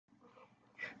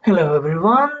Hello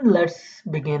everyone, let's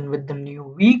begin with the new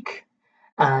week.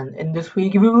 And in this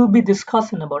week, we will be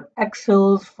discussing about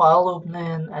Excel's file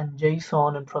opening and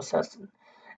JSON and processing.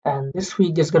 And this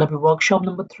week is going to be workshop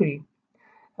number 3.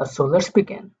 So let's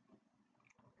begin.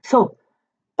 So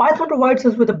Python provides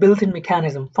us with a built-in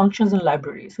mechanism, functions and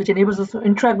libraries, which enables us to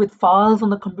interact with files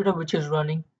on the computer which is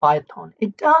running Python.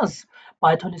 It does.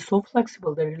 Python is so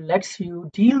flexible that it lets you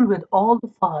deal with all the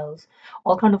files,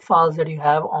 all kind of files that you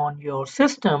have on your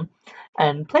system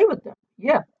and play with them.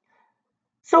 Yeah.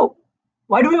 So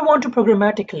why do we want to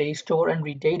programmatically store and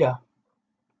read data?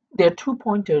 There are two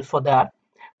pointers for that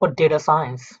for data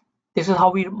science. This is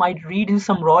how we might read in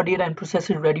some raw data and process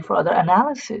it ready for other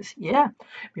analysis. Yeah,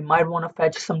 we might want to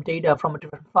fetch some data from a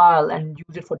different file and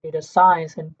use it for data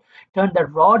science and turn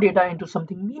that raw data into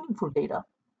something meaningful data.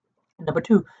 And number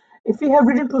two, if we have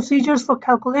written procedures for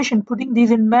calculation, putting these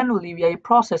in manually via a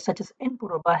process such as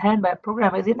input or by hand by a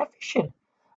program is inefficient.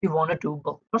 We want to do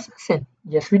bulk processing.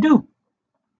 Yes, we do.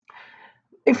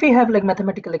 If we have like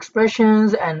mathematical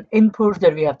expressions and inputs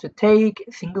that we have to take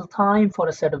a single time for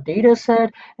a set of data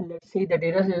set, and let's say the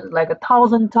data is like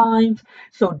 1,000 times,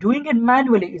 so doing it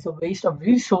manually is a waste of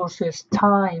resources,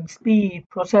 time, speed,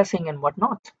 processing, and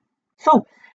whatnot. So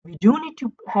we do need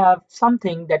to have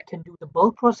something that can do the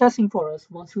bulk processing for us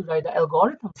once we write the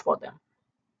algorithms for them.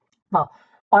 Now,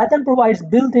 Python provides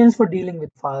built-ins for dealing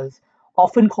with files,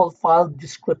 often called file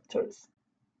descriptors.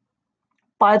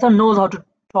 Python knows how to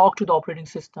talk to the operating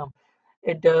system.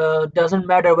 It doesn't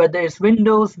matter whether it's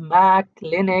Windows, Mac,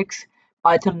 Linux,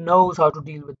 Python knows how to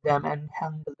deal with them and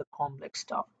handle the complex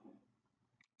stuff.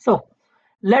 So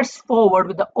let's forward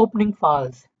with the opening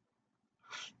files.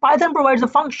 Python provides a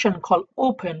function called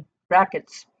open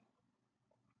brackets,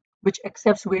 which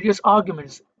accepts various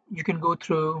arguments. You can go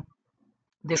through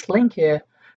this link here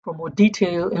for more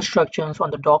detailed instructions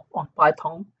on the doc on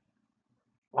Python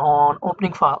on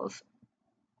opening files.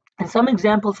 And some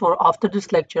examples for after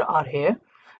this lecture are here,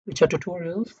 which are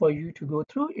tutorials for you to go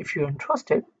through if you're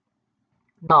interested.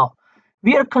 Now,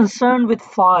 we are concerned with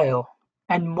file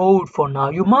and mode for now.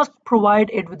 You must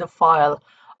provide it with a file.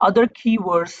 Other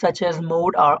keywords such as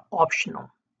mode are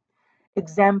optional.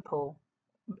 Example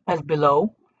as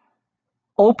below,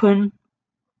 open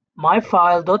my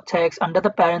file.txt under the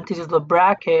parentheses the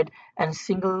bracket and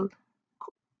single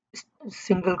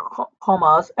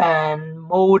commas and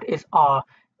mode is R.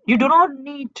 You do not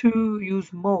need to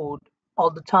use mode all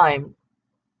the time,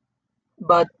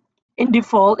 but in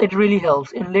default it really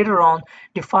helps. And later on,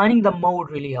 defining the mode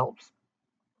really helps.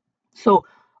 So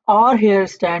R here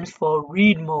stands for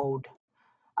read mode.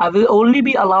 I will only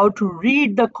be allowed to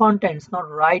read the contents, not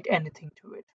write anything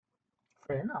to it.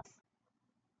 Fair enough.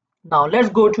 Now let's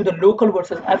go to the local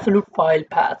versus absolute file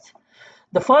paths.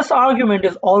 The first argument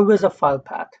is always a file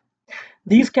path.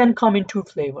 These can come in two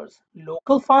flavors: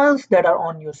 local files that are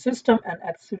on your system and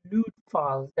absolute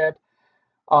files that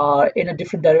are in a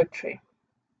different directory.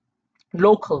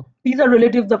 Local, these are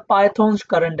relative to Python's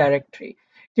current directory.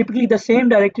 Typically the same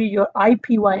directory your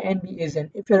IPYNB is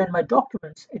in. If you're in my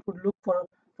documents, it would look for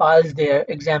files there.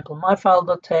 Example, my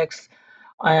file.txt.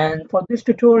 And for this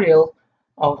tutorial,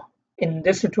 or in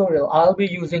this tutorial, I'll be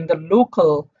using the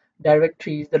local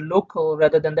directories, the local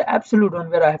rather than the absolute one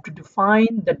where I have to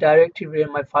define the directory where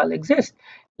my file exists.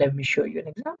 Let me show you an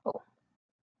example.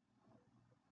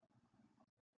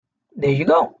 There you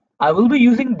go. I will be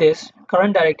using this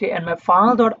current directory and my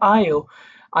file.io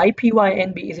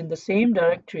IPYNB is in the same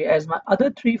directory as my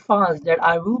other three files that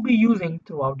I will be using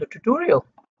throughout the tutorial.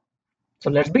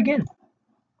 So let's begin.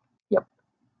 Yep.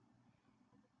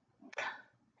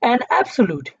 And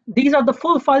absolute, these are the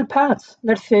full file paths.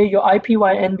 Let's say your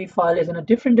IPYNB file is in a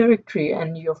different directory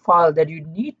and your file that you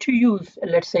need to use,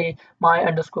 let's say my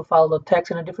underscore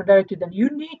file.txt in a different directory, then you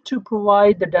need to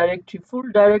provide the directory, full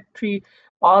directory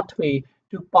pathway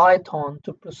to Python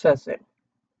to process it.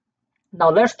 Now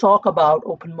let's talk about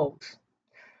open modes.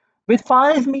 With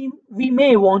files, we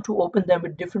may want to open them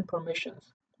with different permissions.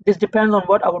 This depends on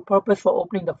what our purpose for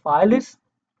opening the file is.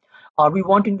 Are we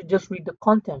wanting to just read the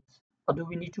contents, or do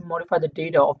we need to modify the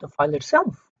data of the file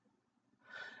itself?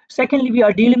 Secondly, we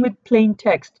are dealing with plain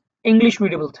text, English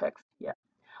readable text. Yeah.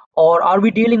 Or are we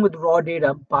dealing with raw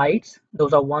data, bytes?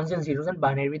 Those are ones and zeros and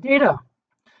binary data.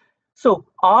 So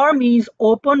R means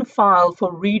open file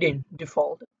for reading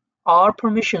default. R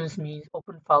permissions means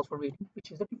open file for reading, which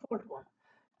is the default one.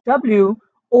 W,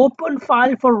 open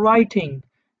file for writing.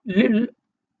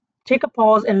 Take a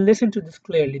pause and listen to this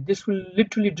clearly. This will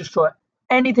literally destroy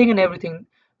anything and everything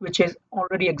which is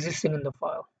already existing in the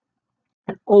file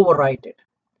and overwrite it.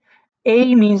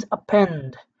 A means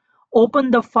append.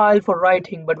 Open the file for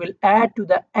writing but will add to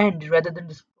the end rather than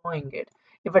destroying it.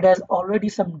 if it has already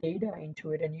some data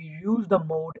into it and you use the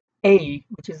mode A,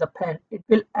 which is append, it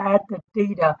will add the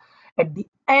data at the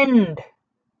end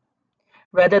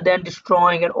rather than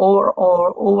destroying it or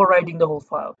overwriting the whole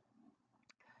file.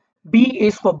 B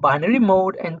is for binary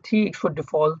mode and T is for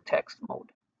default text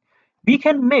mode. We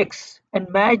can mix and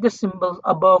match the symbols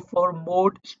above for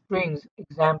mode strings.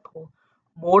 Example,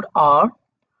 mode R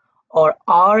or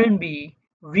R and B,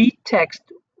 read text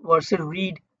versus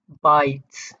read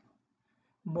bytes.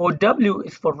 Mode W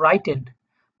is for write in,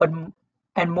 but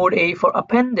and mode A for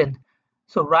append in.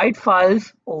 So write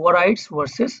files overwrites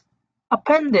versus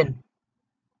append in.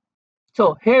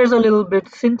 So here's a little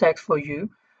bit syntax for you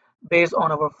based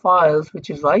on our files,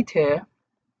 which is right here,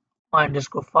 my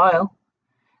underscore file.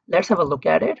 Let's have a look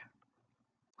at it.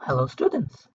 Hello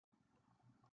students.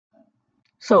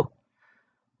 So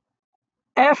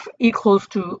F equals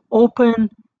to open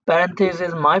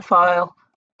parenthesis my file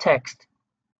text.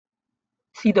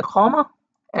 See the comma?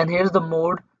 And here's the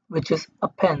mode, which is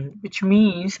append, which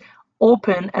means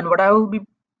open, and what I will be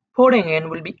putting in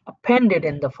will be appended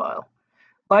in the file.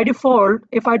 By default,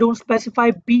 if I don't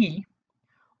specify B,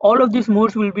 all of these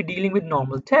modes will be dealing with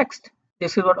normal text.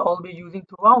 This is what I'll be using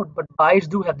throughout, but bytes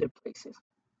do have their places.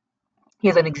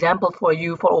 Here's an example for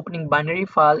you for opening binary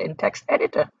file in text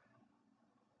editor.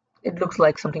 It looks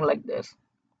like something like this.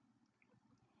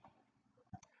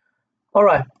 All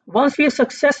right, once we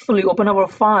successfully open our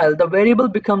file, the variable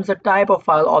becomes a type of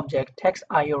file object, text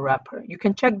IO wrapper. You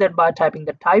can check that by typing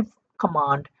the type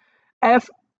command F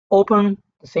open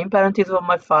the same parenthesis of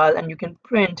my file, and you can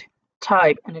print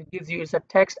type, and it gives you is a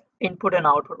text input and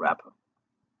output wrapper.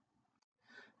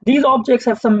 These objects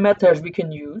have some methods we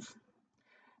can use.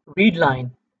 Read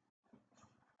line.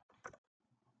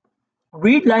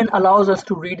 Read line allows us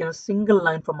to read in a single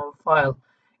line from our file.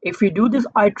 If we do this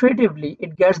iteratively,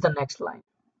 it gets the next line.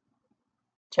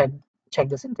 Check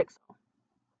the syntax.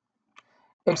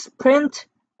 It's print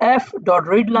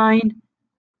f.readline,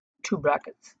 two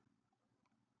brackets,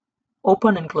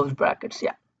 open and close brackets,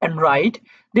 yeah, and write.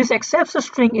 This accepts a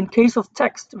string in case of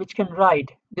text which can write.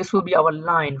 This will be our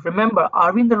line. Remember,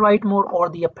 are we in the write mode or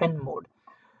the append mode?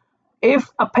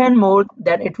 If append mode,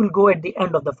 then it will go at the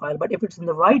end of the file, but if it's in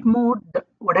the write mode,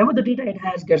 whatever the data it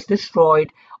has gets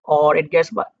destroyed, or it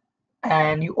gets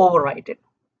and you overwrite it.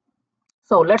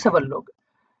 So let's have a look.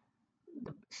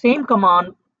 Same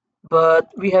command, but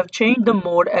we have changed the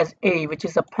mode as A, which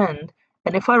is append.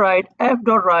 And if I write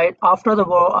f.write after the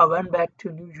war I went back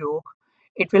to New York,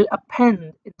 it will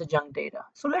append the junk data.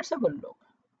 So let's have a look.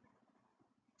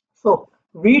 So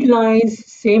read lines,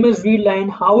 same as read line.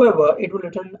 However, it will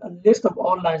return a list of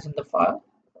all lines in the file.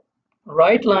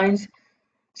 Write lines,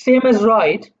 same as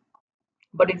write,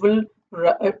 but it will,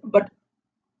 but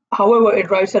however, it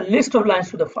writes a list of lines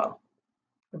to the file.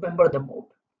 Remember the mode.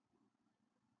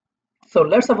 So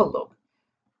let's have a look.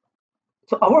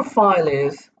 So our file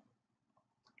is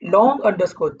long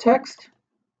underscore text,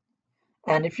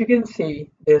 and if you can see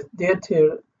there's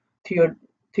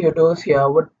Theodosia,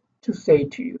 what to say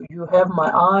to you. You have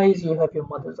my eyes, you have your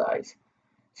mother's eyes.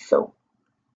 So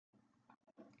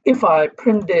if I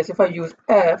print this, if I use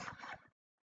F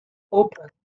open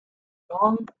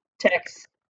long text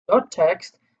dot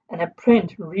text and I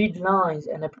print read lines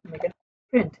and I make a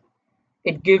print,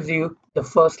 it gives you the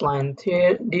first line.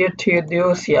 Dear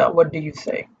Theodosia, what do you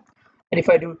say? And if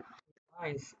I do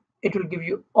lines, it will give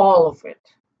you all of it.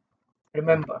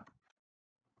 Remember.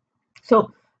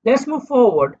 So let's move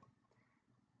forward.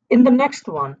 In the next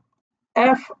one,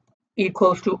 F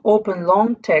equals to open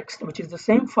long text, which is the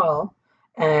same file.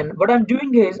 And what I'm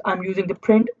doing is I'm using the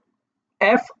print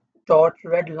F dot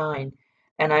read line,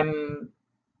 and I'm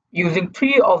using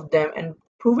 3 of them and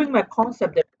proving my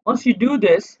concept that once you do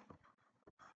this,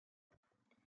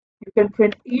 you can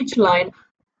print each line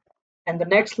and the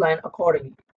next line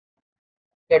accordingly.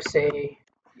 Let's say,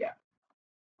 yeah,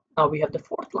 now we have the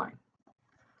 4th line,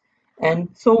 and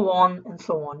so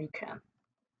on you can.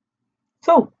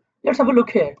 So let's have a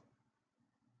look here.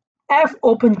 F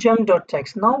open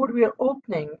junk.txt. Now what we are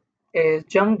opening is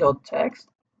junk.txt,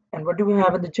 and what do we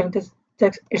have in the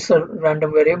junk.txt? It's a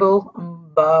random variable.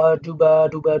 Ba dooba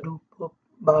dooba doop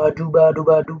ba dooba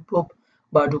dooba doop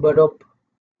ba dooba doop.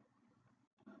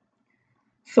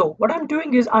 So what I'm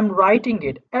doing is I'm writing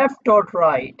it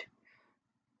f.write.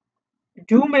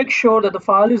 Do make sure that the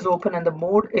file is open and the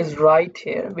mode is right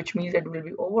here, which means it will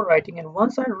be overwriting. And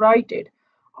once I write it,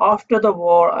 after the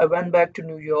war I went back to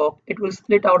New York, it will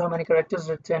split out how many characters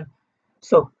written.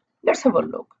 So let's have a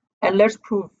look and let's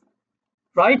prove.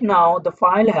 Right now the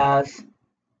file has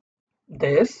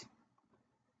this,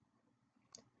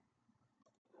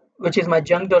 which is my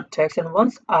junk.txt, and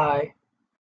once I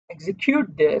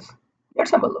execute this,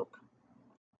 let's have a look.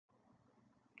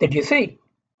 Did you see?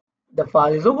 The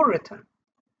file is overwritten.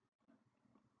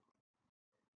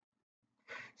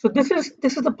 So this is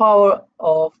the power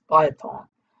of Python.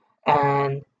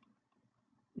 And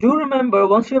do remember,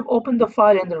 once you have opened the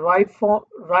file in the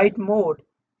write mode,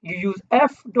 you use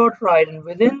f.write, and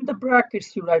within the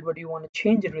brackets you write what you want to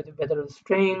change it with, whether it's a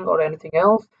string or anything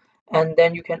else, and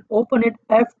then you can open it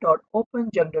f.open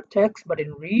junk.text, but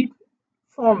in read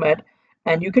format,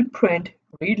 and you can print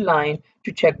read line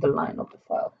to check the line of the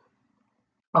file.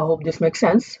 I hope this makes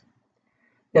sense.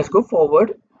 Let's go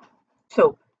forward.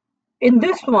 So in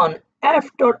this one,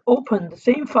 f.open, the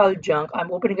same file junk,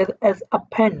 I'm opening as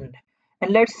append.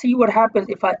 And let's see what happens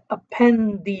if I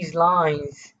append these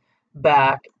lines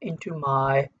back into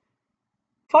my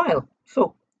file.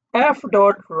 So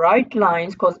f.write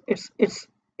lines, because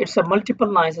it's a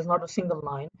multiple lines, it's not a single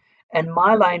line, and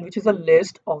my line, which is a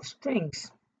list of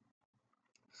strings.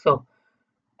 So,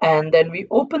 and then we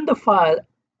open the file,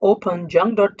 open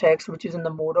junk.txt, which is in the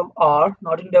mode of R,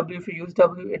 not in W. If you use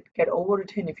W, it get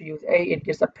overwritten. If you use A, it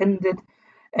gets appended.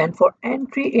 And for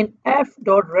entry in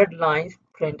f.readlines,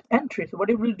 print entry. So what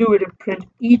it will do, it will print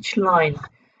each line.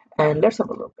 And let's have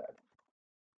a look at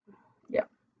it. Yeah.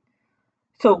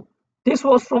 So this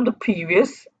was from the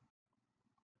previous.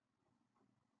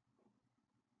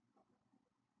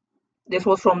 This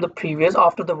was from the previous.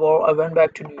 After the war, I went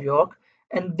back to New York,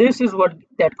 and this is what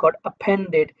that got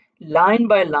appended line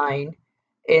by line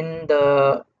in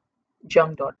the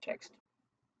junk.txt.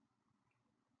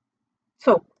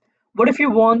 So what if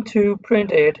you want to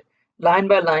print it line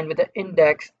by line with the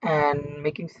index and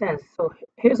making sense? So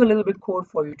here's a little bit code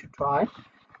for you to try.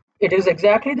 It is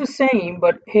exactly the same,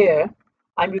 but here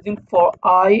I'm using for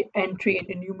I entry, it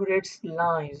enumerates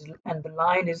lines, and the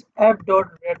line is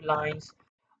f.readlines,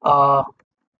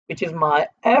 which is my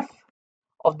f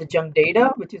of the junk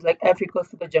data, which is like f equals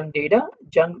to the junk data,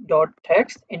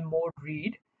 junk.text in mode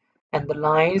read, and the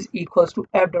lines equals to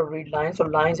f.read lines. So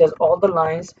lines has all the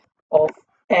lines of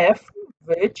f,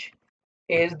 which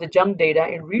is the junk data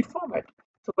in read format.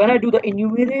 So when I do the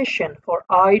enumeration for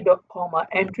I dot comma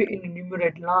entry in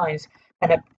enumerate lines,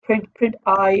 and I print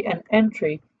I and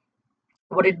entry,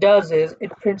 what it does is it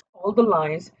prints all the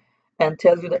lines and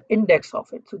tells you the index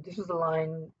of it. So this is the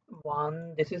line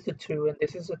 1, this is the 2, and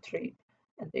this is the 3,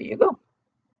 and there you go.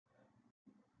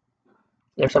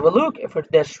 Let's have a look if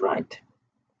that's right.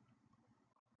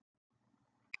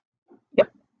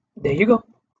 Yep, there you go.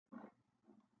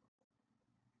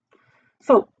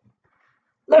 So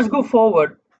let's go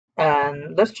forward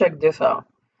and let's check this out.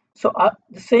 So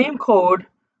the same code,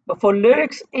 but for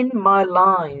lyrics in my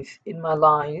lines,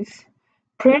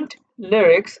 print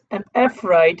lyrics and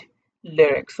fwrite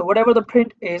lyrics. So whatever the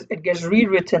print is, it gets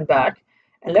rewritten back.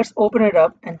 And let's open it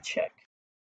up and check.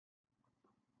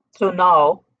 So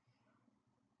now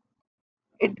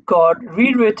it got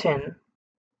rewritten,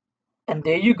 and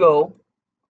there you go.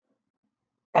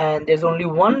 And there's only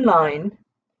one line,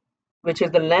 which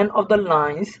is the length of the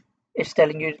lines. It's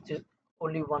telling you it's just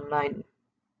only one line.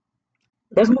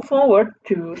 Let's move forward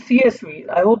to CSV.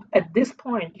 I hope at this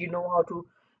point you know how to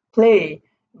play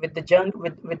with the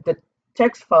with the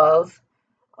text files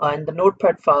and the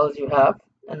notepad files you have.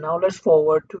 And now let's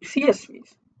forward to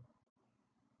CSVs.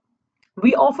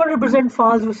 We often represent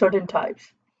files with certain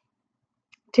types.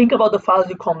 Think about the files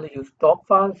you commonly use: doc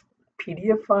files,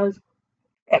 PDF files,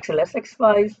 XLSX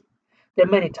files. There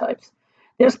are many types.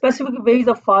 There are specific ways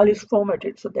a file is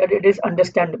formatted so that it is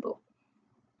understandable.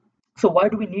 So why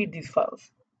do we need these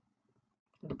files?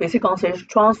 The basic answer is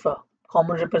transfer,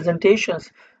 common representations.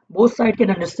 Both sides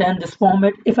can understand this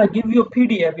format. If I give you a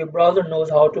PDF, your browser knows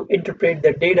how to interpret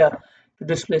the data to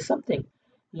display something.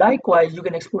 Likewise, you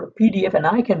can export a PDF and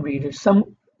I can read it.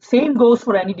 Same goes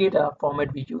for any data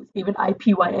format we use, even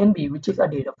IPYNB, which is a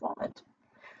data format.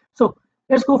 So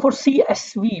let's go for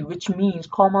CSV, which means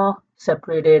comma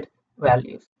separated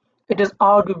values. It is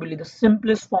arguably the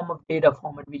simplest form of data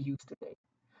format we use today.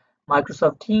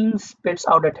 Microsoft Teams spits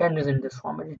out attendance in this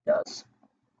format. It does.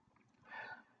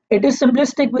 It is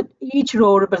simplistic with each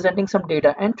row representing some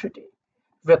data entity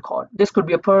record. This could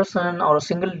be a person or a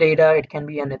single data. It can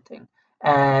be anything.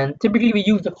 And typically we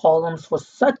use the columns for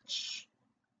such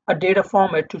a data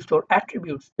format to store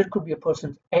attributes. It could be a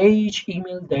person's age,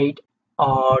 email, date,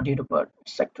 or date of birth,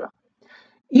 etc.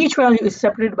 Each value is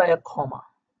separated by a comma.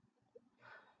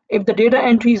 If the data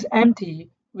entry is empty,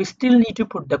 we still need to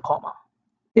put the comma.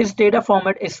 This data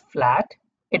format is flat.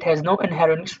 It has no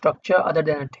inherent structure other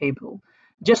than a table,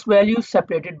 just values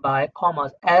separated by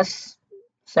commas as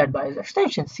said by its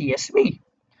extension CSV.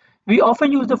 We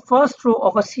often use the first row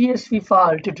of a CSV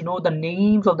file to denote the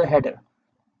names of the header.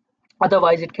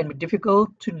 Otherwise, it can be difficult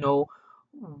to know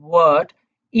what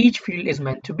each field is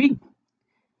meant to be.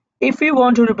 If we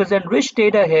want to represent rich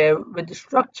data here with the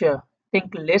structure,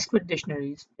 think list with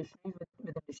dictionaries,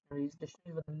 dictionaries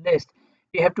with a list.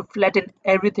 We have to flatten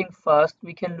everything first.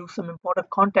 We can lose some important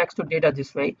context to data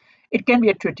this way. It can be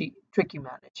a tricky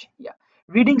manage. Yeah.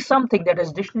 Reading something that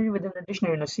is dictionary within a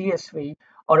dictionary in a CSV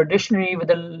or a dictionary with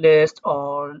a list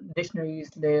or dictionaries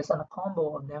list and a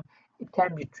combo of them, it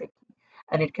can be tricky.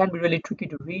 And it can be really tricky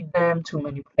to read them, to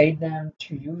manipulate them,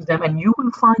 to use them. And you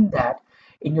will find that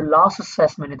in your last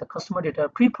assessment in the customer data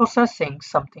pre-processing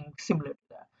something similar to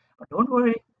that. But don't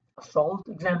worry, a solved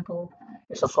example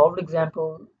is a solved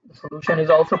example. The solution is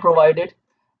also provided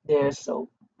there, so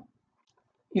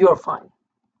you're fine.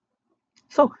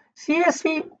 So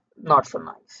CSV, not so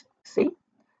nice. See,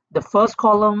 the first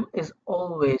column is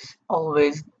always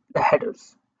the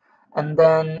headers. And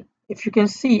then if you can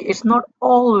see, it's not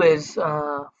always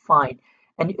fine.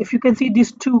 And if you can see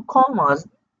these two commas,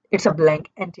 it's a blank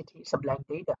entity, it's a blank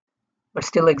data, but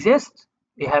still exists.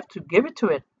 We have to give it to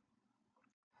it.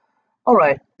 All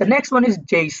right, the next one is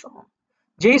JSON.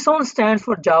 JSON stands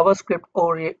for JavaScript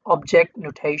Object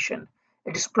Notation.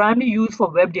 It is primarily used for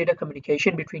web data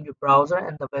communication between your browser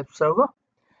and the web server.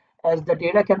 As the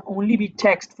data can only be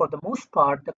text for the most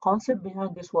part, the concept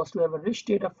behind this was to have a rich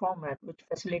data format which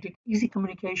facilitated easy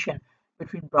communication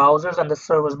between browsers and the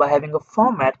servers by having a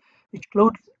format which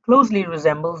closely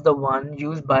resembles the one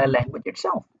used by a language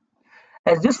itself.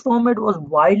 As this format was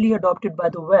widely adopted by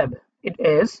the web, it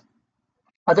is,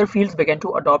 other fields began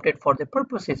to adopt it for their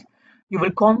purposes. You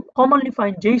will commonly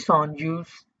find JSON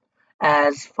used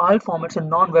as file formats in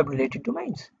non-web related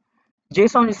domains.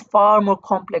 JSON is far more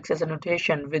complex as a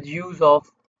notation with use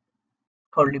of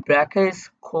curly brackets,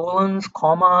 colons,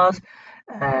 commas,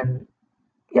 and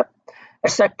yep,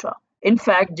 etc. In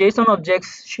fact, JSON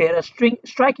objects share a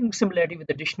striking similarity with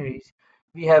the dictionaries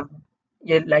we have,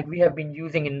 yeah, like we have been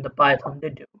using in the Python they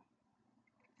do.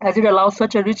 As it allows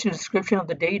such a rich description of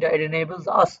the data, it enables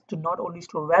us to not only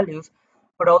store values,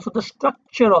 but also the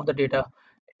structure of the data.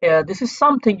 This is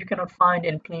something you cannot find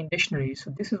in plain dictionaries,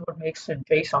 so this is what makes a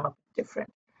JSON a bit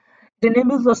different. It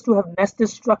enables us to have nested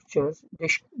structures,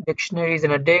 dictionaries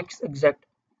in a dix,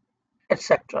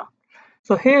 etc.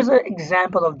 So here's an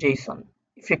example of JSON.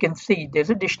 If you can see, there's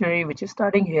a dictionary which is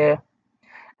starting here,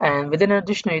 and within a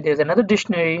dictionary there's another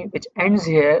dictionary which ends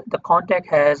here. The contact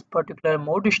has particular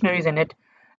more dictionaries in it,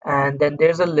 and then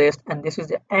there's a list, and this is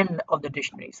the end of the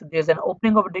dictionary. So there's an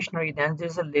opening of a dictionary, then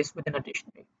there's a list within a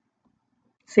dictionary.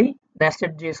 See,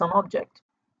 nested JSON object.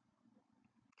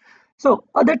 So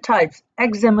other types,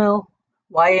 XML,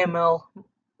 YML,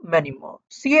 many more.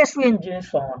 CSV and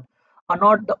JSON are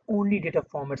not the only data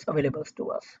formats available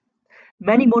to us.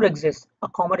 Many more exist. A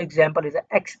common example is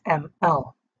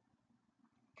XML.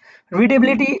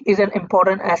 Readability is an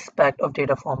important aspect of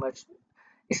data formats,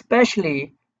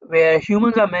 especially where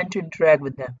humans are meant to interact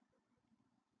with them.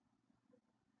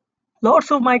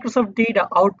 Lots of Microsoft data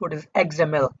output is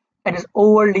XML and is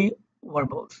overly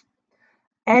verbose.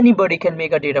 Anybody can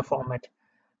make a data format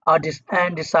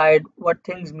and decide what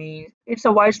things mean. It's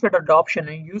a widespread adoption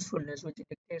and usefulness which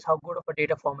dictates how good of a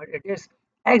data format it is.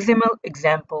 XML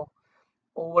example,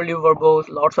 overly verbose,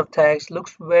 lots of text,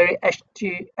 looks very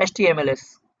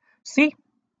HTML-esque. See,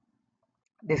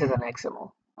 this is an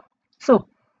XML. So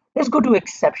let's go to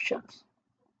exceptions.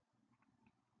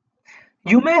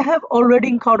 You may have already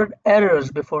encountered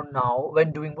errors before now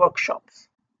when doing workshops.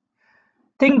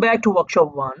 Think back to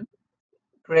workshop 1,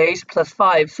 grades plus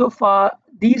 5. So far,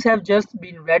 these have just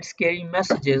been red scary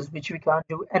messages which we can't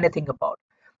do anything about.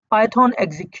 Python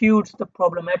executes the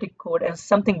problematic code and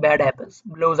something bad happens,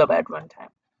 blows up at runtime.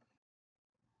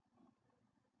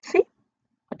 See,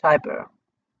 a type error.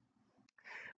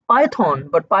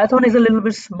 But Python is a little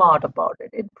bit smart about it.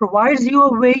 It provides you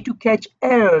a way to catch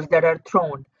errors that are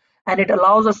thrown, and it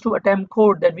allows us to attempt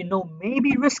code that we know may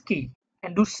be risky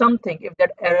and do something if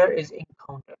that error is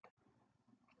encountered.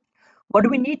 What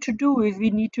we need to do is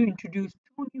we need to introduce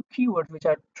two new keywords which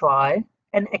are try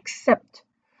and except.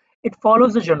 It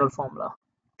follows the general formula.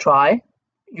 Try,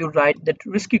 you write the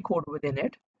risky code within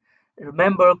it.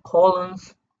 Remember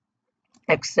colons,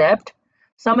 except,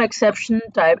 some exception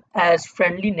type as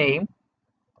friendly name,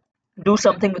 do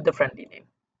something with the friendly name.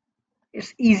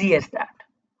 It's easy as that.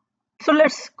 So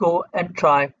let's go and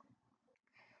try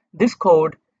this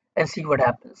code and see what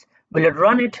happens. Will it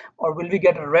run it, or will we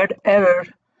get a red error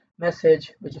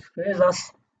message which scares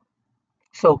us?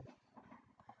 So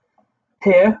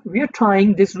here we are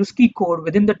trying this risky code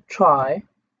within the try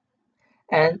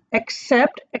and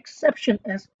accept exception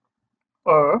as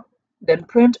error, then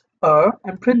print error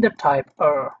and print the type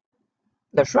error.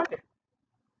 Let's run it.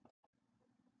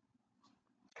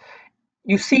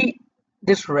 You see,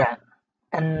 this ran,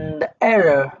 and the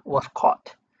error was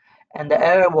caught, and the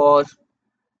error was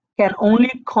can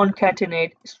only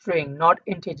concatenate string, not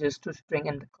integers to string,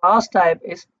 and the class type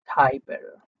is type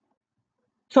error.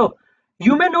 So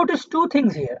you may notice two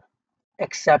things here: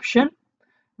 exception,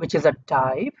 which is a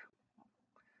type.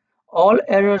 All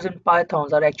errors in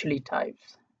Python are actually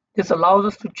types. This allows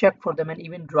us to check for them and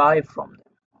even derive from them.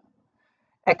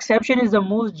 Exception is the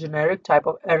most generic type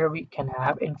of error we can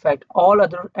have. In fact, all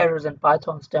other errors in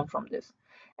Python stem from this.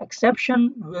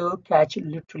 Exception will catch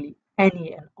literally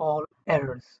any and all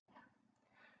errors.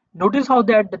 Notice how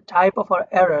that the type of our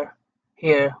error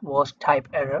here was type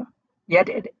error, yet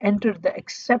it entered the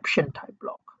exception type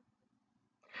block.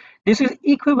 This is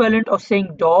equivalent of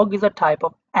saying dog is a type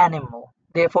of animal.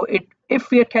 Therefore,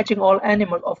 if we are catching all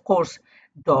animals, of course,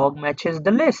 dog matches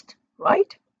the list,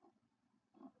 right?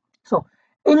 So,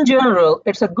 in general,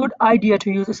 it's a good idea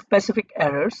to use specific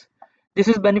errors. This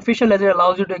is beneficial as it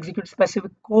allows you to execute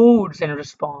specific codes in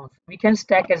response. We can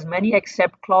stack as many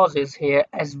except clauses here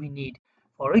as we need.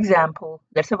 For example,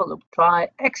 let's have a look. Try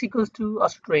x equals to a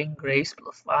string grace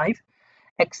plus 5,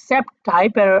 except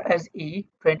type error as e,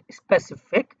 print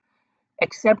specific,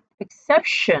 except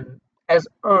exception as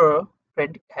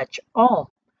print catch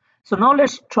all. So now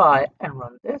let's try and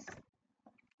run this.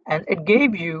 And it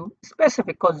gave you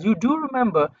specific because you do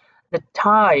remember the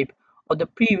type of the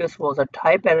previous was a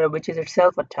type error, which is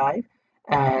itself a type,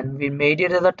 and we made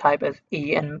it as a type as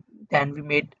e, and then we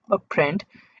made a print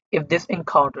if this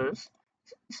encounters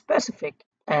specific,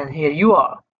 and here you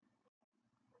are.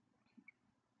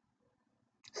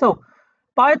 So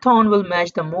Python will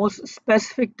match the most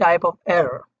specific type of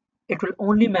error. It will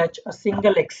only match a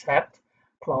single except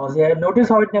clause here. Notice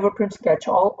how it never prints catch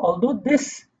all, although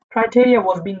this criteria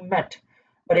was being met,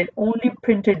 but it only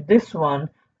printed this one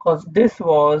because this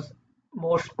was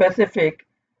more specific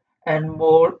and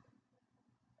more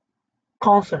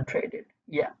concentrated.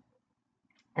 Yeah.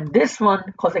 And this one,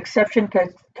 because exception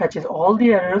catches all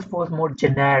the errors, was more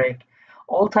generic.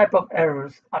 All type of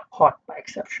errors are caught by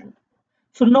exception.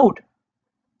 So note,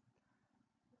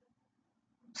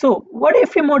 so what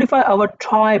if we modify our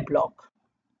try block?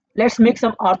 Let's make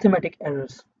some arithmetic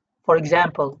errors. For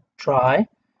example, try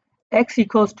x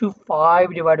equals to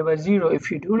 5 divided by 0.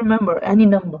 If you do remember, any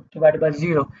number divided by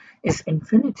 0 is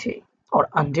infinity or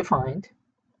undefined.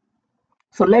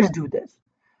 So let's do this.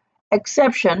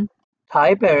 Exception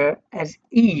type error as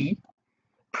e,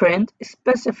 print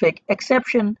specific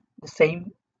exception, the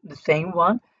same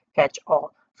one, catch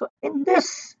all. So in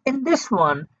this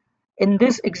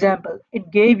example,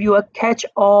 it gave you a catch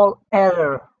all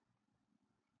error.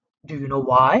 Do you know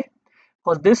why?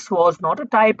 Because this was not a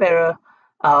type error,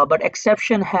 but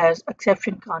exception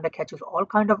kind of catches all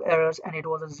kind of errors, and it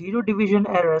was a zero division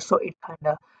error, so it kind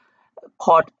of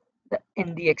caught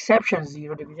in the exception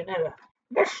zero division error.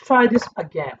 Let's try this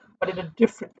again, but in a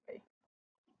different way.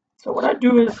 So what I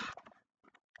do is,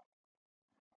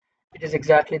 it is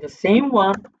exactly the same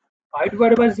one, 5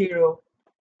 divided by 0,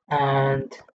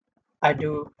 and I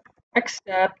do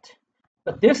except,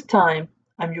 but this time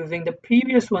I'm using the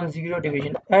previous one, zero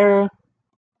division error,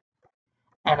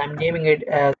 and I'm naming it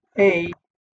as a,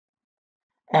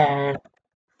 and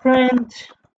print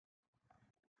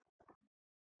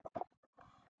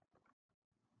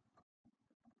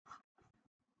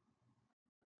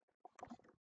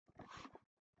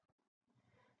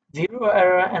zero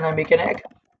error, and I make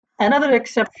another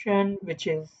exception which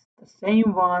is the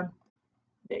same one.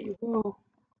 There you go.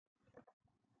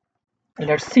 And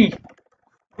let's see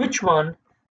which one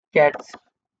gets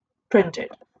printed.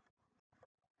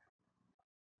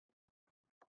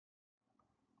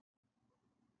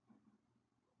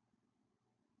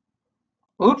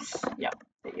 Oops, yeah,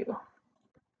 there you go.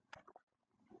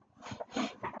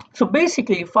 So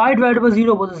basically 5 divided by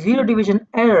 0 was a zero division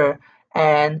error,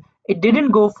 and it didn't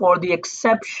go for the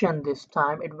exception this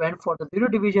time. It went for the zero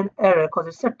division error because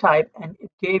it's a type, and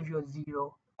it gave you a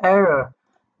zero error.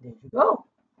 There you go.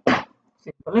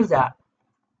 Simple as that.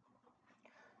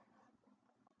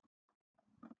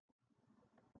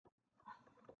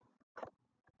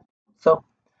 So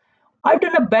I've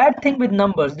done a bad thing with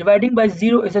numbers. Dividing by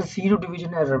 0 is a zero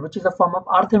division error, which is a form of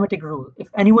arithmetic rule. If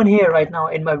anyone here right now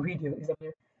in my video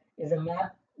is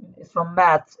from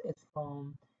maths, it's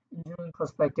from engineering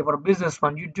perspective or business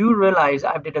one, you do realize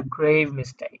I did a grave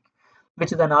mistake,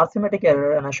 which is an arithmetic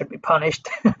error, and I should be punished.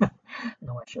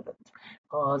 No, I shouldn't.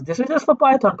 Because this is just for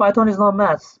Python. Python is not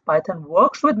maths. Python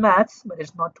works with maths, but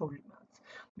it's not totally maths.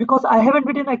 Because I haven't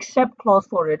written an except clause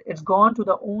for it, it's gone to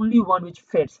the only one which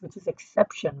fits, which is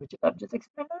exception, which I've just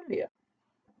explained earlier.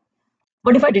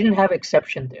 But if I didn't have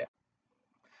exception there,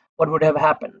 what would have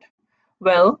happened?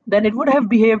 Well, then it would have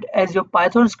behaved as your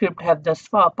Python script have thus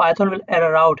far. Python will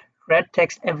error out red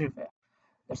text everywhere.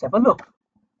 Let's have a look.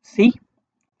 See,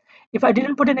 if I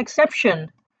didn't put an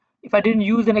exception, if I didn't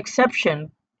use an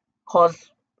exception,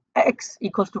 cause x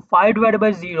equals to 5 divided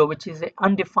by 0, which is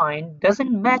undefined,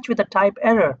 doesn't match with a type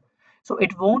error. So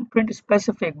it won't print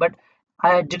specific, but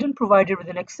I didn't provide it with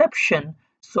an exception.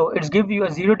 So it's give you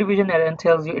a zero division error and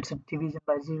tells you it's a division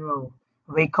by 0.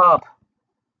 Wake up.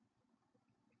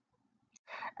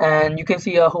 And you can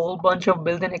see a whole bunch of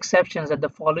built-in exceptions at the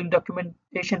following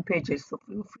documentation pages. So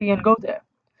feel free and go there.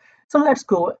 So let's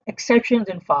go exceptions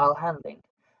in file handling.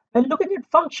 When looking at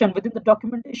function within the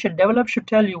documentation, developers should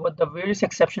tell you what the various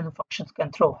exceptions and functions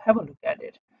can throw. Have a look at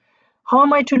it. How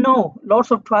am I to know?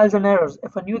 Lots of trials and errors.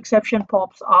 If a new exception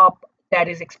pops up that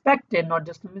is expected, not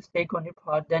just a mistake on your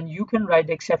part, then you can write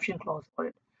the exception clause for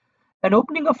it. When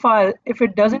opening a file, if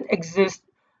it doesn't exist,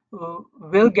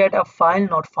 we'll get a file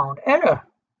not found error.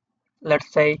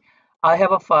 Let's say I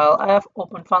have a file, I have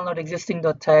open file not existing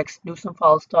text, do some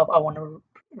file stuff, I want to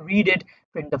read it,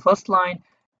 print the first line,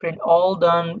 print all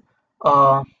done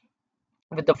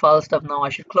with the file stuff. Now I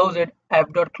should close it,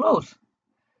 f.close.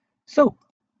 So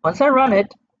once I run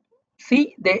it,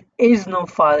 see there is no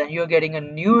file and you're getting a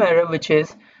new error which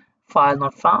is file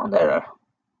not found error.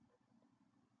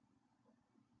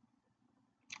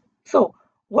 So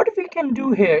what we can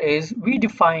do here is we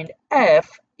defined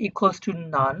f equals to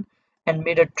none and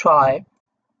made a try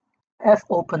f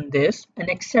open this and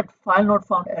accept file not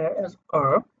found error as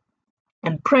error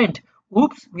and print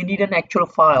oops we need an actual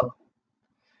file.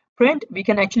 Print we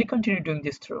can actually continue doing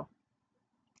this through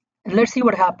and let's see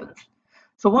what happens.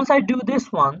 So once I do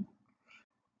this one,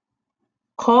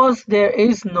 cause there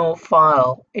is no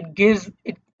file, it gives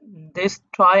it this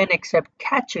try and accept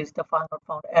catches the file not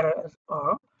found error as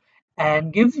error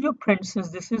and gives you a print. Since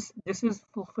this is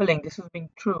fulfilling, this is being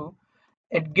true,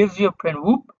 it gives you a print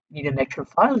whoop need an actual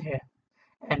file here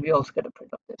and we also get a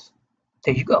print of this.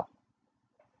 There you go.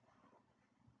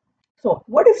 So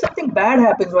what if something bad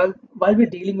happens while we're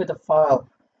dealing with a file?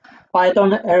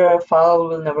 Python error file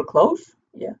will never close.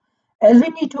 Yeah. As we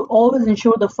need to always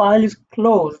ensure the file is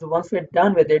closed once we're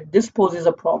done with it, this poses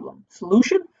a problem.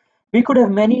 Solution? We could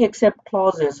have many except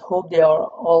clauses, hope they are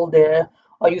all there,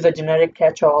 or use a generic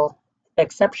catch-all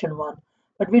exception one.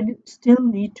 But we still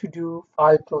need to do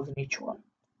file close in each one.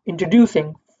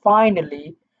 Introducing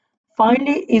finally.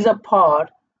 Finally is a part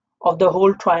of the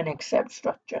whole try and accept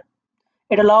structure.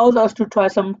 It allows us to try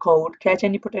some code, catch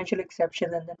any potential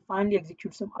exceptions, and then finally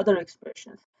execute some other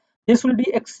expressions. This will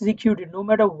be executed no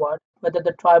matter what, whether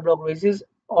the try block raises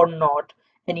or not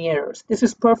any errors. This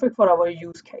is perfect for our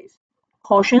use case.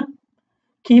 Caution,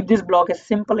 keep this block as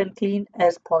simple and clean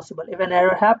as possible. If an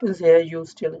error happens here, you're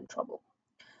still in trouble.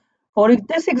 For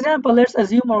this example, let's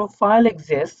assume our file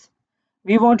exists.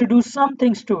 We want to do some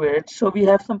things to it, so we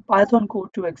have some Python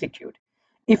code to execute.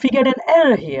 If we get an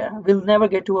error here, we'll never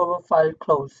get to our file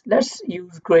close. Let's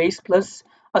use grace plus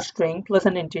a string plus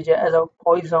an integer as our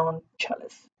poison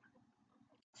chalice.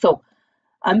 So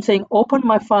I'm saying open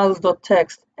my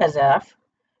files.txt as f,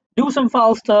 do some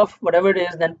file stuff, whatever it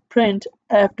is, then print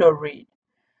f.read.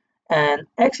 And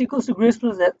x equals to grace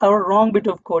plus our wrong bit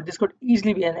of code. This could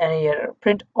easily be an any error.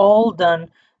 Print all done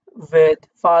with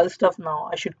file stuff now.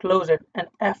 I should close it and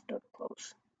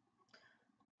f.close.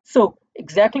 So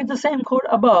exactly the same code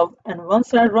above, and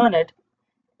once I run it,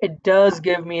 it does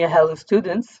give me a hello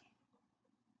students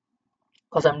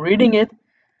because I'm reading it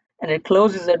and it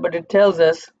closes it, but it tells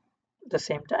us the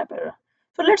same type error.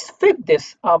 So let's fix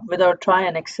this up with our try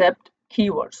and accept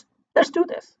keywords. Let's do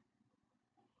this.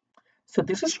 So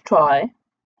this is try,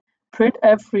 print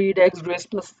f read x grace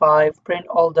plus 5, print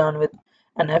all done with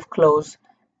an f close,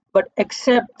 but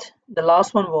except the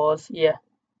last one was, yeah,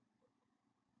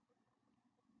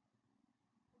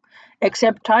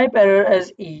 except type error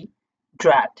as E,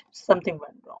 drat, something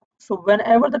went wrong. So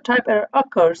whenever the type error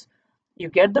occurs, you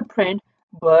get the print,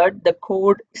 but the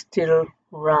code still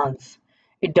runs.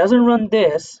 It doesn't run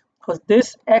this because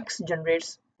this X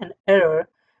generates an error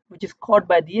which is caught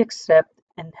by the except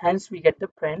and hence we get the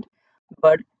print,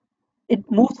 but it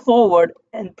moves forward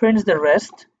and prints the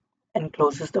rest and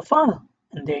closes the file.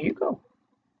 And there you go.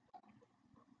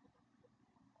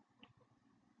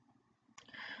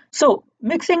 So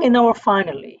mixing in our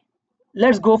finally,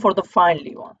 let's go for the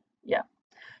finally one. Yeah.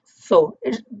 So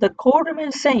the code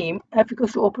remains same. F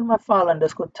equals to open my file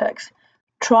underscore text.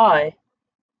 Try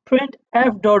print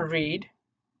f.read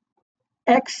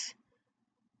x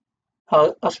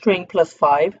a string plus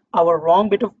 5. Our wrong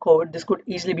bit of code. This could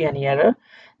easily be any error.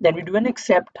 Then we do an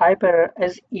accept type error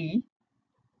as E.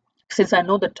 Since I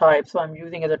know the type, so I'm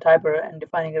using as a type error and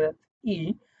defining it as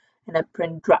E. and I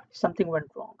print dry. Something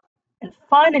went wrong. And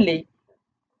finally,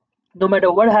 no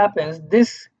matter what happens,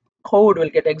 this code will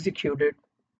get executed.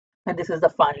 And this is the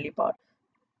finally part.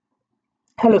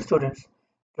 Hello students,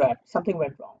 right, something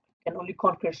went wrong. Can only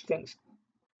concrete strings.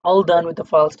 All done with the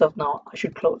file stuff now. I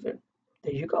should close it.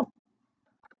 There you go.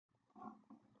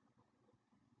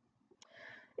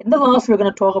 In the last, we're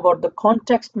going to talk about the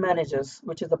context managers,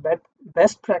 which is the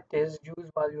best practice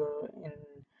used while you're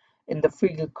in the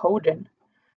field coding.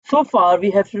 So far,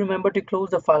 we have to remember to close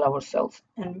the file ourselves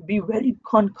and be very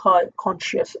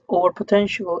conscious over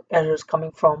potential errors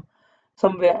coming from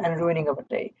somewhere and ruining our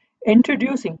day.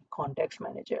 Introducing Context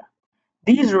Manager.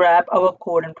 These wrap our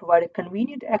code and provide a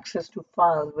convenient access to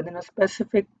files within a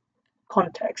specific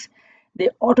context. They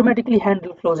automatically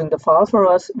handle closing the files for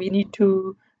us. We need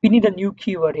a new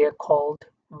keyword here called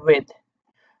with.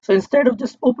 So instead of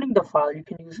just opening the file, you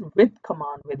can use with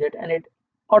command with it and it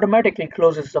automatically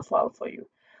closes the file for you.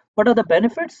 What are the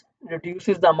benefits?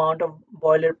 Reduces the amount of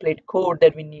boilerplate code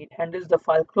that we need, handles the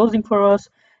file closing for us,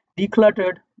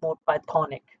 decluttered, more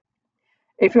Pythonic.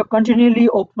 If you're continually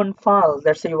open files,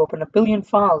 let's say you open a billion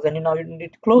files and you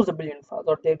need to close a billion files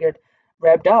or they get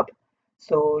wrapped up.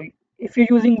 So if you're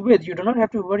using with, you do not have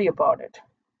to worry about it.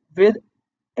 With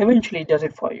eventually does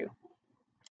it for you.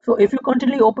 So if you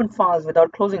continually open files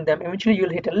without closing them, eventually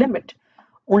you'll hit a limit.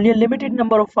 Only a limited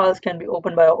number of files can be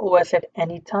opened by OS at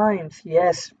any times.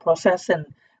 Yes, process and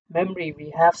memory,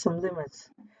 we have some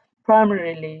limits.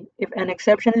 Primarily, if an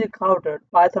exception is encountered,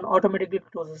 Python automatically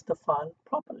closes the file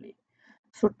properly.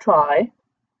 So try,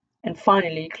 and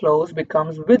finally close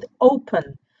becomes with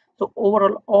open. So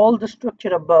overall, all the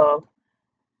structure above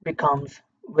becomes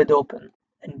with open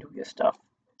and do your stuff.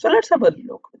 So let's have a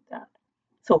look with that.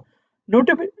 So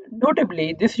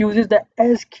notably, this uses the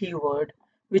as keyword,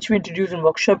 which we introduced in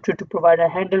workshop 2 to provide a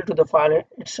handle to the file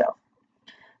itself.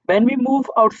 When we move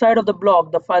outside of the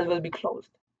block, the file will be closed.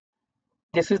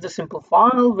 This is the simple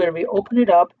file where we open it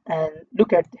up and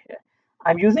look at here.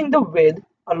 I'm using the with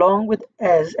along with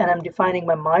as and I'm defining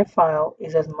my file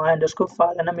is as my underscore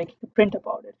file and I'm making a print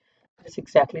about it. It's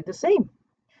exactly the same.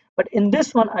 But in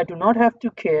this one, I do not have to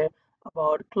care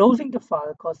about closing the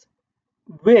file because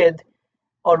with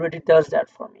already does that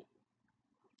for me.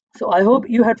 So I hope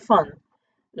you had fun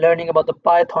learning about the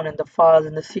Python and the files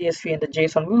and the CSV and the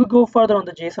JSON. We will go further on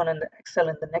the JSON and the Excel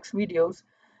in the next videos.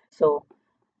 So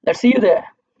let's see you there.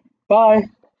 Bye.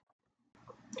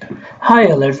 Hi,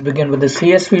 let's begin with the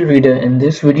CSV reader in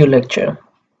this video lecture.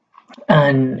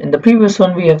 And in the previous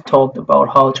one, we have talked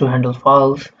about how to handle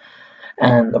files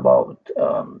and about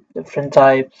different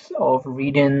types of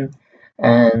reading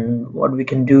and what we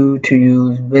can do to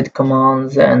use with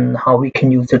commands and how we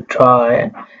can use the try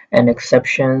and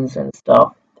exceptions and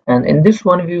stuff. And in this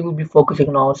one, we will be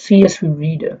focusing on CSV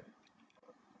reader.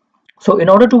 So in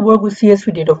order to work with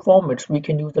CSV data formats, we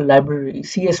can use the library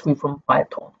CSV from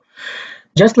Python.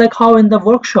 Just like how in the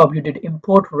workshop you did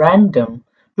import random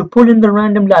to pull in the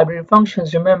random library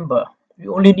functions, remember,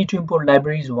 you only need to import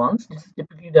libraries once. This is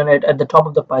typically done at the top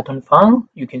of the Python file.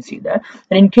 You can see that.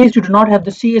 And in case you do not have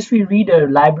the CSV reader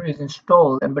libraries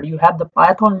installed, but you have the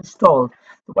Python installed,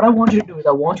 so what I want you to do is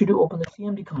I want you to open the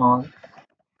cmd command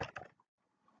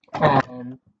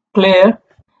and clear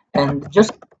and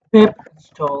just pip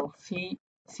install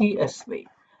CSV.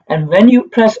 And when you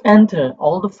press enter,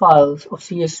 all the files of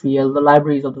CSV, all the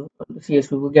libraries of the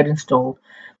CSV will get installed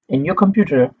in your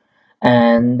computer,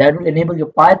 and that will enable your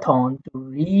Python to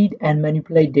read and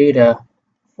manipulate data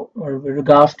with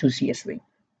regards to CSV.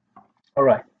 All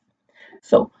right.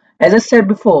 So as I said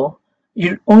before,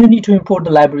 you only need to import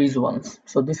the libraries once.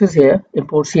 So this is here,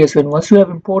 import CSV. And once you have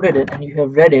imported it and you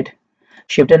have read it,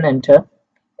 shift and enter.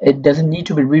 It doesn't need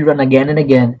to be rerun again and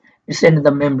again. It's in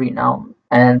the memory now.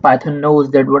 And Python knows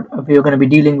that what we're going to be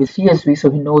dealing with CSV, so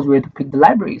he knows where to pick the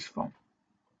libraries from.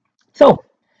 So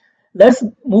let's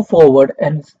move forward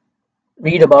and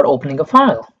read about opening a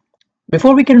file.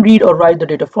 Before we can read or write the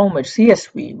data format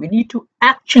CSV, we need to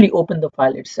actually open the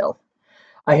file itself.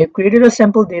 I have created a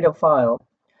sample data file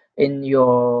in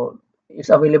your, it's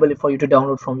available for you to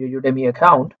download from your Udemy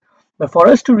account. But for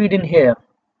us to read in here,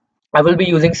 I will be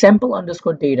using sample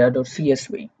underscore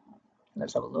data.csv.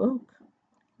 Let's have a look.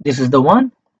 This is the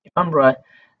one. If I'm right,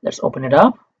 let's open it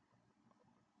up.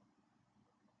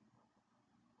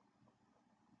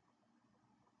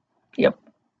 Yep.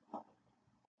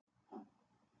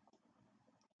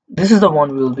 This is the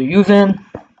one we'll be using.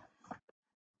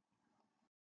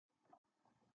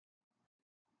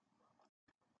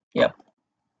 Yep.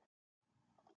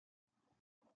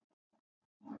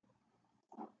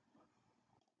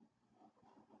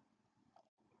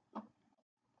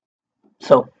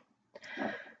 So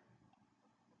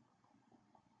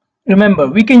Remember,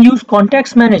 we can use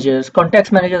context managers.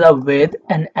 Context managers are with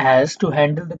and as to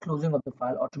handle the closing of the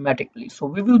file automatically. So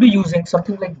we will be using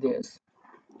something like this: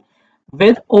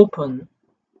 with open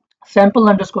sample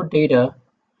underscore data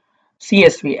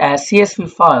CSV as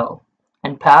CSV file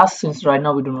and pass, since right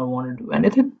now we do not want to do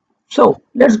anything. So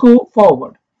let's go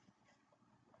forward.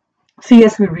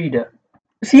 CSV reader.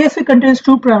 CSV contains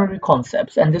two primary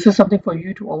concepts, and this is something for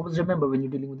you to always remember when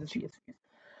you're dealing with the CSV.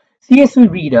 CSV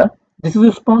reader, this is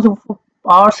responsible for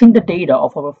parsing the data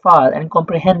of our file and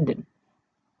comprehending.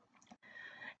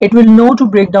 It will know to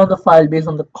break down the file based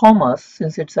on the commas,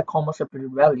 since it's a comma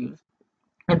separated values,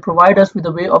 and provide us with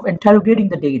a way of interrogating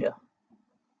the data.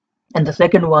 And the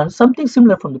second one, something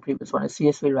similar from the previous one, is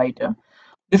CSV writer.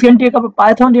 This can take up a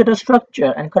Python data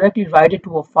structure and correctly write it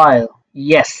to a file.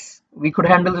 Yes, we could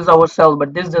handle this ourselves,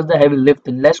 but this does the heavy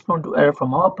lifting, less prone to error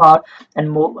from our part,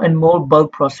 and more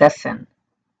bulk processing.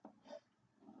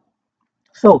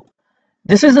 So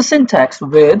this is the syntax: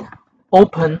 with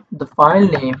open the file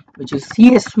name, which is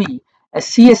CSV, a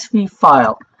CSV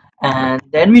file, and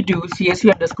then we do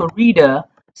CSV underscore reader,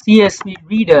 CSV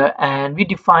reader, and we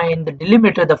define the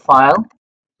delimiter, the file.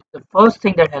 The first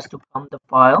thing that has to come, the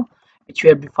file, which we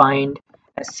have defined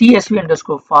as CSV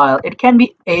underscore file. It can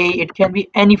be it can be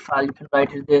any file. You can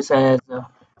write this as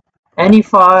any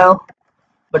file,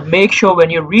 but make sure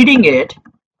when you're reading it,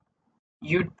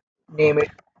 you name it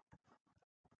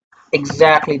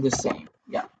exactly the same.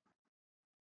 Yeah.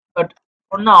 But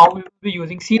for now, we will be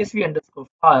using CSV underscore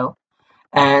file,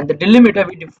 and the delimiter,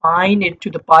 we define it to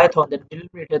the Python. The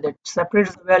delimiter that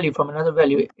separates the value from another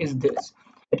value is this.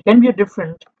 It can be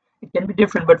different,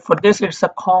 but for this it's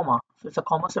a comma. So it's a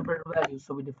comma separated value,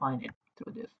 so we define it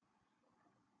through this.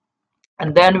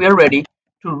 And then we are ready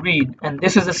to read. And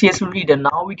this is the CSV reader.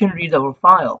 Now we can read our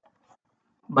file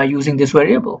by using this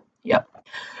variable. Yeah.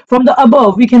 From the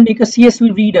above, we can make a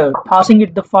CSV reader, passing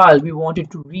it the file we want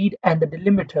it to read, and the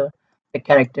delimiter, the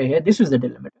character here. This is the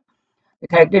delimiter. The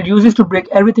character it uses to break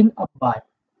everything up by.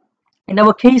 In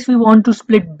our case, we want to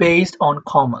split based on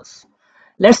commas.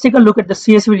 Let's take a look at the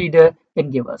CSV reader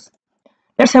can give us.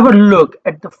 Let's have a look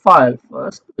at the file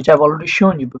first, which I've already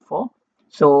shown you before.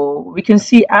 So we can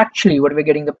see actually what we're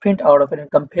getting the print out of it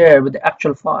and compare with the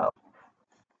actual file.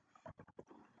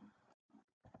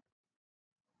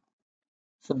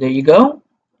 So there you go.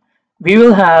 We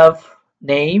will have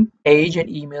name, age, and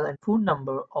email and phone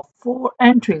number of 4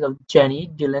 entries of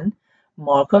Jenny, Dylan,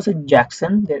 Marcus, and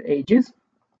Jackson, their ages,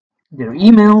 their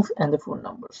emails, and their phone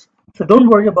numbers. So don't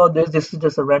worry about this. This is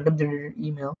just a random generated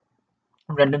email,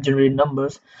 random generated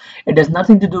numbers. It has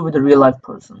nothing to do with a real life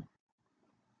person.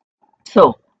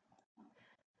 So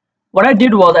what I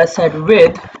did was I said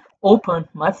with open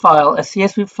my file, a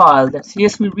CSV file, that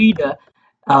CSV reader,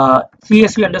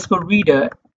 CSV underscore reader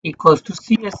equals to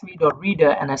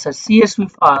CSV.reader, and I said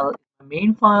CSV file is the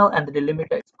main file and the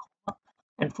delimiter is comma,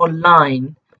 and for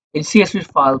line in CSV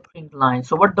file print line.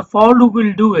 So what the for loop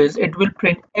will do is it will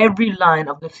print every line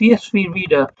of the CSV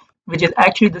reader, which is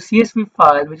actually the CSV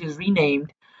file which is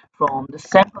renamed from the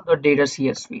sample.data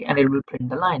CSV, and it will print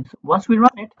the line. So once we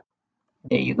run it,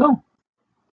 there you go.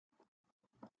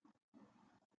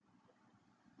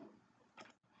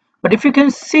 But if you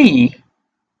can see,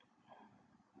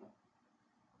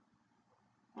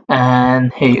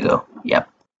 and here you go. Yep,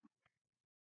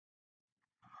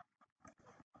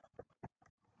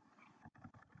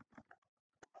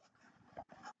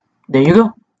 there you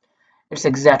go. It's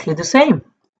exactly the same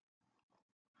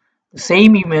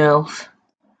emails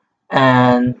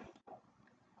and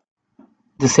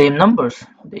the same numbers.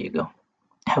 There you go.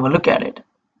 Have a look at it.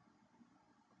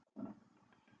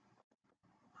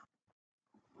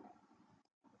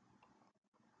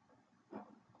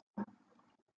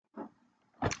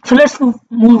 So let's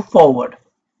move forward.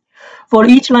 For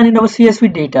each line in our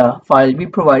CSV data file we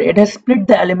provide, it has split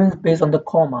the elements based on the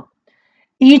comma.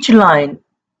 Each line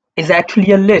is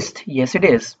actually a list. Yes, it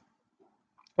is.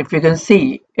 If you can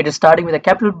see, it is starting with a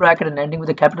capital bracket and ending with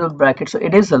a capital bracket, so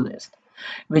it is a list,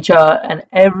 and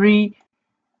every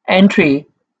entry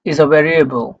is a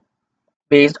variable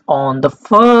based on the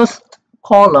first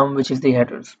column, which is the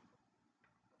headers.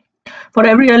 For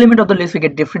every element of the list, we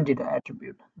get different data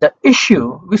attribute. The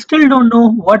issue, we still don't know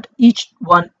what each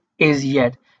one is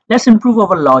yet. Let's improve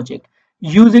our logic.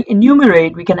 Using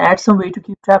enumerate, we can add some way to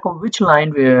keep track of which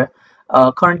line we're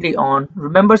currently on.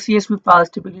 Remember, CSV files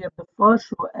typically have the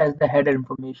first row as the header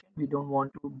information. We don't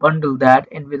want to bundle that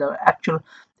in with our actual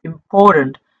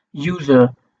important user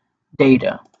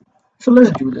data. So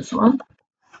let's do this one.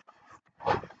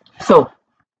 So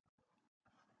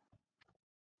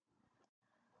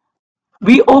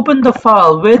we open the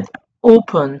file with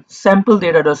open sample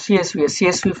data.csv, a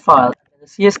CSV file, the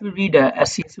CSV reader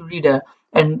as CSV reader,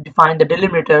 and define the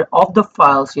delimiter of the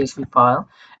file CSV file,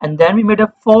 and then we made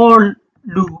a for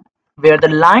loop where the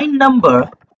line number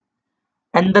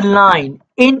and the line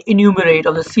in enumerate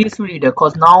of the CSV reader,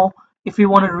 because now if we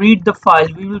want to read the file,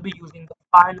 we will be using the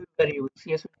file variable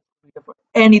CSV reader for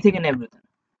anything and everything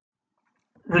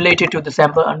related to the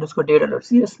sample underscore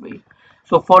data.csv.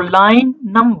 So for line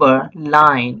number,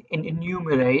 line in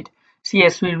enumerate,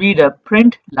 CSV reader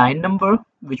print line number,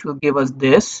 which will give us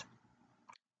this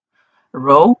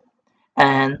row,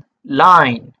 and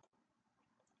line,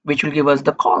 which will give us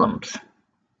the columns.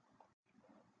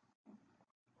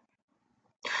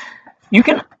 You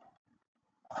can,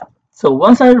 so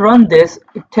once I run this,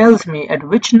 it tells me at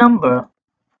which number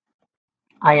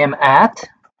I am at,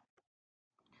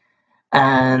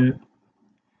 and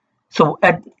so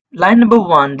at line number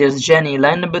 1 there's Jenny,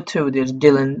 line number 2 there's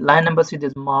Dylan, line number 3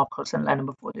 there's Marcus, and line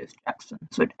number 4 there's Jackson.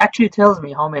 So it actually tells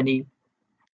me how many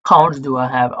counts do I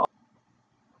have.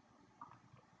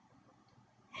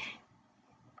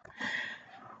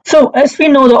 So as we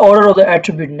know the order of the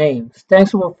attribute names,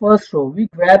 thanks to our first row, we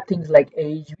grab things like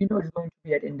age. We know it's going to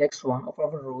be at index 1 of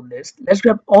our row list. Let's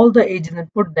grab all the ages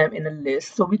and put them in a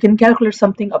list so we can calculate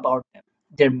something about them,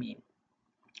 their mean.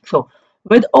 So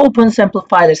with open sample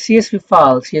file, a CSV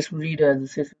file, CSV reader,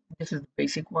 this is the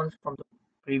basic ones from the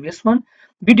previous one.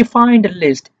 We defined a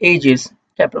list, ages,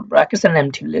 capital brackets, and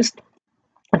empty list.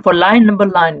 And for line number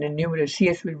line enumerate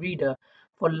CSV reader,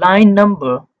 for line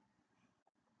number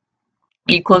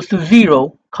equals to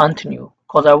 0, continue,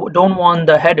 because I don't want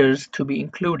the headers to be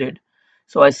included.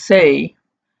 So I say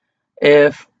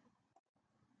if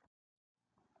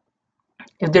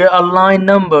there are line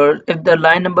numbers, if the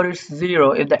line number is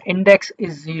 0, if the index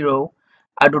is 0,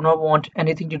 I do not want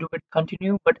anything to do with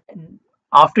continue, but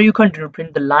after you continue,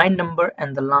 print the line number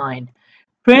and the line.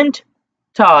 Print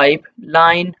type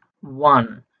line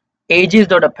 1, ages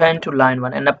dot append to line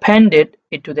 1, and append it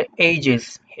to the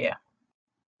ages here.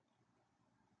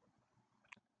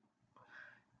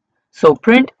 So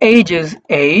print ages,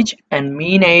 age, and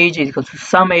mean age is equals to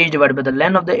sum age divided by the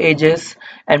length of the ages,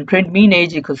 and print mean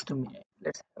age equals to mean age.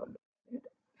 Let's have a look.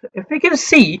 So if we can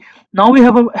see, now we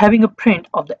have having a print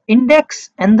of the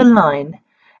index and the line,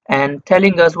 and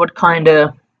telling us what kind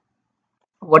of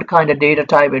data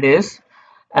type it is,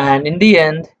 and in the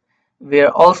end we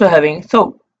are also having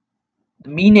the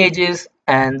mean ages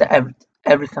and the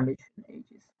average summation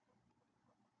ages.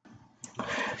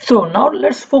 So now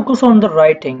let's focus on the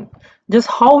writing, just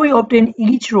how we obtain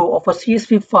each row of a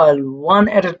CSV file one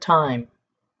at a time.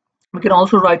 We can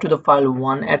also write to the file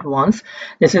one at once.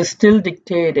 This is still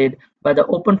dictated by the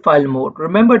open file mode.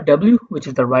 Remember, W, which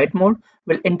is the write mode,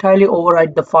 will entirely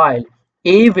overwrite the file.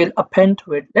 A will append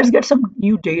to it. Let's get some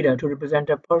new data to represent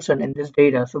a person in this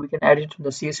data so we can add it to the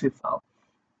CSV file.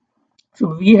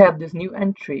 So we have this new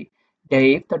entry,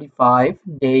 Dave 35,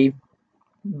 Dave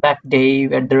back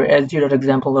Dave at the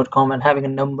sg.example.com, and having a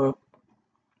number.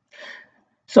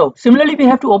 So similarly, we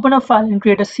have to open a file and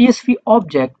create a CSV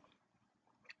object.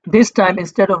 This time,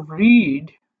 instead of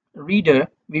reader,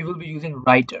 we will be using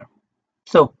writer.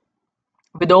 So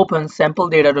with open sample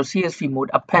data.csv mode,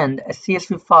 append a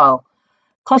CSV file.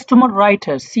 Customer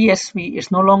writer CSV is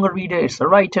no longer reader, it's a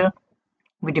writer.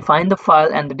 We define the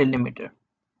file and the delimiter.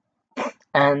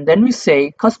 And then we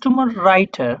say customer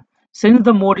writer, since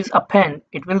the mode is append,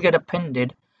 it will get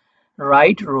appended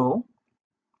write row,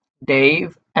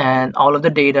 Dave, and all of the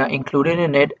data included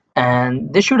in it,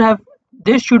 and this should have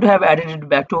added it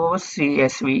back to our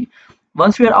CSV.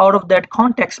 Once we are out of that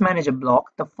context manager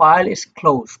block, the file is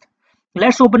closed.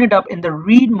 Let's open it up in the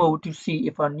read mode to see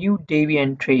if our new Dave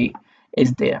entry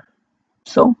is there.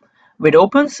 So with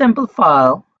open sample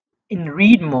file in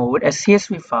read mode as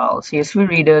CSV file, CSV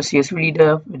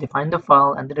reader, we define the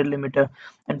file and the delimiter,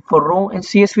 and for row in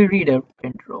CSV reader,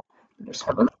 print row. Let's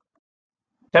have a look.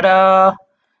 Ta-da!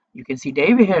 You can see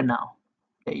Dave here now.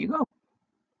 There you go.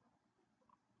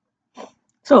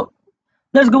 So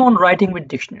let's go on writing with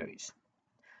dictionaries.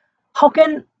 How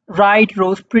can write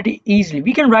rows pretty easily?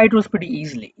 We can write rows pretty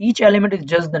easily. Each element is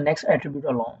just the next attribute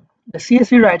along. The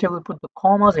CSV writer will put the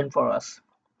commas in for us,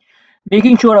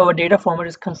 making sure our data format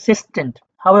is consistent.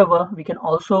 However, we can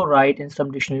also write in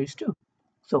some dictionaries too.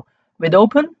 So with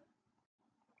open,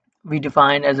 we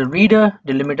define as a reader,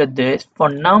 delimiter this for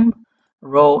num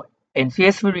row in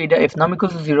CSV reader. If num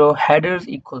equals to 0, headers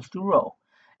equals to row,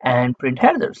 and print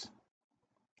headers.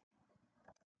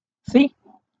 See,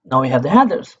 now we have the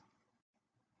headers.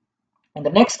 And the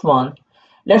next one,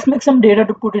 let's make some data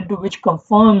to put into which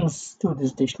conforms to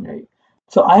this dictionary.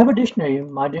 So I have a dictionary,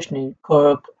 my dictionary,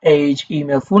 Kirk, age,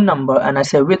 email, phone number, and I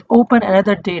say with open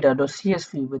another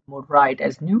data.csv with mode write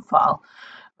as new file.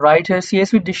 Write a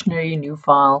CSV dictionary, new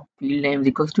file, field names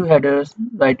equals to headers,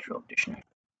 write row dictionary.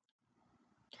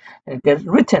 And it gets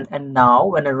written. And now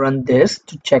when I run this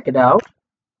to check it out,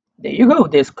 there you go.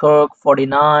 There's Kirk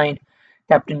 49,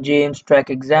 Captain James track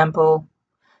example.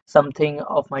 Something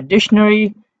of my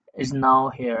dictionary is now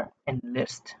here in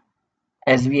list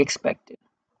as we expected.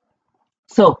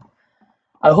 So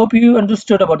I hope you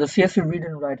understood about the CSV read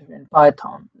and write in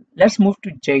Python. Let's move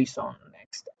to JSON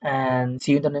next and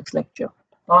see you in the next lecture.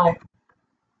 Bye.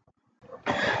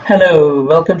 Hello,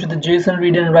 welcome to the JSON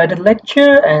read and write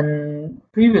lecture. And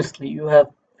previously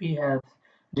we have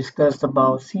discussed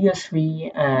about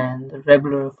CSV and the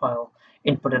regular file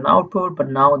input and output, but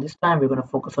now this time we're going to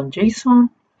focus on JSON.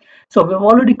 So we've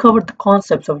already covered the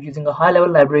concepts of using a high-level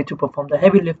library to perform the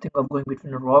heavy lifting of going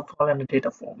between a raw file and a data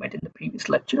format in the previous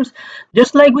lectures.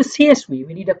 Just like with CSV,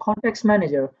 we need a context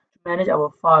manager to manage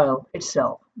our file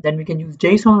itself. Then we can use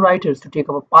JSON writers to take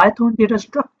our Python data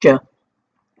structure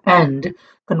and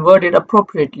convert it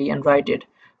appropriately and write it.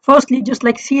 Firstly, just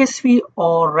like CSV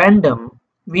or random,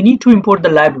 we need to import the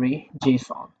library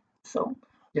JSON. So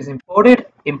just import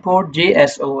it, import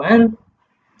JSON.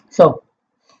 So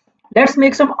let's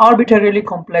make some arbitrarily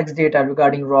complex data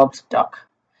regarding Rob's duck.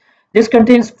 This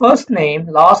contains first name,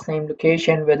 last name,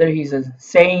 location, whether he's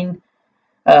insane,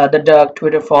 the duck,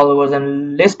 Twitter followers,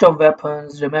 and list of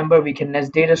weapons. Remember, we can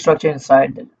nest data structure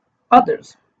inside the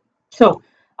others. So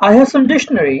I have some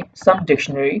dictionary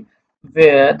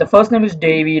where the first name is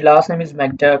Davy, last name is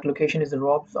McDuck, location is the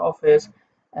Rob's office,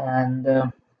 and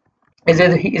is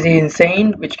he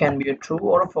insane, which can be a true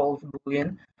or a false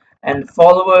boolean, and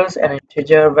followers and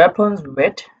integer, weapons,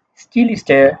 wit, steely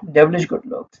stare, devilish good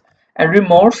looks, and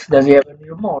remorse. Does he have any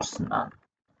remorse? None.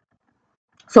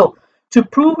 So to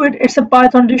prove it, it's a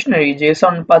Python dictionary.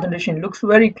 JSON Python dictionary looks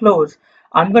very close.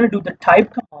 I'm going to do the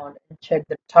type command and check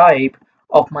the type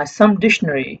of my sum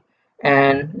dictionary.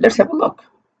 And let's have a look.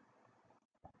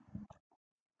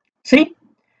 See,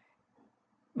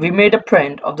 we made a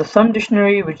print of the sum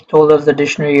dictionary, which told us the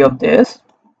dictionary of this.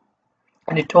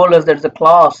 And it told us that the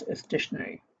class is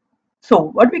dictionary. So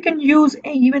what we can use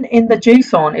even in the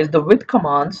JSON is the with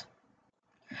commands.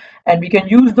 And we can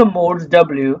use the modes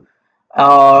W.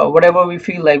 Whatever we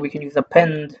feel like, we can use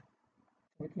append,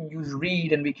 we can use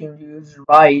read, and we can use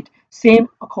write, same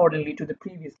accordingly to the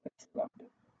previous lecture.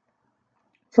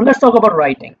 So let's talk about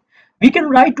writing. We can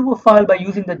write to a file by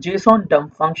using the JSON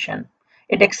dump function.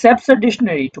 It accepts a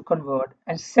dictionary to convert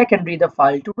and secondary the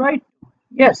file to write to.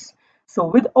 Yes. So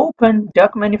with open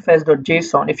duck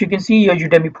manifest.json, if you can see your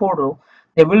Udemy portal,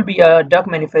 there will be a duck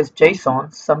manifest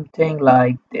JSON, something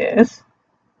like this,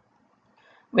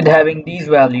 with having these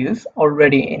values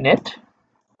already in it.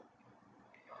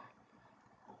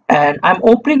 And I'm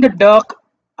opening the duck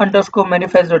underscore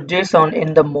manifest.json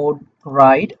in the mode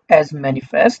write as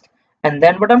manifest. And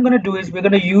then what I'm going to do is we're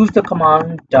going to use the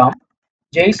command dump,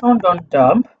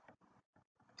 json.dump,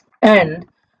 and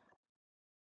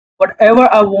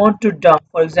whatever I want to dump,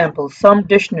 for example, some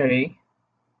dictionary,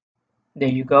 there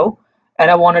you go,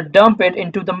 and I want to dump it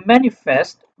into the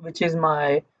manifest, which is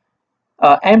my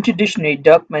empty dictionary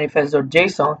duck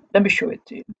manifest.json. Let me show it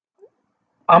to you.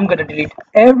 I'm going to delete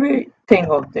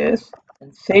everything of this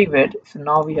and save it. So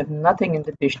now we have nothing in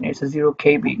the dictionary. It's a 0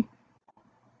 KB.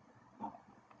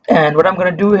 And what I'm going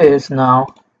to do is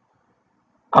now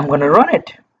I'm going to run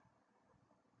it.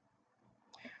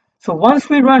 So once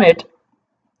we run it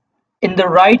in the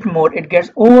write mode, it gets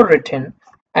overwritten,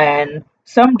 and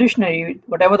some dictionary,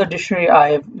 whatever the dictionary I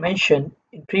have mentioned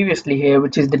previously here,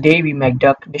 which is the Davy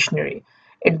McDuck dictionary,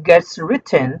 it gets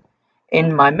written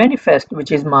in my manifest,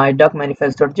 which is my duck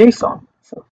manifest.json.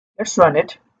 So let's run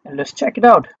it and let's check it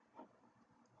out.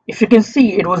 If you can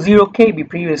see, it was 0 KB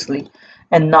previously,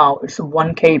 and now it's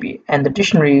 1 KB, and the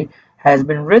dictionary has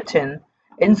been written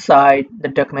inside the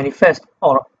duck manifest,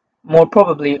 or more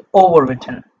probably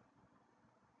overwritten.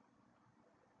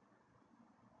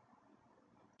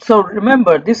 So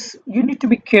remember this, you need to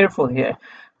be careful here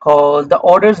because the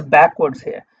order is backwards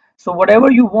here. So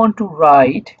whatever you want to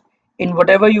write in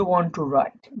whatever you want to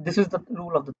write, this is the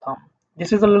rule of the thumb.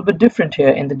 This is a little bit different here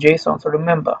in the JSON. So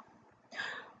remember,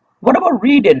 what about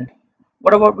reading?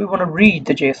 What about we want to read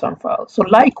the JSON file? So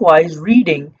likewise,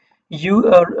 reading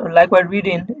uses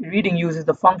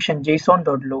the function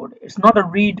JSON.load. It's not a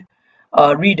reader,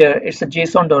 it's a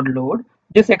JSON.load.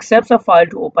 This accepts a file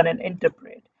to open and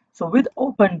interpret. So with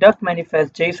open duck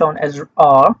manifest JSON as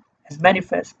R as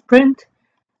manifest print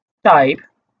type,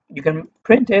 you can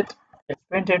print it. Let's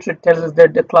print it. So it tells us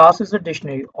that the class is a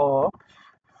dictionary, or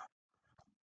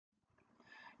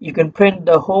you can print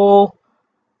the whole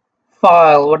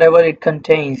file, whatever it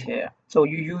contains here. So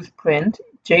you use print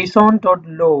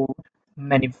JSON.load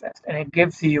manifest, and it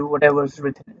gives you whatever is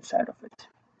written inside of it.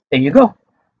 There you go.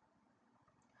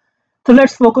 So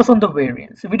let's focus on the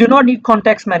variants. We do not need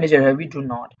context manager here, we do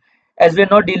not, as we're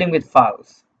not dealing with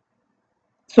files.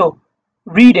 So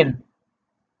read in.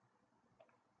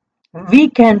 We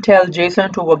can tell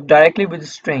JSON to work directly with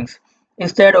strings.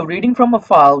 Instead of reading from a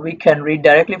file, we can read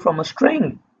directly from a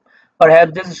string.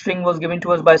 Perhaps this string was given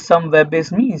to us by some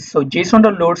web-based means. So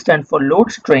JSON.load stands for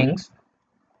load strings.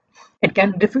 It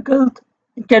can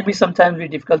be sometimes be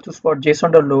difficult to spot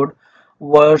JSON.load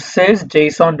versus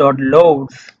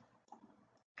JSON.loads.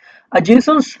 A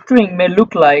JSON string may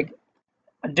look like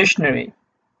a dictionary.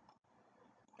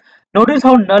 Notice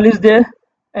how null is there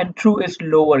and true is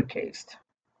lowercase.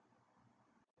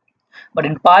 But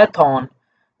in Python,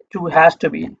 true has to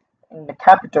be in the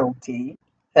capital T,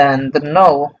 and the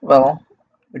null, well,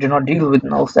 we do not deal with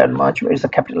nulls that much, where it's a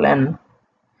capital N.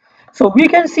 So we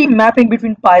can see mapping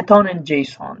between Python and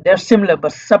JSON. They're similar,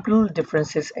 but subtle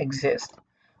differences exist.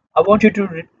 I want you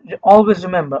to always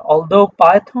remember, although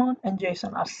Python and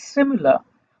JSON are similar,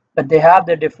 but they have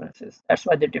their differences. That's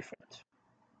why they're different.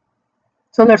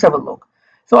 So let's have a look.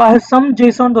 So I have some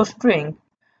JSON.string.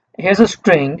 Here's a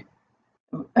string,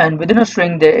 and within a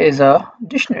string there is a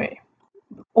dictionary.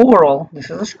 Overall, this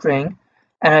is a string,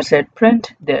 and I said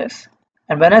print this.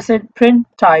 And when I said print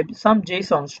type some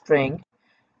JSON string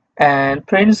and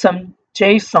print some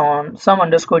JSON, some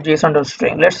underscore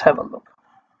JSON.string, let's have a look.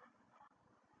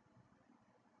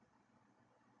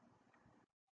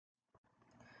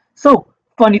 So,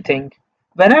 funny thing,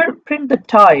 when I print the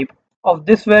type of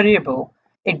this variable,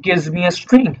 it gives me a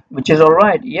string, which is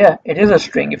alright. Yeah, it is a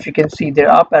string. If you can see,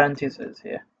 there are parentheses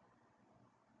here.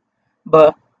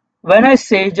 But when I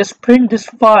say just print this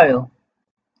file,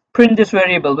 print this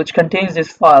variable which contains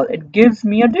this file, it gives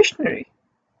me a dictionary.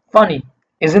 Funny,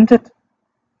 isn't it?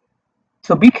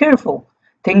 So be careful.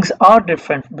 Things are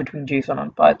different between JSON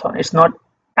and Python. It's not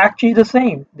actually the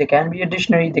same. They can be a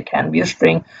dictionary, they can be a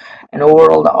string, and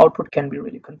overall the output can be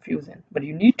really confusing. But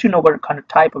you need to know what kind of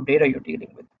type of data you're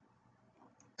dealing with.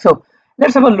 So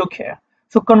let's have a look here.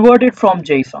 So converted from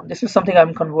JSON. This is something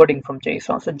I'm converting from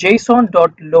JSON. So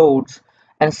JSON.loads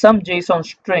and some JSON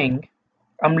string,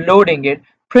 I'm loading it.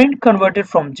 Print converted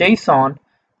from JSON,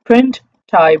 print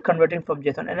type converted from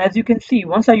JSON. And as you can see,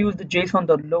 once I use the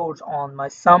JSON.loads on my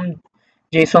some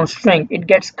JSON string, it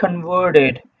gets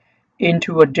converted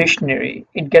into a dictionary.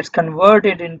 It gets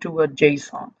converted into a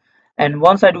JSON. And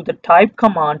once I do the type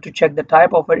command to check the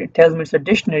type of it, it tells me it's a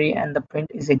dictionary, and the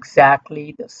print is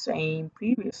exactly the same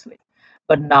previously.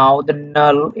 But now the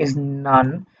null is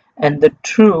none, and the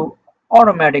true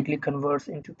automatically converts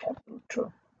into capital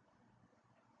true.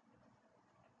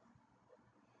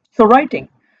 So writing.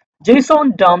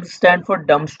 JSON dump stands for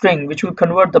dump string, which will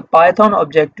convert the Python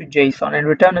object to JSON and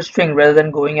return a string rather than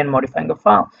going and modifying a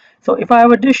file. So if I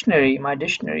have a dictionary, my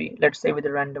dictionary, let's say with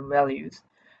the random values,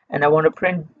 and I want to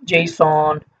print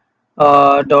JSON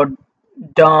dot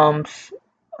dumps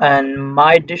and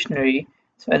my dictionary,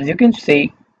 so as you can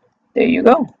see, there you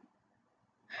go.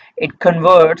 It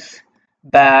converts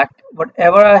back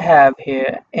whatever I have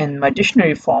here in my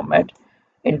dictionary format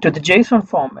into the JSON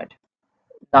format.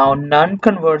 Now none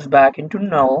converts back into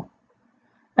null,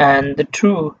 and the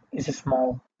true is a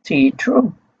small t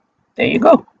true. There you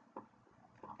go.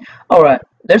 Alright,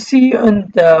 let's see you in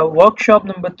the workshop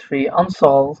number 3,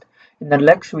 Unsolved, in the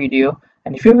next video.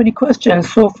 And if you have any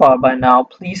questions so far by now,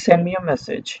 please send me a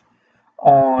message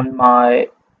on my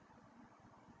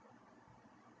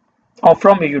or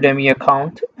from your Udemy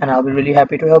account, and I'll be really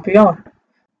happy to help you out.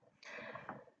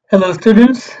 Hello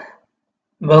students,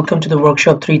 welcome to the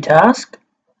workshop 3 task.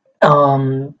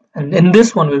 And in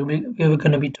this one, we're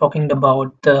going to be talking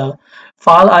about the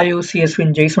file IO, CSV,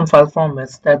 and JSON file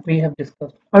formats that we have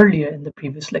discussed earlier in the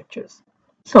previous lectures.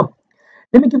 So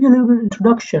let me give you a little bit of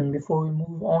introduction before we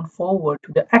move on forward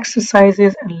to the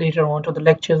exercises and later on to the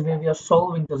lectures where we are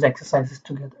solving those exercises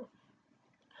together.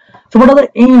 So what are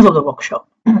the aims of the workshop?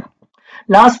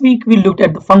 Last week, we looked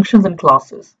at the functions and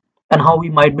classes and how we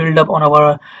might build up on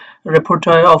our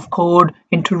repertoire of code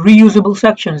into reusable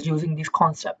sections using these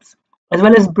concepts, as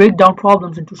well as break down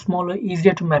problems into smaller,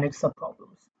 easier to manage subproblems.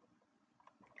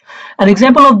 An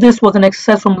example of this was an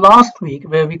exercise from last week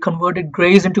where we converted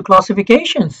grades into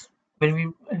classifications, where we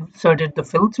inserted the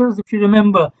filters, if you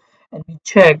remember, and we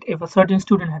checked if a certain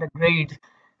student had a grade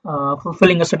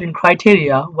fulfilling a certain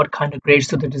criteria, what kind of grades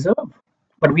do they deserve.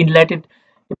 But we let it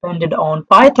depended on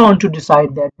Python to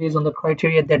decide that based on the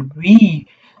criteria that we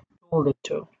told it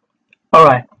to. All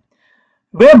right,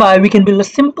 whereby we can build a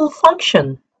simple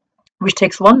function which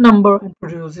takes one number and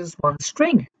produces one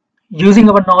string. Using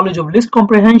our knowledge of list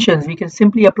comprehensions, we can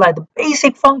simply apply the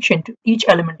basic function to each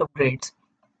element of grades.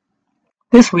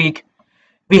 This week,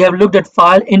 we have looked at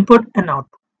file input and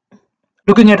output,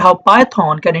 looking at how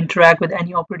Python can interact with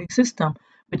any operating system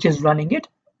which is running it,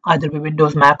 either with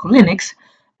Windows, Mac, or Linux,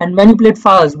 and manipulate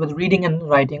files with reading and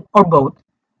writing, or both.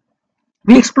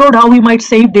 We explored how we might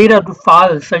save data to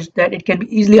files such that it can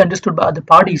be easily understood by other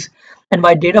parties, and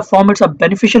why data formats are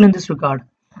beneficial in this regard.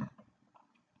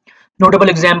 Notable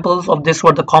examples of this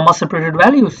were the comma-separated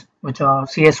values, which are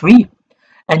CSV,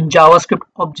 and JavaScript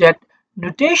object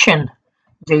notation,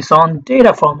 JSON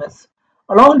data formats.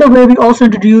 Along the way, we also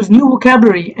introduced new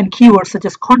vocabulary and keywords such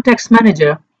as context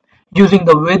manager, using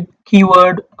the with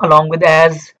keyword along with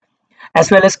as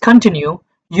well as continue,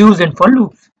 used in for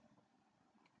loops.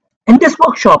 In this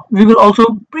workshop, we will also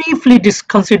briefly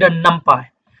consider NumPy,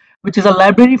 which is a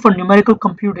library for numerical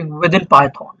computing within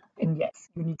Python. And yes,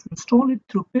 you need to install it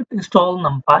through pip install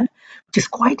NumPy, which is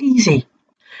quite easy.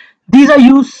 These are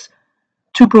used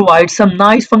to provide some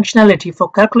nice functionality for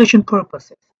calculation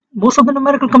purposes. Most of the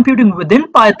numerical computing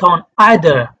within Python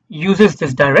either uses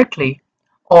this directly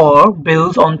or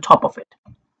builds on top of it.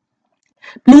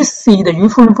 Please see the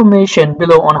useful information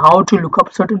below on how to look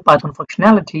up certain Python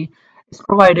functionality is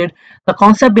provided. The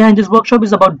concept behind this workshop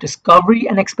is about discovery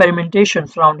and experimentation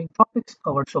surrounding topics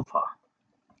covered so far.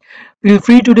 Feel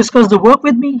free to discuss the work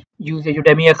with me, use your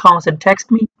Udemy accounts and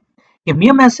text me. Give me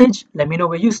a message, let me know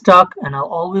where you're stuck, and I'll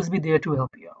always be there to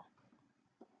help you out.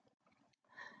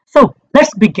 So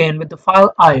let's begin with the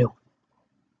file IO.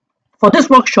 For this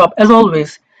workshop, as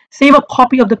always, save a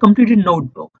copy of the completed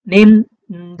notebook. Name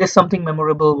this something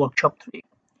memorable workshop 3.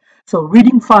 So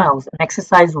reading files and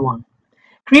exercise 1.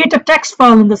 Create a text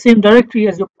file in the same directory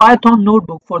as your Python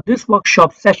notebook for this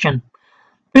workshop session.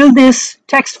 Fill this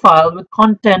text file with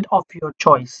content of your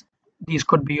choice. These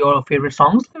could be your favorite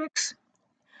songs lyrics.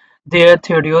 There,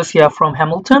 Theodosia from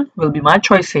Hamilton will be my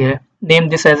choice here. Name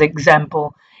this as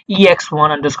example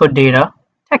ex1 underscore data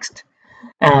text.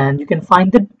 And you can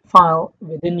find the file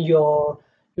within your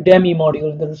Udemy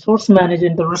module in the resource manager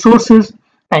in the resources,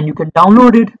 and you can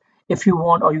download it if you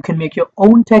want, or you can make your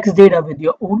own text data with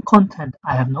your own content.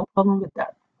 I have no problem with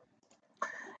that.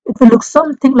 It will look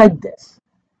something like this.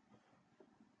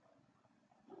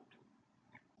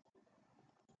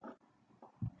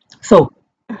 So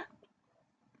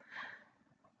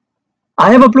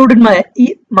I have uploaded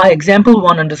my example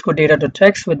one underscore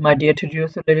data.txt with my dear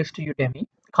tutorials lyrics to Udemy.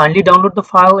 Kindly download the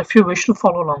file if you wish to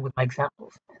follow along with my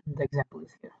examples. And the example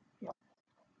is here. Yeah.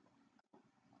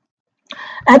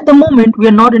 At the moment, we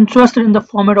are not interested in the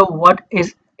format of what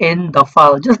is in the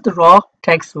file, just the raw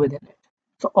text within it.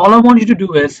 So all I want you to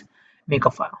do is make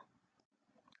a file.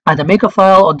 Either make a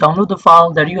file or download the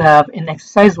file that you have in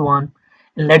exercise 1,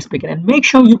 and let's begin. And make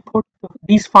sure you put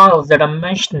these files that I'm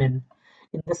mentioning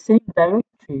in the same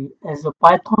directory as the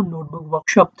Python notebook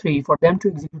workshop 3 for them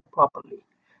to execute properly,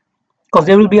 because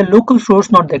there will be a local source,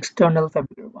 not the external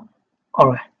familiar one. All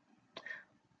right.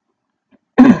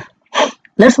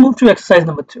 Let's move to exercise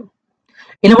number 2.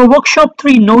 In our workshop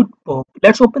 3 notebook,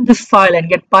 let's open this file and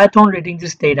get Python reading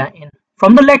this data in.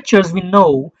 From the lectures, we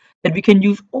know that we can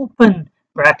use open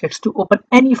brackets to open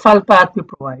any file path we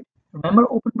provide. Remember,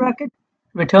 open bracket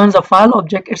returns a file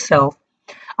object itself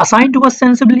assigned to a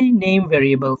sensibly named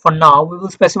variable. For now, we will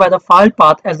specify the file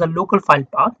path as the local file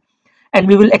path, and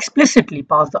we will explicitly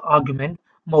pass the argument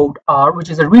mode R, which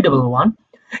is a readable one,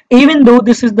 even though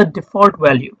this is the default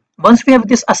value. Once we have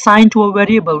this assigned to a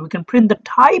variable, we can print the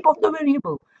type of the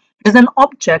variable. It is an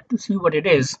object to see what it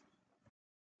is.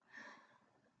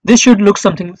 This should look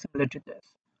something similar to this.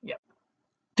 Yeah.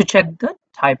 To check the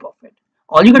type of it,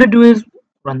 all you gotta do is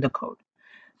run the code.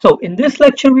 So in this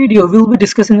lecture video, we'll be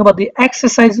discussing about the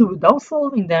exercises without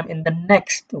solving them in the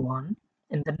next one,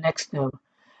 in the next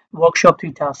workshop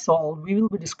 3 task solved. We will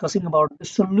be discussing about the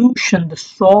solution, the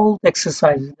solved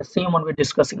exercises, the same one we're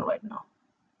discussing right now.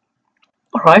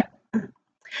 All right,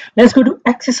 let's go to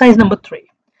exercise number 3.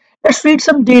 Let's read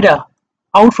some data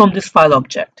out from this file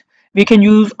object. We can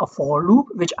use a for loop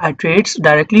which iterates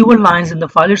directly over lines in the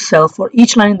file itself. For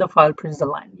each line in the file prints the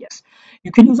line. Yes,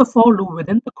 you can use a for loop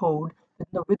within the code with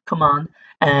the with command,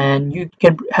 and you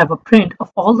can have a print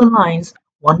of all the lines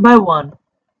one by one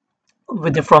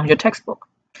from your textbook.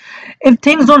 If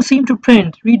things don't seem to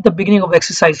print, read the beginning of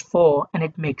exercise 4 and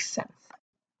it makes sense.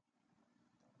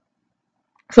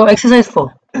 So exercise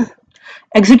 4.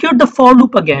 Execute the for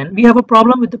loop again. We have a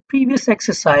problem with the previous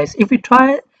exercise. If we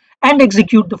try and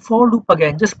execute the for loop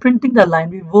again, just printing the line,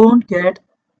 we won't get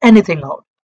anything out.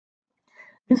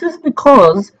 This is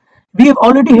because we have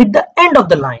already hit the end of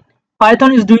the line.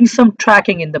 Python is doing some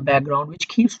tracking in the background, which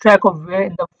keeps track of where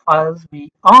in the files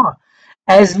we are.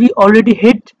 As we already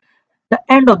hit the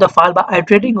end of the file by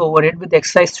iterating over it with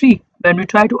exercise 3. When we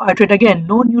try to iterate again,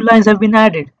 no new lines have been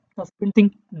added. Thus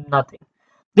printing nothing.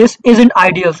 This isn't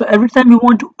ideal, so every time we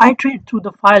want to iterate through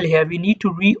the file here, we need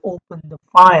to reopen the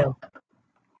file.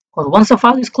 Because once the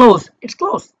file is closed, it's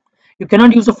closed. You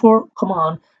cannot use the for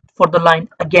command for the line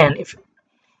again. If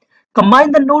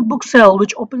combine the notebook cell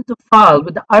which opens the file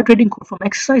with the iterating code from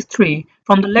exercise 3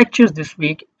 from the lectures this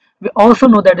week. We also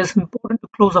know that it's important to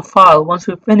close a file once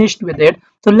we're finished with it.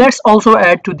 So let's also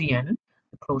add to the end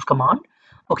the close command.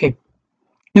 Okay,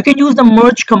 you can use the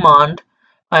merge command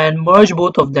and merge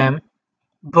both of them,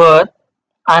 but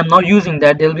I'm not using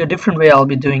that. There'll be a different way I'll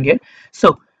be doing it.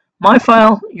 So my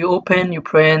file, you open, you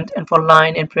print, and for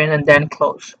line and print and then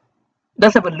close.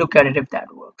 Let's have a look at it if that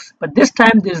works. But this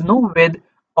time there's no with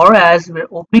or as. We're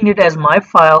opening it as my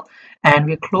file and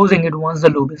we're closing it once the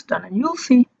loop is done. And you'll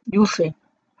see.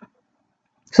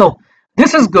 So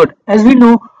this is good. As we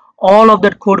know, all of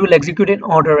that code will execute in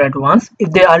order at once.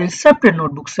 If they are in separate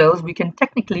notebook cells, we can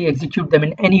technically execute them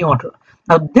in any order.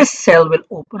 Now this cell will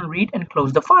open, read, and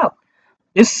close the file.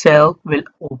 This cell will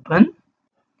open,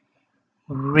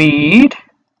 read,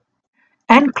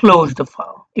 and close the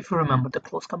file, if you remember the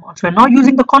close commands. We're not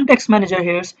using the context manager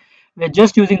here. We're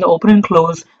just using the open and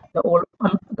close, the old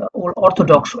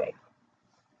orthodox way.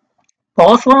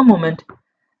 Pause for a moment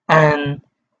and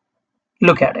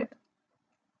look at it.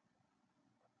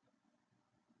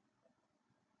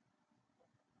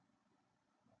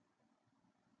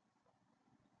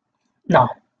 Now,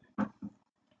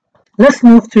 let's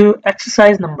move to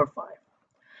exercise number 5.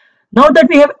 Now that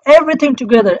we have everything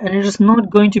together and it is not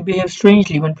going to behave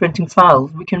strangely when printing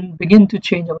files, we can begin to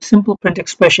change our simple print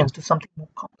expressions to something more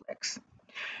complex.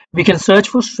 We can search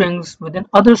for strings within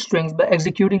other strings by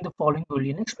executing the following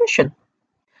Boolean expression.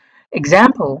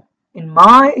 Example, in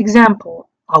my example,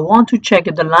 I want to check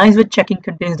if the lines we're checking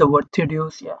contains the word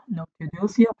Theodosia. No,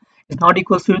 Theodosia is not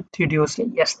equal to Theodosia.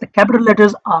 Yes, the capital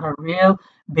letters are a real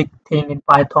big thing in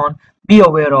Python. Be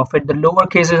aware of it. The lower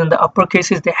cases and the upper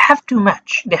cases, they have to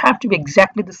match. They have to be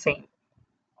exactly the same.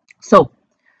 So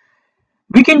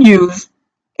we can use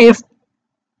if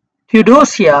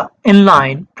Theodosia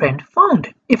inline print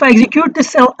found. If I execute this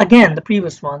cell again, the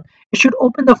previous one, it should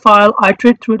open the file,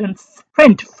 iterate through it, and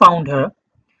print found her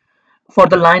for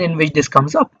the line in which this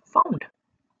comes up, found.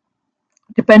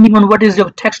 Depending on what is your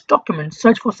text document,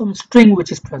 search for some string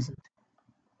which is present.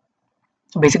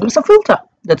 So basically it's a filter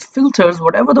that filters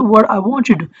whatever the word I want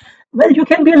you to. Well, you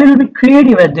can be a little bit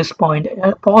creative at this point.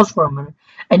 Pause for a minute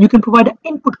and you can provide an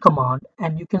input command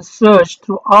and you can search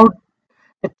throughout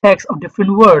the text of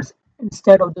different words.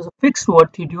 Instead of just a fixed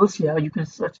word Theodosia, you can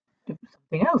search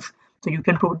something else. So you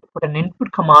can put an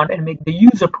input command and make the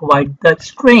user provide that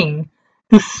string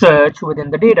to search within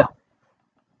the data.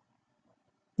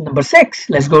 Number 6,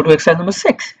 let's go to exercise number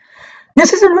 6.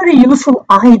 This isn't very useful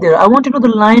either. I want to know the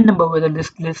line number whether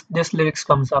this lyrics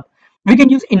comes up. We can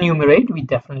use enumerate, we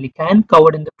definitely can,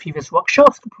 covered in the previous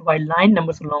workshops to provide line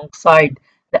numbers alongside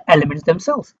the elements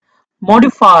themselves.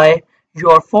 Modify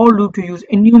your for loop to use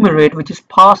enumerate, which is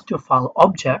passed to a file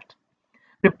object.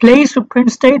 Replace with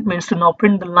print statements to now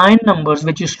print the line numbers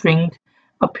which is string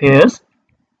appears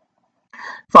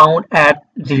found at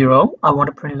 0. I want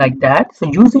to print like that. So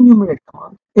use enumerate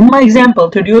command. In my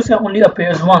example, Theodosia only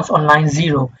appears once on line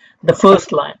 0, the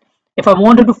first line. If I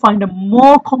wanted to find a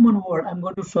more common word, I'm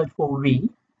going to search for V.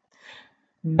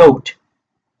 Note,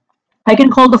 I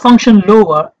can call the function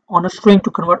lower on a string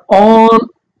to convert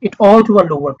it all to a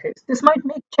lowercase. This might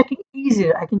make checking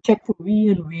easier. I can check for V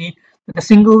and V with a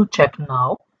single check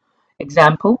now.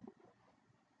 Example,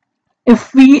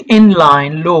 if V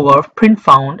inline lower, print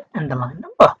found and the line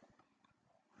number.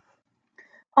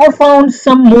 I found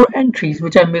some more entries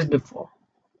which I missed before.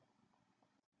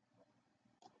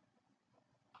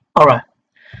 Alright,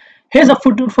 here's a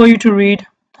footnote for you to read.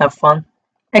 Have fun.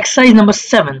 Exercise number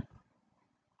 7.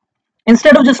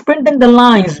 Instead of just printing the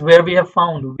lines where we have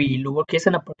found V, lowercase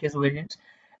and uppercase variants,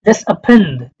 let's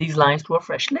append these lines to a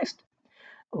fresh list.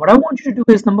 What I want you to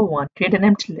do is number 1, create an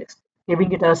empty list,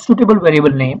 giving it a suitable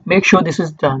variable name. Make sure this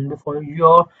is done before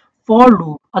your for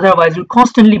loop, otherwise you'll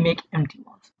constantly make empty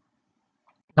ones.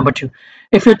 Number 2,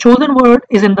 if your chosen word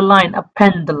is in the line,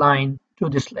 append the line to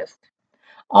this list.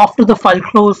 After the file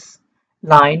close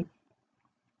line,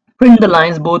 print the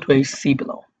lines both ways, see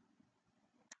below.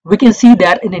 We can see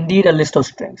that in indeed a list of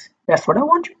strings. That's what I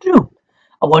want you to do.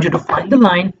 I want you to find the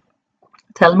line,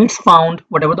 tell me it's found,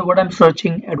 whatever the word I'm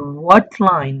searching, at what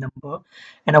line number,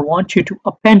 and I want you to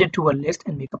append it to a list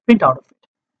and make a print out of it.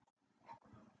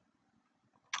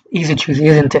 Easy cheesy,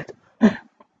 isn't it?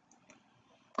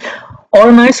 Or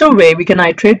a nicer way, we can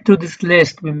iterate through this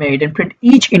list we made and print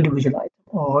each individual item.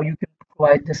 Or you can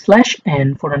provide the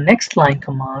 /n for a next line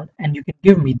command and you can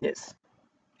give me this.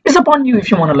 It's upon you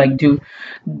if you want to like do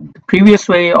the previous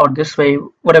way or this way,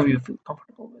 whatever you feel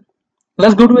comfortable with.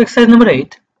 Let's go to exercise number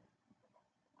 8.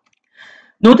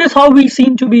 Notice how we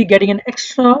seem to be getting an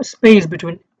extra space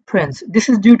between prints. This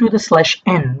is due to the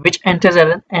 /n, which enters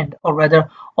at an end, or rather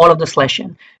all of the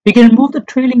 /n. We can remove the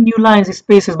trailing new lines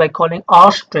spaces by calling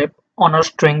rstrip on our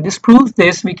string. This proves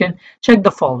this. We can check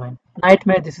the following.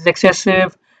 Nightmare, this is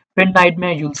excessive. Print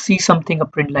nightmare, you'll see something a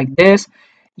print like this.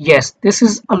 Yes, this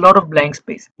is a lot of blank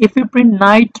space. If we print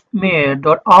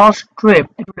nightmare.rstrip,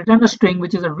 it will return a string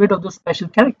which is rid of the special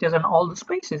characters and all the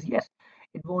spaces. Yes,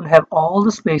 it won't have all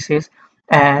the spaces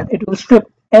and it will strip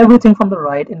everything from the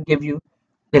right and give you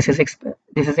this is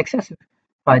excessive.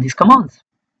 Try these commands.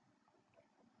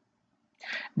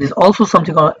 There's also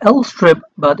something called lstrip,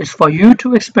 but it's for you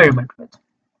to experiment with.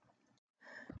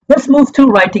 Let's move to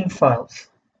writing files.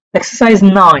 Exercise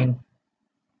 9.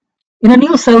 In a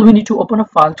new cell, we need to open a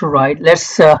file to write.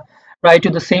 Let's write to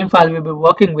the same file we've been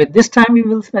working with. This time we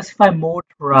will specify mode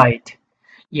write.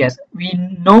 Yes, we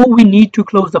know we need to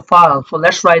close the file, so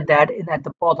let's write that in at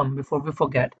the bottom before we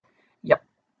forget. Yep.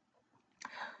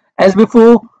 As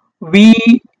before,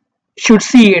 we should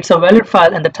see it's a valid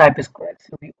file and the type is correct.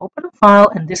 So we open a file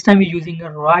and this time we're using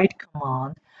a write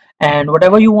command and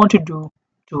whatever you want to do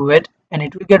to it and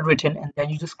it will get written and then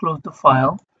you just close the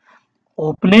file,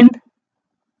 opening,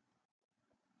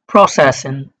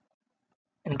 processing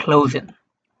and closing.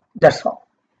 That's all.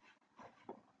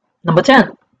 Number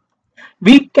 10.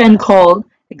 We can call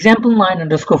example9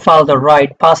 underscore file the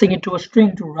write, passing it to a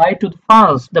string to write to the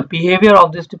files. The behavior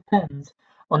of this depends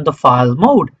on the file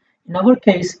mode. In our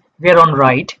case, we're on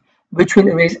write, which will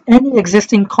erase any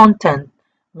existing content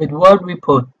with what we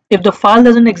put. If the file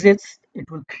doesn't exist, it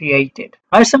will create it.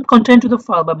 Write some content to the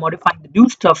file by modifying the do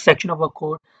stuff section of our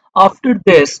code. After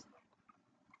this,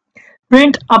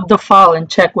 print up the file and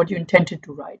check what you intended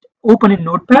to write. Open in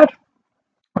Notepad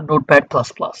or Notepad++.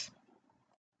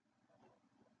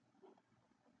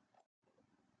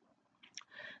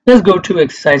 Let's go to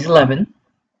exercise 11.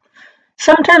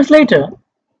 Sometimes later,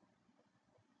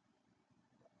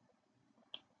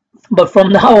 but from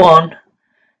now on,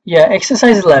 yeah,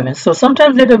 exercise 11. So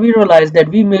sometimes later we realize that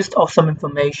we missed off some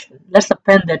information. Let's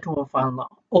append that to our file now.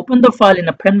 Open the file in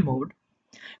append mode,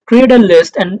 create a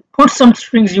list and put some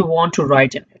strings you want to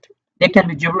write in it. They can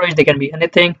be gibberish, they can be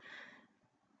anything.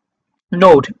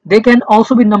 Note, they can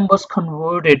also be numbers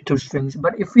converted to strings,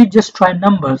 but if we just try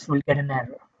numbers, we'll get an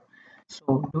error.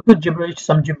 So do the gibberish,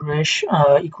 some gibberish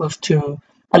equals to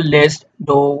a list,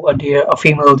 though a deer, a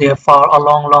female, deer, far, a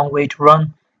long way to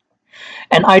run.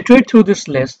 And iterate through this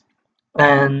list.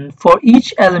 And for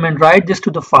each element, write this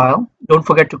to the file. Don't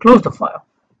forget to close the file.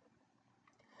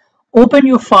 Open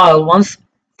your file once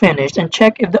finished and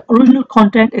check if the original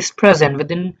content is present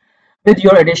with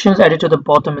your additions added to the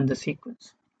bottom in the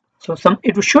sequence. So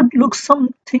it should look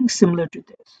something similar to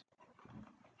this.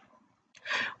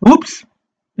 Whoops!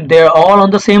 They're all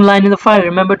on the same line in the file.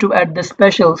 Remember to add the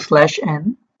special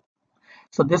 /n.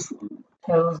 So this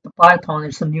tells the Python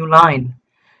it's a new line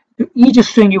to each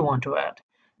string you want to add.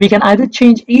 We can either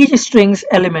change each string's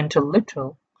element to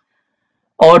literal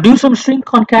or do some string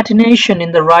concatenation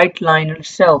in the write line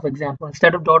itself. Example,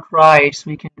 instead of dot writes,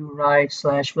 we can do write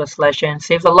 /+/n.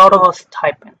 Saves a lot of us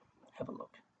typing. Have a look.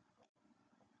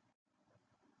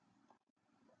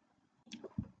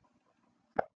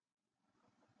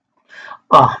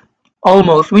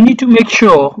 Almost. We need to make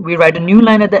sure we write a new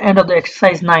line at the end of the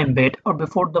exercise 9 bit or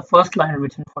before the first line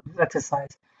written for this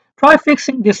exercise. Try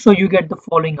fixing this so you get the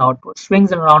following output,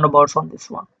 swings and roundabouts on this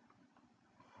one.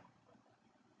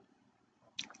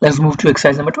 Let's move to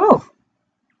exercise number 12.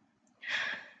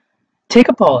 Take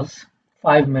a pause,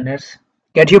 5 minutes,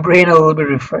 get your brain a little bit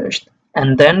refreshed,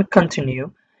 and then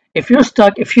continue. If you're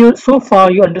stuck, so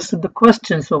far you understood the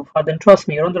question so far, then trust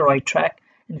me, you're on the right track.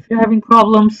 And if you're having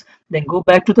problems, then go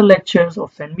back to the lectures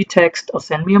or send me text or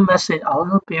send me a message. I'll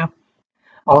help you.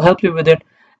 I'll help you with it.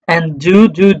 And do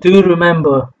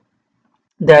remember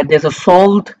that there's a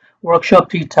solved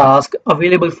workshop task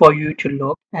available for you to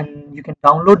look, and you can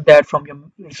download that from your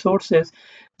resources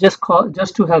just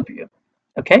to help you.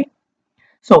 Okay,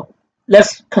 so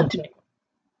let's continue.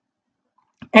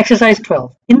 Exercise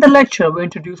 12. In the lecture, we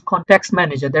introduce context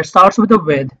manager that starts with a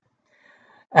with,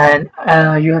 and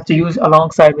you have to use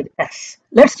alongside with s.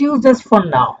 Let's use this for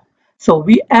now. So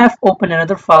we f open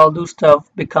another file, do stuff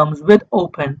becomes with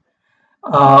open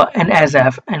and as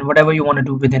f and whatever you want to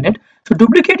do within it. So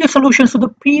duplicate your solutions to the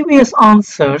previous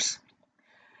answers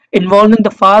involving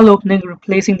the file opening,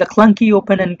 replacing the clunky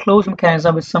open and close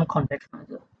mechanism with some context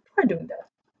manager. Try doing that.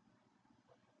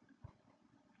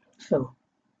 So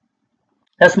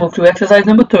let's move to exercise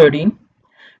number 13.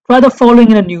 Try the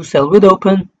following in a new cell with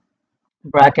open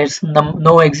brackets,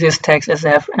 no exist text,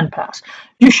 SF, and pass.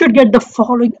 You should get the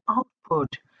following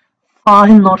output: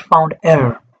 file not found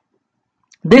error.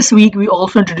 This week we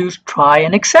also introduced try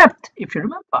and accept, if you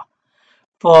remember,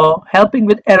 for helping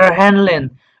with error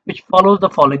handling, which follows the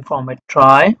following format: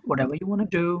 try whatever you want to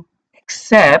do,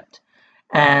 accept,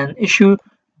 and issue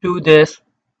do this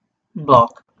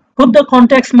block. Put the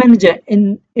context manager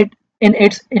in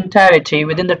its entirety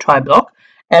within the try block.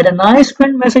 Add a nice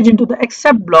print message into the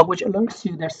accept block which alerts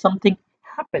you that something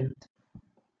happened.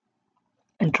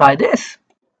 And try this.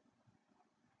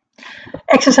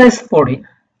 Exercise 14.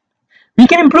 We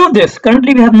can improve this.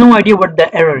 Currently we have no idea what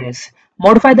the error is.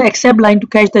 Modify the accept line to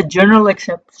catch the general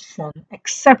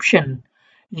exception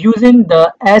using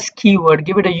the as keyword.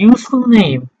 Give it a useful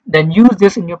name. Then use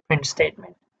this in your print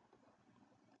statement.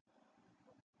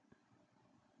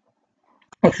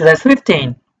 Exercise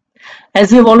 15.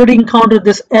 As we have already encountered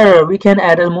this error, we can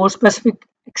add a more specific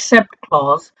except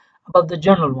clause above the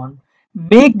general one.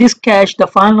 Make this catch the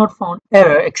file not found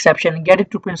error exception and get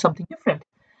it to print something different.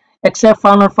 Except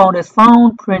file not found is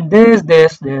found, print this,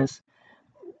 this, this.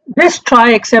 This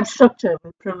try except structure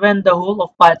will prevent the whole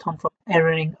of Python from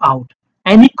erroring out.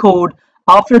 Any code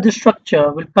after this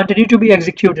structure will continue to be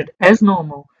executed as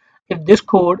normal. If this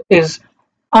code is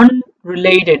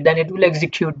unrelated, then it will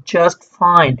execute just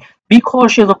fine. Be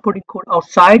cautious of putting code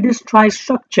outside this try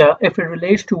structure if it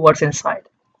relates to what's inside.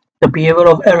 The behavior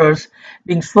of errors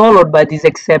being followed by these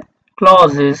except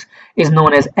clauses is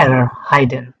known as error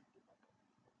hidden.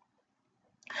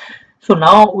 So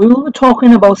now we will be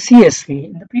talking about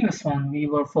CSV. In the previous one, we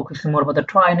were focusing more about the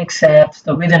try and accepts,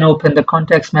 the with and open, the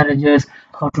context managers,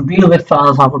 how to deal with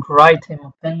files, how to write them,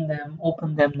 append them,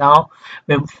 open them. Now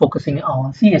we're focusing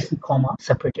on CSV,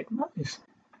 separated values.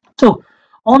 So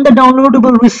on the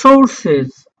downloadable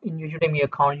resources in your Udemy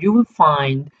account, you will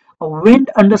find a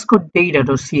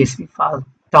wind_data.csv file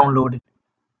downloaded.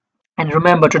 And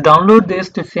remember to download this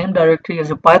to the same directory as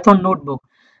your Python notebook,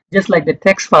 just like the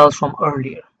text files from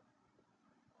earlier.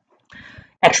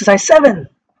 Exercise 7.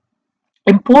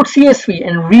 Import CSV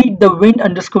and read the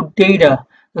wind_data,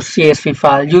 the CSV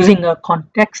file, using a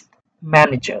context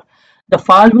manager. The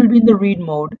file will be in the read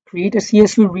mode. Create a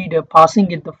CSV reader,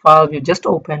 passing it the file we just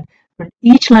opened. Print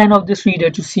each line of this reader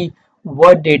to see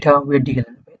what data we're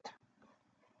dealing with.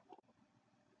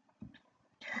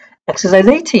 Exercise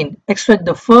 18. Extract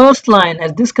the first line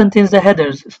as this contains the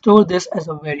headers. Store this as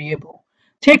a variable.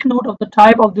 Take note of the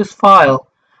type of this file,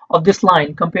 of this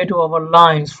line, compared to our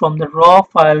lines from the raw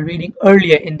file reading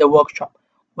earlier in the workshop.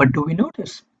 What do we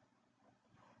notice?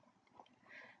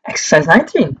 Exercise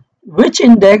 19. Which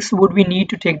index would we need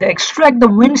to take the extract the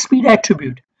wind speed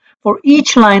attribute? For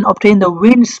each line, obtain the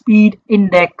wind speed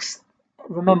index.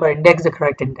 Remember, index the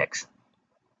correct index.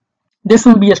 This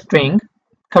will be a string.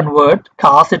 Convert,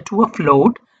 cast it to a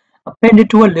float, append it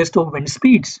to a list of wind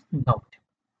speeds. Note.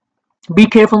 Be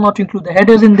careful not to include the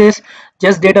headers in this,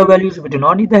 just data values. We do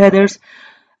not need the headers,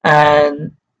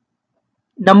 and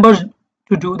numbers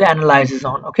to do the analysis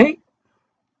on. Okay,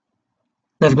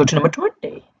 let's go to number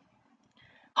 20.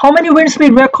 How many wind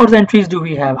speed records entries do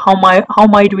we have? How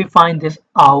might we find this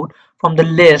out from the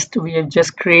list we have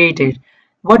just created?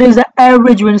 What is the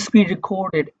average wind speed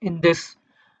recorded in this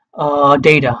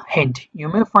data? Hint, you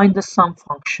may find the sum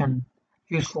function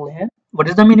useful here. What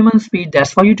is the minimum speed?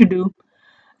 That's for you to do.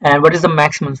 And what is the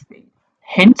maximum speed?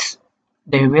 Hints,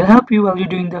 they will help you while you're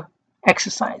doing the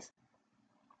exercise.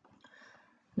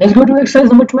 Let's go to exercise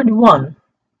number 21.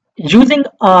 Using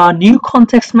a new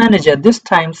context manager, this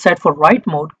time set for write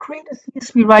mode, create a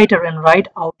CSV writer and write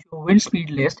out your wind speed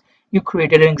list you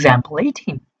created in example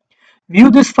 18.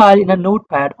 View this file in a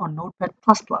notepad or notepad++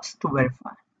 to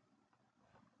verify.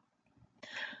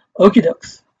 Okie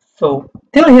dokes. So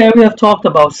till here we have talked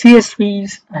about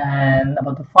CSVs and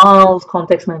about the files,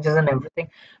 context managers, and everything.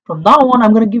 From now on,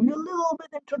 I'm going to give you a little bit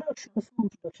introduction, a small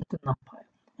introduction to NumPy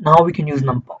and how we can use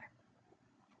NumPy.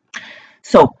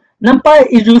 So NumPy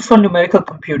is used for numerical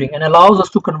computing and allows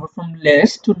us to convert from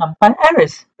lists to NumPy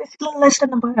arrays. Basically, lists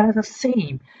and NumPy arrays are the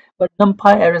same, but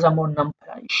NumPy arrays are more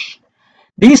NumPy-ish.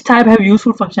 These types have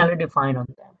useful functionality defined on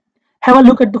them. Have a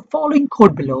look at the following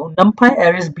code below. NumPy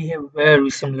arrays behave very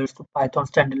similar to Python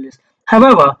standard lists.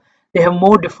 However, they have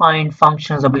more defined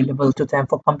functions available to them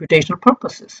for computational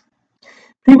purposes.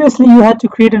 Previously, you had to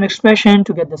create an expression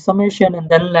to get the summation and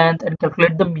then length and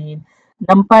calculate the mean.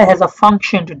 NumPy has a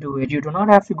function to do it. You do not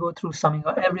have to go through summing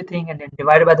of everything and then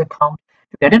divide it by the count.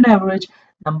 To get an average,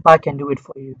 NumPy can do it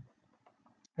for you.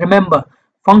 Remember,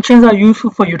 functions are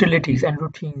useful for utilities and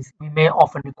routines we may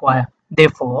often require.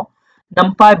 Therefore,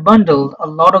 NumPy bundles a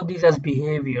lot of these as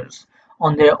behaviors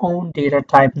on their own data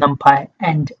type NumPy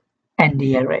and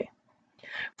ND-array.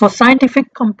 For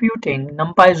scientific computing,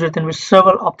 NumPy is written with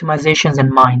several optimizations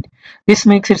in mind. This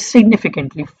makes it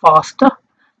significantly faster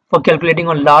for calculating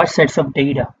on large sets of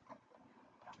data.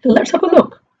 So let's have a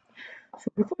look.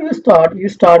 So before you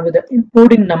start with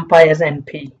importing NumPy as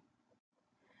NP.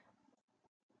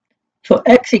 So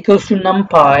x equals to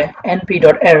NumPy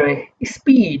np.array is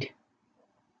speed.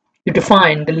 You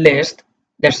define the list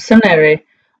that's an array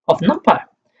of NumPy.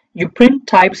 You print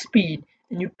type speed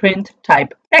and you print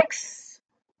type x.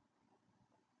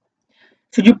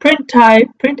 So you print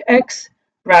x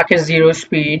bracket 0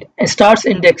 speed and starts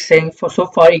indexing for so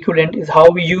far equivalent is how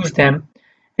we use them,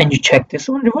 and you check this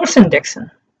on reverse indexing.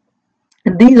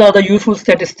 And these are the useful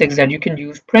statistics that you can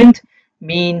use. Print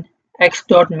mean, x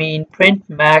dot mean, print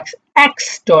max,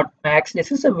 x dot max.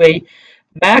 This is a way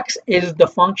max is the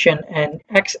function and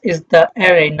x is the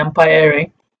array, NumPy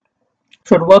array.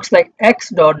 So it works like x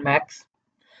dot max.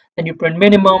 Then you print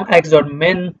minimum, x dot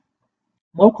min.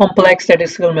 More complex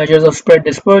statistical measures of spread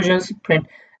dispersions, print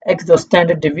x dot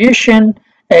standard deviation,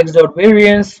 x dot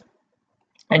variance,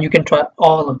 and you can try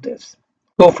all of this.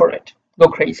 Go for it. Go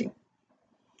crazy.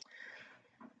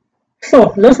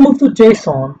 So let's move to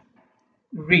JSON,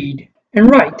 read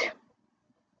and write.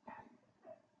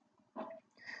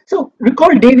 So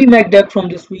recall Davy McDuck from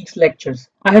this week's lectures.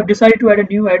 I have decided to add a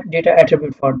new data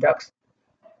attribute for ducks.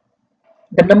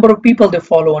 The number of people they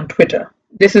follow on Twitter.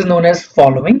 This is known as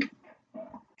following.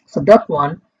 So duck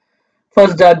 1,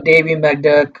 first duck, Davy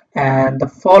McDuck, and the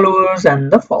followers and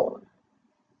the following.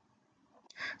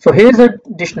 So here's a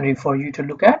dictionary for you to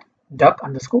look at,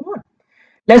 duck_1.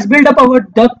 Let's build up our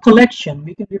duck collection.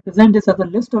 We can represent this as a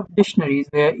list of dictionaries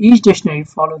where each dictionary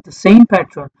follows the same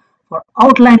pattern for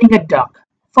outlining a duck.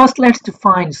 First, let's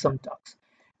define some ducks.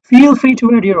 Feel free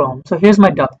to add your own. So here's my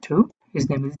duck 2. His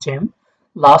name is Jim.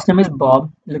 Last name is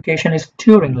Bob. Location is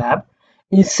Turing Lab.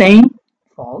 Insane,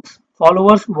 false.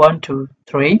 Followers 1, 2,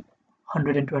 3,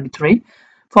 123.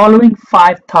 Following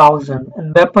 5,000.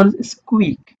 And weapons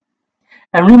squeak.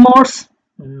 And remorse,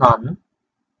 none.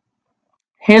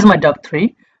 Here's my duck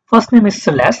 3. First name is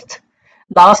Celeste.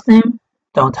 Last name,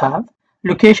 don't have.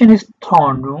 Location is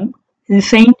Throne Room.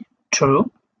 Insane,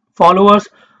 true. Followers,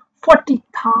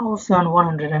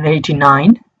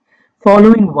 40,189.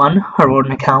 Following 1, her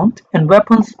own account. And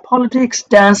weapons, politics,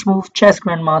 dance moves, chess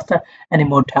grandmaster, and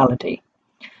immortality.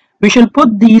 We shall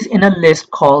put these in a list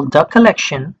called duck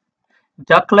collection.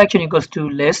 Duck collection equals to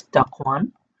list duck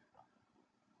 1,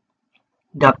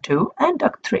 duck 2, and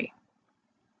duck 3.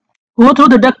 Go through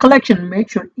the duck collection and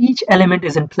make sure each element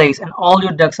is in place and all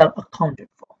your ducks are accounted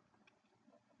for.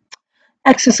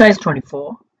 Exercise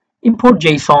 24. Import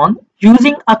JSON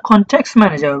using a context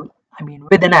manager,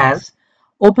 with an as.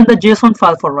 Open the JSON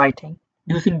file for writing.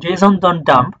 Using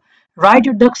JSON.dump, write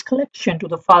your ducks collection to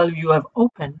the file you have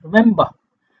opened. Remember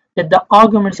that the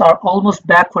arguments are almost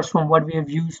backwards from what we have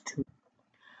used to.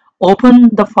 Open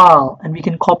the file and we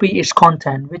can copy its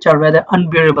content, which are rather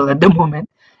unbearable at the moment,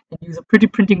 and use a pretty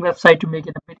printing website to make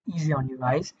it a bit easy on you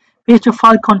guys. Paste your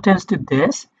file contents to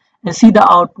this and see the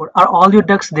output. Are all your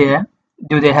ducks there?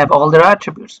 Do they have all their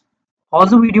attributes?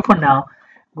 Pause the video for now,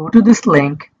 go to this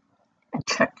link and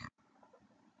check.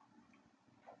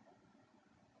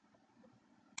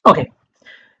 Okay,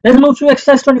 let's move to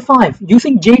exercise 25.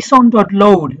 Using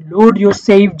JSON.load, load your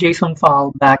saved JSON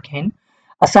file back in,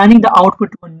 assigning the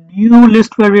output to a new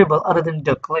list variable other than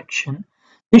duck collection.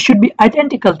 This should be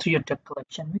identical to your duck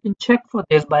collection. We can check for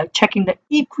this by checking the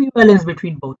equivalence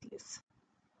between both lists.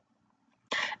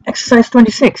 Exercise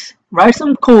 26. Write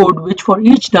some code which for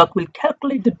each duck will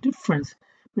calculate the difference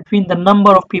between the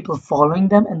number of people following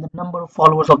them and the number of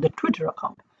followers of the Twitter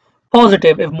account.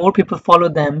 Positive if more people follow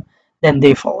them than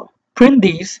they follow. Print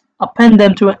these, append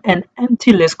them to an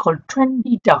empty list called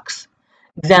trendy ducks.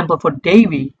 Example for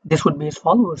Davy, this would be his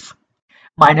followers.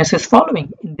 Minus his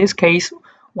following. In this case,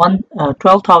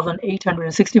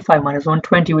 12,865 minus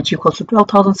 120, which equals to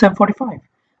 12,745.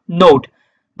 Note,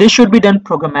 this should be done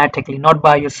programmatically, not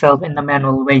by yourself in the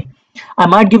manual way. I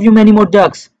might give you many more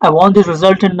ducks. I want these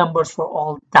resultant numbers for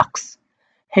all ducks.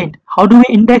 Hint, how do we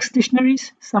index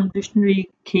dictionaries? Some dictionary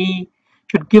key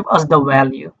should give us the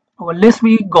value. Our list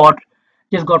we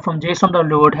just got from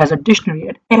JSON.load has a dictionary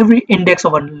at every index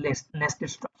of a list, nested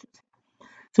structures.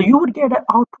 So you would get an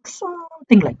output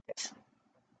something like this.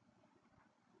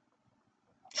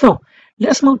 So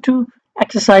let's move to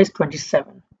exercise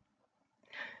 27.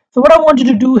 So what I want you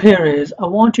to do here is, I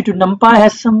want you to, NumPy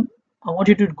has some I want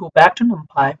you to go back to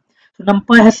NumPy. So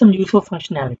NumPy has some useful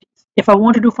functionalities. If I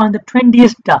wanted to find the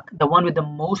trendiest duck, the one with the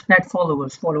most net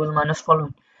followers, followers minus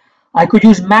following, I could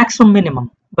use max or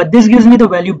minimum, but this gives me the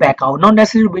value back out, not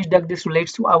necessarily which duck this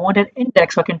relates to. I want an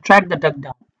index so I can track the duck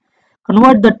down.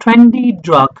 Convert the trendy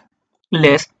duck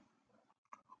list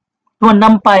to a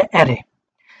NumPy array.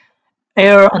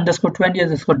 Air underscore 20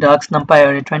 underscore ducks, NumPy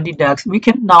array 20 ducks. We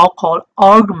can now call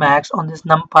argmax on this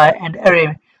NumPy and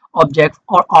array object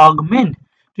or argmin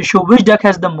to show which duck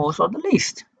has the most or the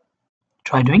least.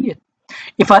 Try doing it.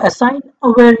 If I assign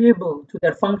a variable to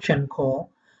that function call,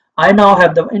 I now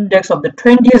have the index of the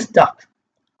trendiest duck.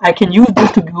 I can use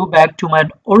this to go back to my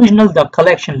original duck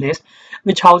collection list,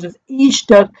 which houses each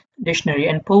duck dictionary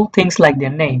and pull things like their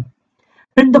name.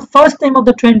 Print the first name of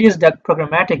the trendiest duck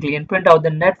programmatically and print out the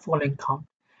net following count,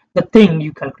 the thing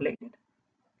you calculated.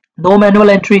 No manual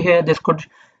entry here. This code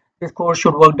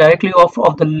should work directly off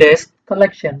of the list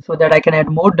collection so that I can add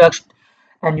more ducks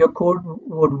and your code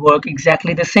would work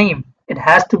exactly the same. It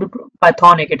has to be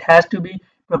Pythonic, it has to be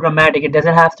programmatic, it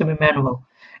doesn't have to be manual.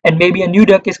 And maybe a new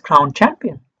duck is crowned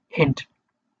champion. Hint.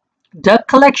 Duck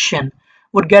collection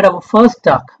would get our first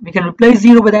duck. We can replace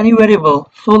 0 with any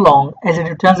variable so long as it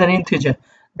returns an integer.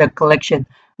 Duck collection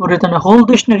would return a whole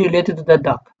dictionary related to the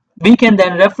duck. We can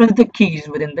then reference the keys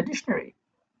within the dictionary.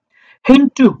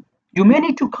 Hint 2. You may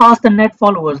need to cast the net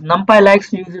followers. NumPy likes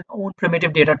to use its own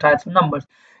primitive data types of numbers.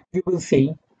 You will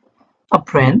see a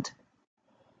print.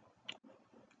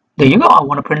 There you go. I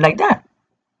want to print like that.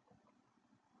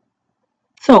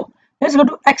 So let's go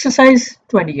to exercise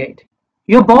 28.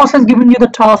 Your boss has given you the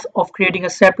task of creating a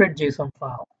separate JSON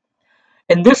file.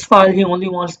 In this file, he only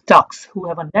wants ducks who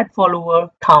have a net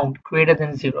follower count greater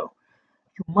than 0.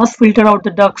 You must filter out the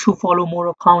ducks who follow more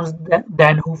accounts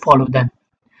than who follow them,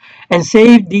 and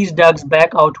save these ducks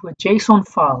back out to a JSON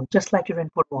file, just like your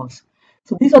input was.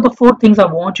 So these are the 4 things I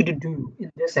want you to do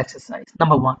in this exercise.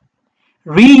 Number 1,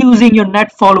 reusing your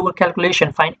net follower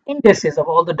calculation, find indices of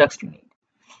all the ducks you need.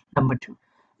 Number 2,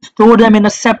 store them in a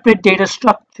separate data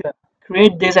structure.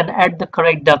 Create this and add the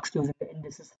correct ducks using the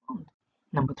indices found.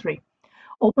 Number 3,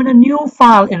 open a new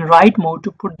file in write mode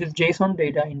to put this JSON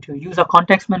data into. Use a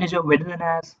context manager written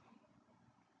as.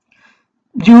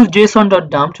 Use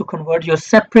JSON.dump to convert your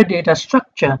separate data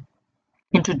structure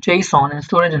into JSON and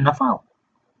store it in a file.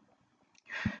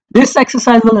 This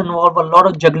exercise will involve a lot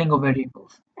of juggling of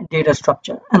variables, and data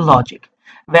structure, and logic.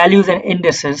 Values and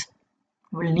indices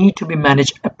will need to be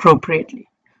managed appropriately.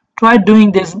 Try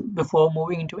doing this before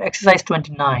moving into exercise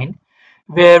 29,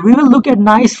 where we will look at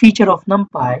nice feature of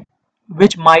NumPy,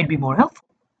 which might be more helpful.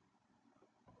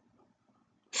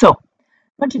 So,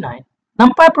 29.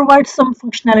 NumPy provides some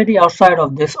functionality outside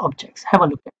of these objects. Have a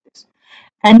look at this.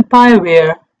 NPy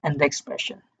where and the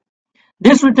expression.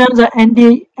 This returns an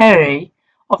ND array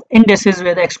of indices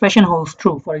where the expression holds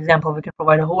true. For example, we can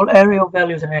provide a whole array of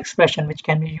values in an expression which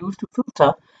can be used to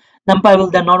filter. NumPy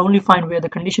will then not only find where the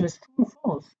condition is true or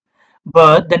false,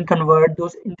 but then convert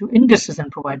those into indices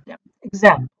and provide them.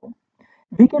 Example,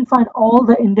 we can find all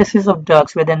the indices of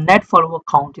ducks where the net follower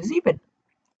count is even.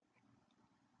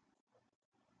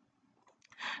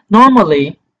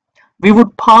 Normally, we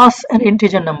would pass an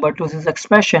integer number to this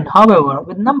expression. However,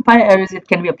 with NumPy arrays, it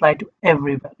can be applied to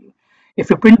every value. If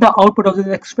we print the output of this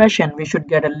expression, we should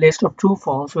get a list of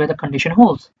true-false where the condition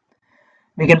holds.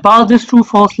 We can pass this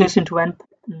true-false list into an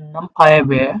NumPy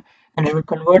where, and it will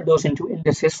convert those into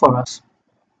indices for us.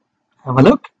 Have a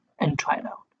look and try it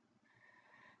out.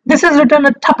 This has written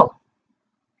a tuple.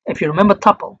 If you remember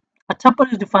tuple, a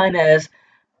tuple is defined as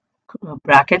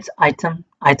brackets, item,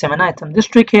 item, and item. This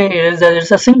trick here is that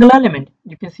it's a single element.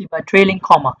 You can see by trailing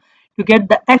comma. To get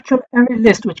the actual array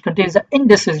list which contains the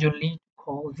indices, you'll need to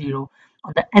call 0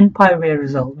 on the NPy where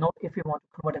result. Note, if you want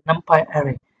to convert a NumPy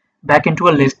array back into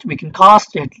a list, we can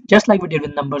cast it just like we did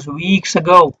with numbers weeks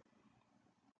ago.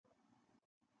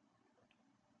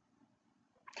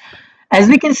 As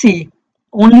we can see,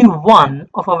 only one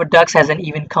of our ducks has an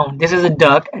even count. This is a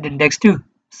duck at index 2.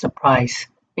 Surprise,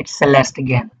 it's Celeste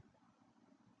again.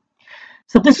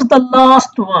 So this is the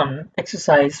last one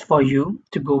exercise for you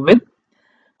to go with.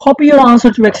 Copy your answer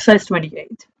to exercise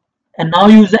 28 and now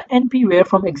use the NP where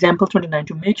from example 29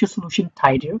 to make your solution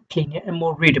tidier, cleaner, and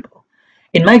more readable.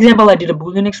 In my example, I did a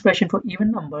Boolean expression for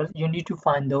even numbers. You need to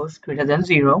find those greater than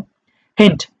 0.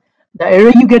 Hint, the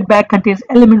array you get back contains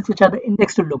elements which are the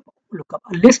index to look up.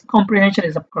 A list comprehension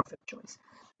is a perfect choice.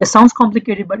 It sounds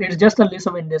complicated, but it's just a list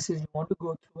of indices you want to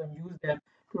go through and use them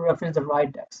to reference the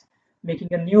right ducks, making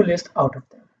a new list out of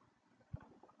them.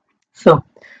 So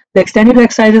the extended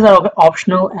exercises are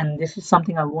optional, and this is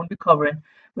something I won't be covering,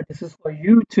 but this is for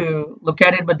you to look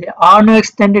at it. But there are no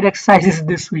extended exercises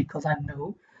this week because I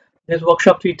know this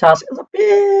workshop 3 task is a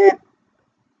bit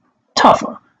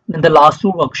tougher than the last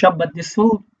two workshops, but this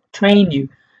will train you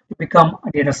to become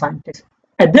a data scientist.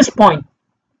 At this point,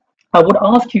 I would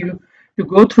ask you to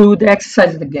go through the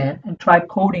exercises again and try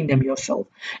coding them yourself.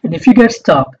 And if you get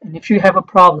stuck and if you have a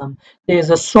problem, there's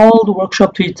a solved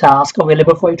workshop 3 task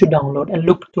available for you to download and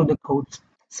look through the codes.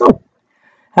 So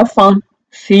have fun.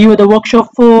 See you at the workshop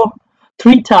for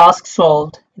 3 tasks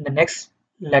solved in the next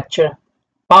lecture.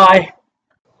 Bye.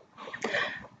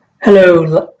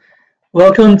 Hello,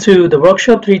 welcome to the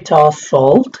workshop 3 tasks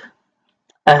solved.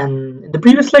 And in the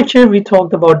previous lecture, we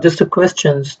talked about just the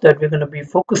questions that we're going to be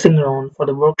focusing on for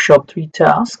the workshop 3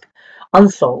 task,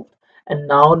 Unsolved. And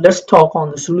now let's talk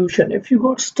on the solution. If you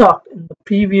got stuck in the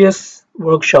previous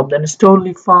workshop, then it's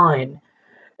totally fine.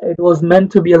 It was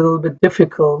meant to be a little bit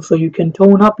difficult, so you can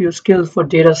tone up your skills for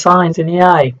data science and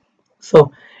AI.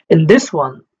 So in this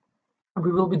one,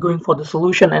 we will be going for the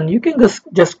solution, and you can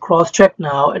just cross-check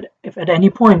now if at any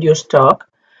point you're stuck,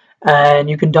 and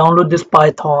you can download this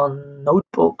Python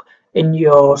notebook in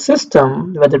your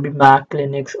system, whether it be Mac,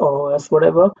 Linux, or OS,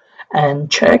 whatever,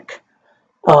 and check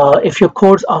if your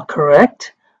codes are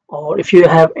correct, or if you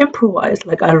have improvised.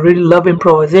 Like I really love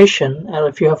improvisation, and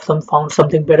if you have found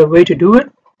something better way to do it,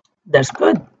 that's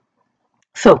good.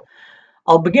 So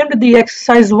I'll begin with the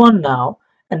exercise one now.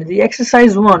 And the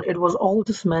exercise one, it was all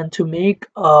just meant to make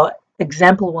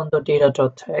example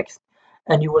one.data.txt,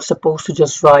 and you were supposed to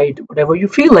just write whatever you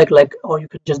feel like, or you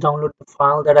could just download the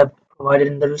file that I've provided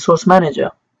in the resource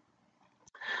manager.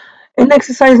 In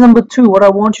exercise number two, what I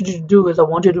want you to do is I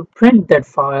want you to print that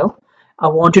file. I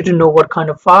want you to know what kind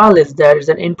of file is there. Is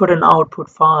an input and output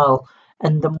file,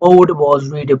 and the mode was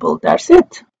readable. That's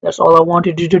it. That's all I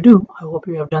wanted you to do. I hope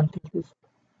you have done this.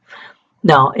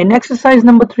 Now, in exercise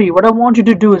number three, what I want you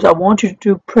to do is I want you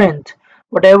to print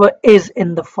whatever is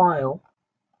in the file,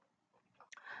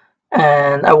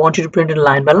 and I want you to print it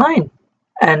line by line.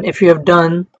 And if you have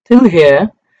done till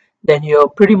here, then you're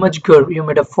pretty much good. You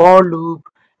made a for loop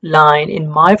line in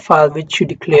my file, which you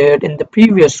declared in the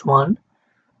previous one,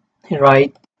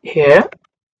 right here,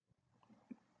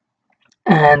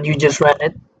 and you just ran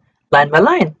it line by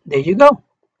line. There you go.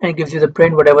 And it gives you the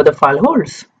print whatever the file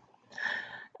holds.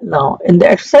 Now, in the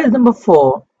exercise number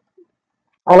four,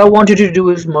 all I want you to do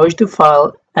is merge the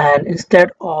file, and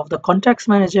instead of the context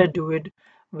manager, do it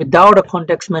without a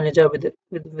context manager with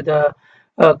a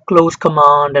close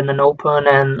command and an open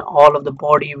and all of the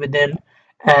body within,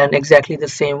 and exactly the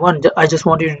same one. I just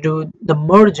want you to do the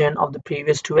merging of the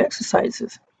previous two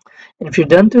exercises. And if you're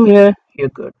done to here, you're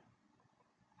good.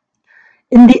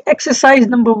 In the exercise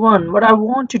number one, what I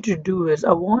want you to do is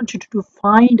I want you to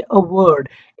find a word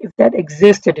if that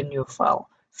existed in your file.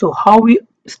 So how we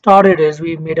started is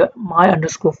we made a my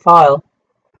underscore file,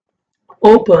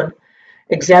 open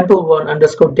example1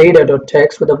 underscore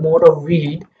data.txt with a mode of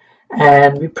read,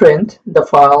 and we print the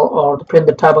file or print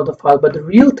the type of the file. But the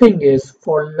real thing is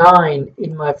for line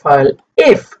in my file,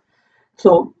 if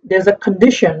so there's a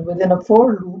condition within a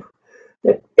for loop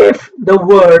that if the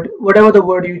word, whatever the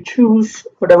word you choose,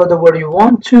 whatever the word you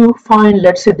want to find,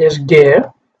 let's say there's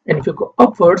there, and if you go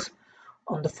upwards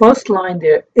on the first line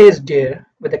there is there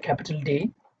with a capital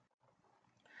D.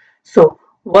 So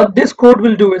what this code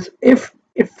will do is if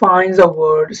it finds a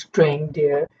word string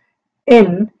there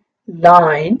in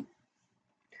line,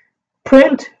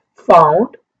 print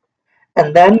found,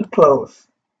 and then close.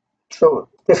 So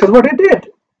this is what it did.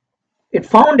 It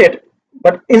found it,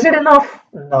 but is it enough?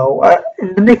 No.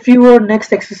 And then if you were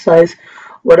next exercise,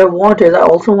 what I want is I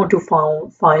also want to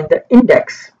find the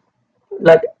index,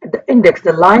 like the index,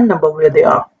 the line number where they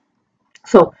are.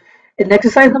 So in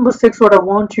exercise number 6, what I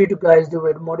want you to guys do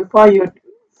is modify your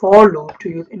for loop to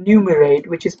use enumerate,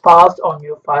 which is passed on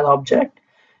your file object.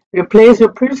 Replace your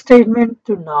print statement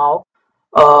to now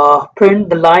print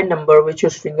the line number which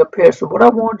your string appears. So what I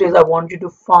want is I want you to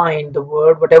find the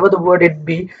word, whatever the word it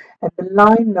be, and the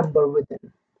line number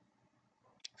within.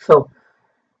 So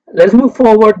let's move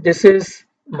forward. This is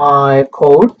my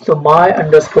code. So my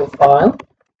underscore file,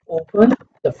 open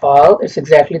the file. It's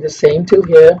exactly the same till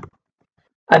here.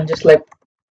 I'm just like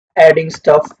adding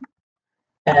stuff,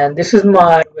 and this is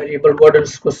my variable word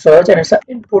underscore search, and it's an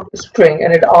input string,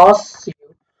 and it asks you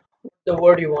the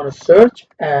word you want to search.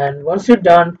 And once you're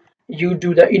done, you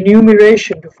do the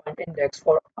enumeration to find index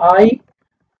for I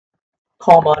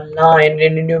comma line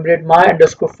and enumerate my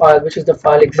underscore file, which is the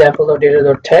file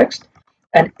example.data.txt.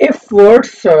 And if word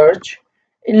search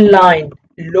in line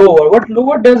lower, what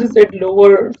lower does is it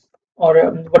lowers,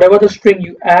 or whatever the string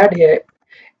you add here,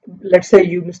 let's say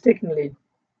you mistakenly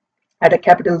at a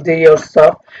capital D or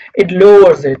stuff, it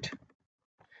lowers it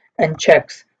and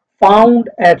checks found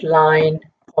at line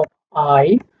of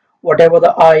I, whatever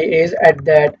the I is at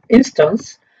that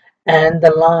instance, and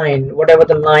the line, whatever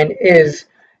the line is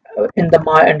in the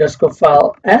my underscore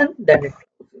file, and then it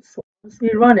closes. So once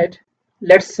we run it,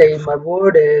 let's say my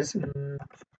word is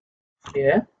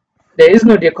here. There is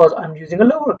no dear because I'm using a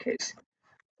lowercase.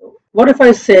 So what if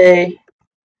I say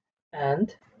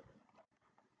and?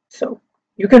 So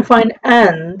you can find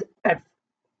and at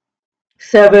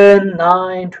 7,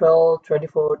 9, 12,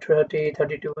 24, 30,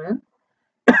 32, and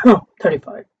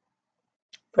 35.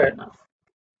 Fair enough.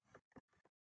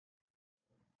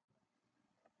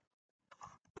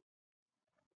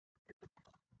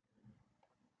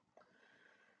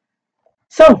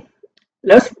 So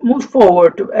let's move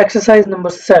forward to exercise number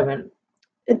 7.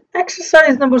 In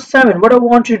exercise number 7, what I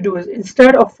want you to do is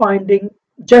instead of finding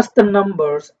just the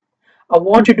numbers, I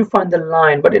want you to find the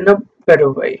line, but in a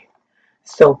better way.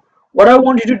 So what I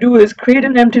want you to do is create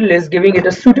an empty list, giving it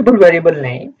a suitable variable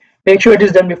name. Make sure it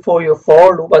is done before your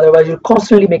for loop, otherwise you'll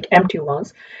constantly make empty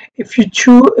ones. If you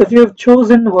have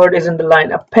chosen word is in the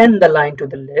line, append the line to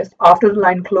the list. After the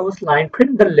line close line,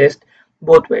 print the list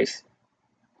both ways.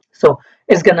 So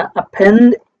it's gonna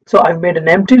append. So I've made an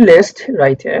empty list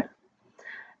right here,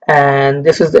 and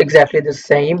this is exactly the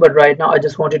same, but right now I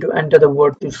just wanted to enter the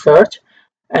word to search.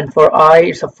 And for I,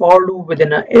 it's a for loop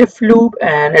within an if loop,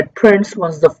 and it prints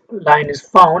once the line is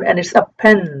found, and it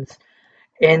appends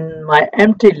in my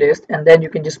empty list, and then you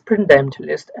can just print the empty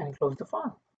list and close the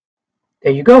file.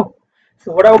 There you go.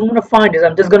 So what I'm going to find is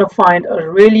I'm just going to find a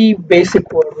really basic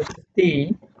word, which is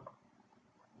D,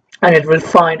 and it will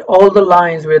find all the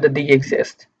lines where the D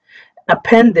exists,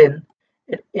 appending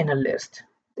it in a list.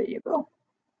 There you go.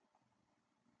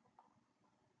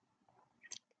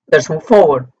 Let's move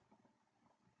forward.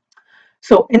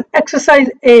 So in exercise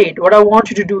 8, what I want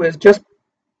you to do is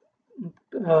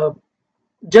uh,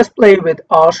 just play with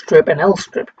R strip and L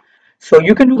strip. So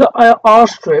you can do the R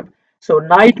strip. So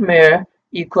nightmare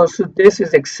equals to this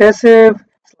is excessive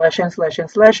slash n slash n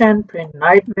slash n, print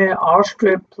nightmare R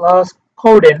strip plus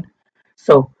coding.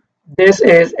 So this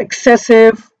is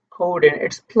excessive coding.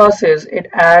 Its plus is it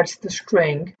adds the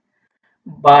string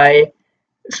by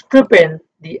stripping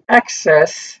the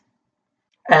excess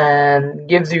and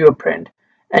gives you a print.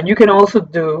 And you can also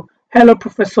do hello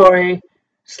professori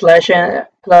slash n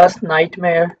plus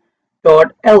nightmare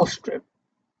dot L strip.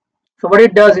 So what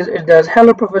it does is it does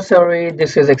hello professori,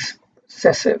 this is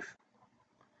excessive.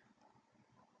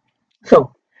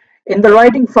 So in the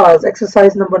writing files,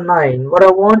 exercise number 9, what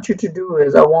I want you to do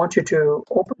is I want you to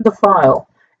open the file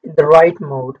in the write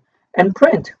mode and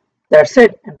print. That's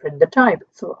it, and print the type.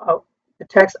 So the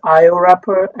text IO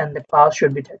wrapper and the class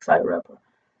should be text IO wrapper.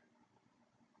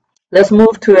 Let's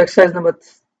move to exercise number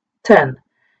 10.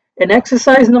 In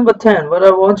exercise number 10, what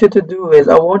I want you to do is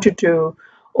I want you to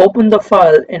open the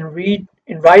file and read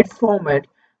in write format,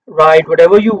 write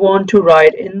whatever you want to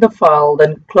write in the file,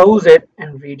 then close it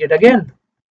and read it again.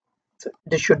 So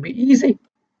this should be easy.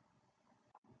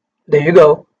 There you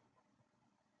go.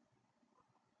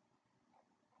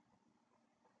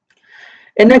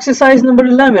 In exercise number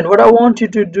 11, what I want you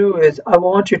to do is I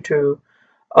want you to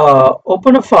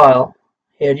open a file.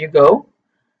 Here you go.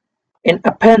 In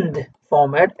append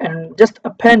format and just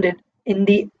append it in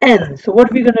the end. So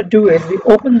what we're going to do is we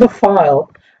open the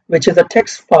file, which is a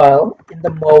text file, in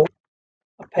the mode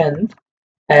append,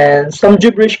 and some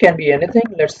gibberish can be anything.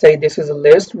 Let's say this is a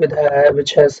list with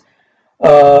which has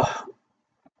 4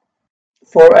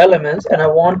 elements, and I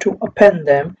want to append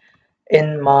them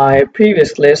in my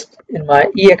previous list in my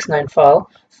ex9 file.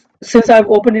 Since I've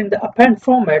opened in the append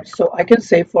format, so I can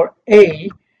say for A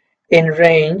in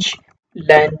range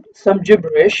length some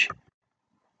gibberish,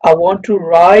 I want to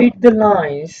write the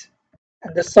lines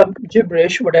and the some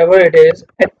gibberish, whatever it is,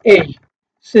 at A.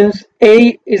 Since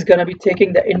A is going to be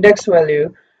taking the index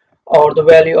value or the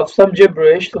value of some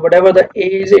gibberish, so whatever the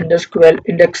A's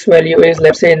index value is,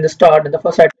 let's say in the start, and the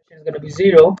first iteration is going to be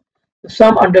 0, so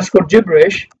some underscore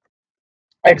gibberish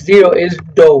at 0 is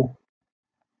do.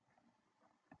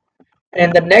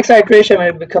 And the next iteration, when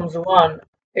it becomes 1,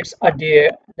 it's a deer.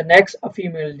 The next, a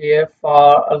female deer,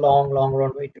 far a long, long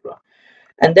runway to run.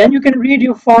 And then you can read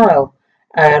your file,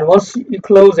 and once you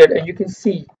close it, and you can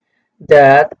see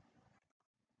that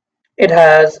it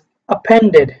has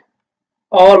appended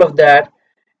all of that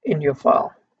in your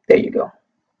file. There you go.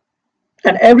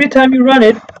 And every time you run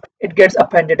it, it gets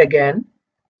appended again.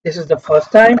 This is the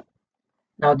first time.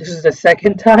 Now this is the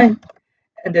second time,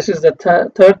 and this is the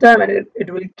third time, and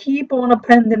it will keep on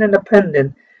appending and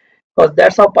appending, because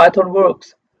that's how Python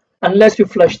works. Unless you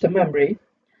flush the memory,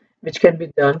 which can be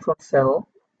done from cell,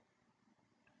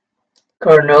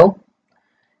 kernel,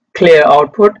 clear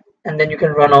output, and then you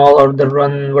can run all or the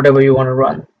run whatever you want to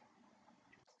run.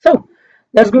 So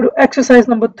let's go to exercise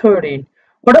number 13.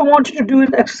 What I want you to do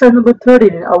in exercise number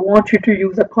 13, I want you to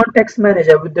use a context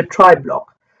manager with the try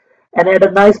block and add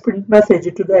a nice print message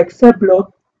into the except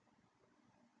block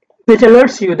which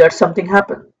alerts you that something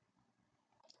happened.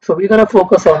 So we're going to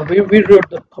focus on, we wrote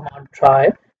the command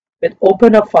try with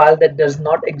open a file that does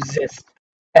not exist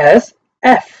as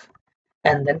f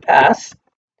and then pass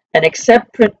and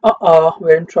except print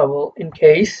we're in trouble in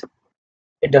case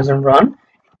it doesn't run,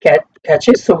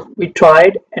 catches. So we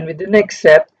tried and we didn't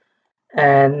accept,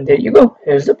 and there you go,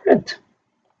 here's the print.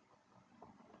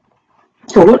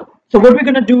 So what we're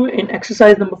going to do in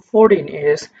exercise number 14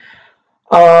 is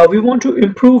we want to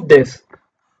improve this.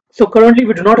 So currently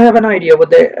we do not have an idea what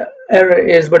the error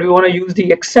is, but we want to use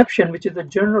the exception, which is the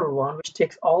general one, which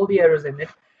takes all the errors in it,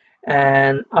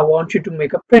 and I want you to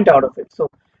make a print out of it. So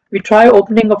we try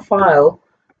opening a file,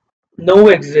 no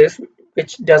exists,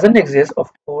 which doesn't exist, of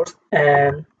course,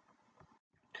 and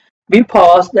we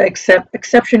pass the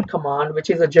exception command, which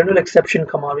is a general exception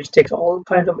command, which takes all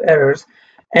kinds of errors,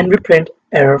 and we print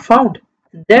error found.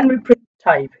 Then we print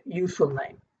type useful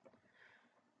name.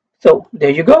 So there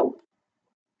you go.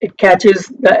 It catches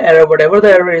the error, whatever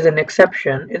the error is an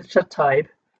exception, it's a type,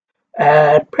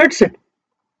 and prints it.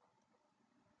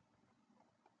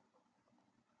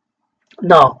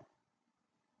 Now,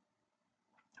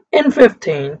 in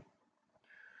 15,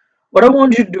 what I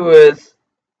want you to do is,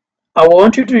 I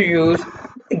want you to use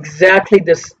exactly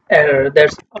this error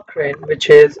that's occurring,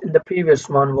 which is in the previous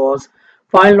one was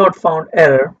file not found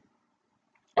error,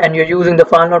 and you're using the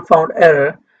file not found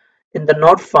error in the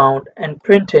not found and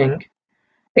printing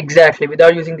exactly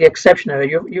without using the exception error.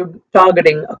 You're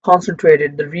targeting a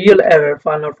concentrated, the real error,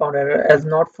 file not found error, as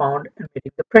not found and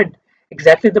making the print.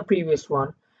 Exactly the previous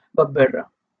one, but better.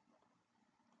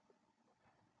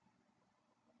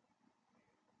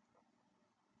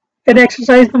 In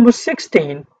exercise number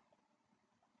 16,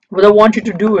 what I want you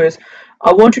to do is,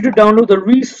 I want you to download the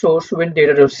resource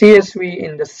windata.csv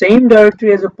in the same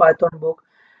directory as a Python book,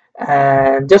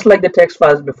 and just like the text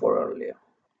files before earlier.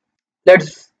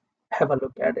 Let's have a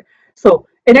look at it. So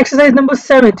in exercise number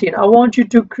 17, I want you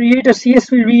to create a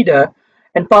CSV reader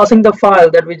and passing the file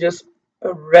that we just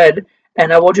read,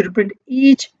 and I want you to print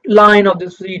each line of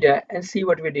this reader and see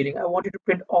what we're dealing. I want you to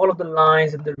print all of the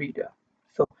lines in the reader.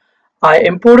 So I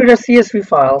imported a CSV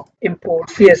file, import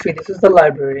CSV, this is the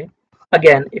library.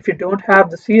 Again, if you don't have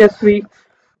the CSV,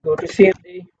 go to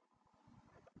CMD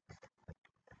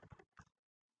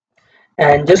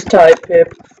and just type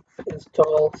pip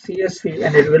install CSV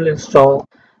and it will install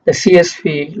the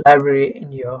CSV library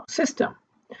in your system.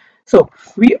 So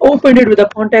we opened it with a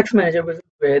context manager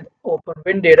with open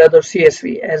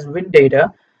windata.csv as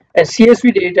windata and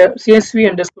CSV data CSV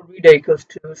underscore reader equals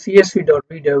to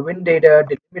CSV.reader windata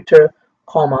delimiter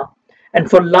comma, and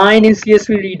for line in CSV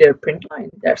reader print line.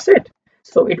 That's it.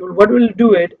 So it will, what will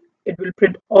do it will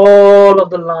print all of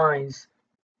the lines.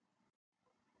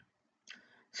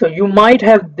 So you might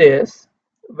have this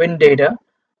windata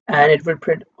and it will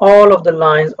print all of the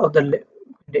lines of the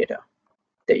data.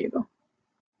 There you go.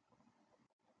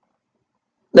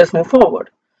 Let's move forward.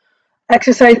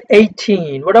 Exercise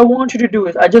 18. What I want you to do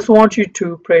is, I just want you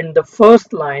to print the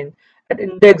first line at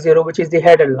index 0, which is the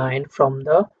header line from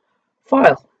the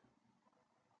file.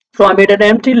 So I made an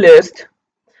empty list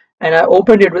and I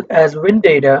opened it with as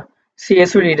windata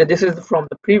CSV reader. This is from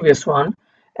the previous one.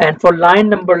 And for line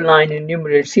number line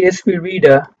enumerate CSV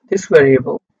reader, this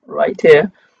variable right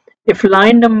here, if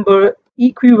line number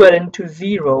equivalent to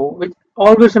 0, which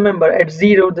always remember at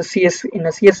 0 the CSV in a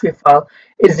CSV file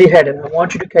is the header. I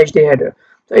want you to catch the header.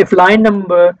 So if line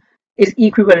number is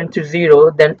equivalent to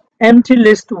 0, then empty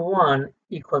list 1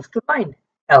 equals to line,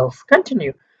 else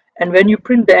continue. And when you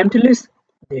print the empty list,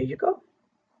 there you go.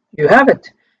 You have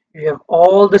it. You have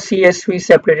all the CSV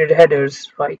separated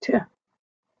headers right here,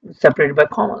 separated by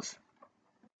commas.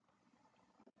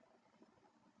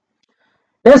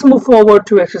 Let's move forward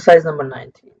to exercise number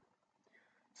 19.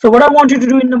 So what I want you to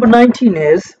do in number 19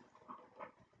 is,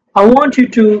 I want you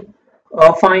to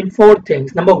find 4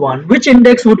 things. Number 1, which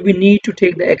index would we need to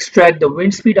take the extract the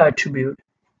wind speed attribute?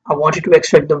 I want you to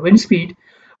extract the wind speed.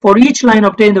 For each line,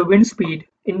 obtain the wind speed,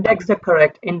 index the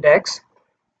correct index.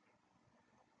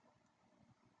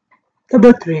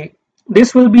 Number 3,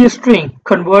 this will be a string,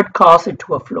 convert cast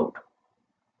into a float.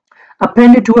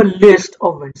 Append it to a list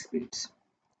of wind speeds.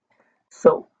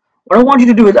 So what I want you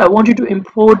to do is, I want you to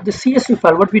import the CSV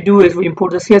file. What we do is we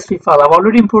import the CSV file. I've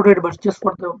already imported it, but just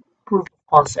for the proof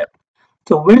of concept.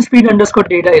 So WinSpeed underscore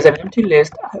data is an empty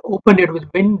list. I opened it with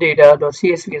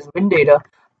windata.csv as windata,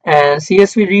 and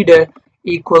CSV reader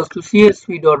equals to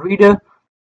csv.reader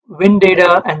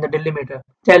windata and the delimiter,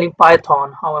 telling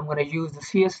Python how I'm going to use the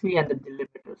CSV and the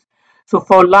delimiters. So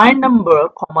for line number,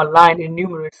 comma line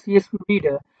enumerate CSV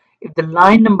reader, if the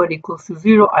line number equals to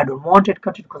 0, I don't want it,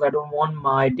 cut it, because I don't want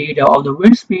my data of the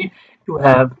wind speed to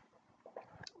have,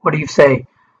 what do you say,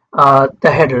 the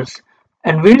headers.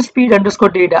 And wind speed underscore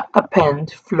data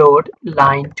append float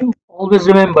line 2. Always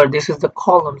remember this is the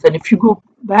columns, and if you go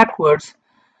backwards,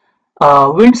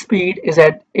 wind speed is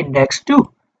at index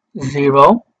 2,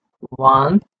 0,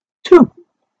 1, 2.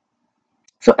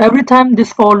 So every time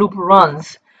this for loop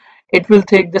runs, it will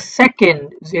take the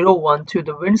second 0, 1 to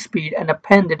the wind speed and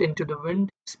append it into the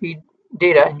wind speed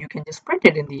data, and you can just print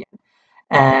it in the end.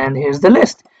 And here's the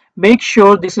list. Make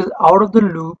sure this is out of the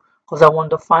loop because I want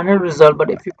the final result,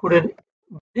 but if you put it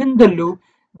within the loop,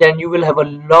 then you will have a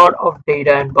lot of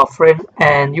data and buffering,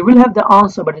 and you will have the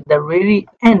answer, but at the very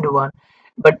end one,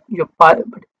 but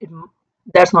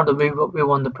that's not the way we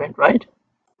want the print, right?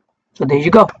 So there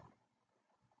you go.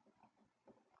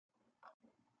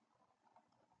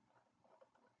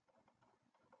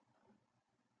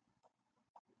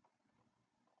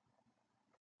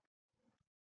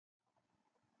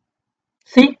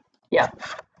 See? Yeah.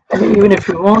 And even if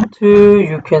you want to,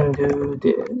 you can do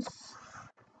this.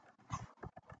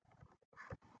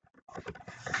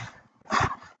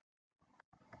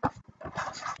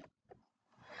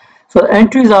 So the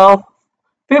entries are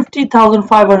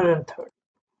 50,530.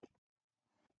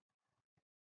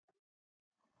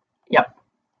 Yeah.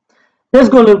 Let's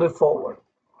go a little bit forward.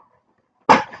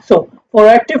 So for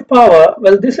active power,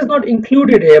 well, this is not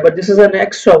included here, but this is an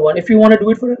extra one. If you want to do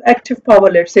it for an active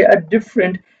power, let's say a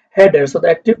different header. So the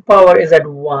active power is at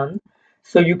 1.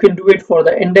 So you can do it for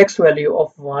the index value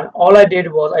of 1. All I did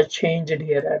was I changed it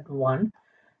here at 1,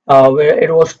 where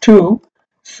it was 2.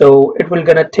 So it will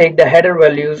gonna take the header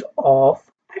values of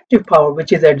active power,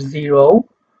 which is at 0,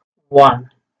 1.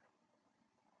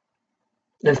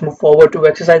 Let's move forward to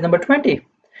exercise number 20.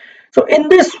 So in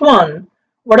this one,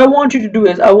 what I want you to do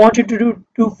is I want you to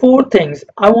do four things.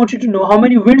 I want you to know how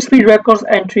many wind speed records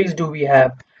entries do we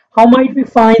have. How might we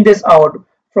find this out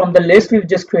from the list we've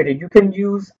just created? You can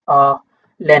use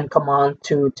len command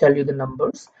to tell you the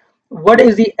numbers. What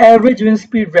is the average wind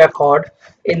speed record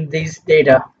in these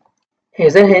data?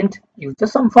 Here's a hint. Use the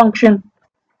sum function.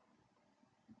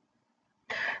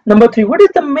 Number 3, what is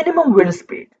the minimum wind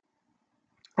speed?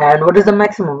 And what is the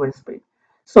maximum wind speed?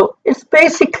 So it's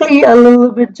basically a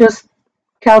little bit just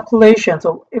calculation.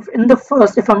 So if in the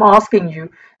first, if I'm asking you,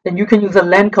 then you can use a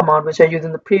len command, which I used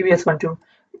in the previous one, to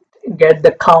get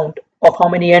the count of how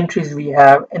many entries we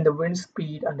have in the wind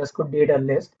speed underscore data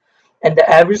list. And the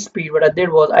average speed, what I did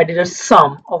was I did a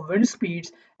sum of wind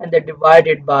speeds and then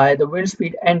divided by the wind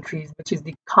speed entries, which is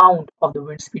the count of the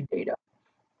wind speed data.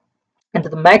 And to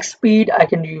the max speed, I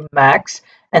can use max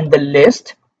and the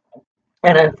list.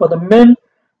 And then for the min,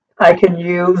 I can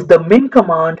use the min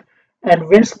command and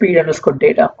wind speed underscore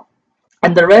data.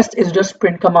 And the rest is just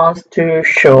print commands to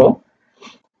show.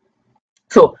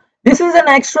 So this is an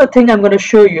extra thing I'm going to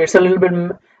show you. It's a little bit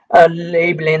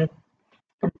labeling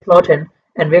and plotting,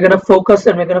 and we're going to focus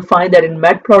and we're going to find that in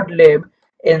matplotlib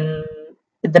in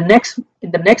the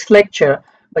next lecture.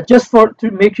 But just for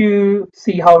to make you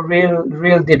see how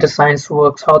real data science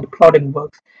works, how the plotting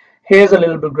works, here's a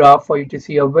little bit graph for you to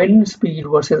see a wind speed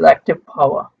versus active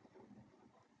power.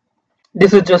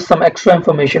 This is just some extra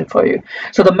information for you.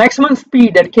 So the maximum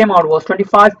speed that came out was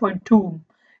 25.2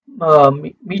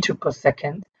 meter per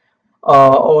second,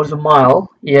 or a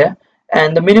mile, yeah.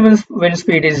 And the minimum wind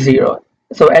speed is 0.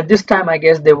 So at this time, I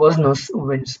guess there was no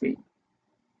wind speed.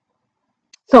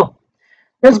 So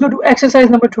let's go to exercise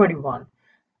number 21.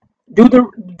 Do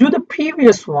the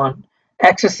previous one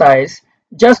exercise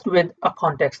just with a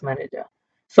context manager.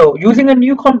 So using a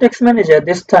new context manager,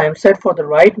 this time set for the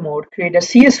write mode, create a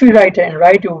CSV writer and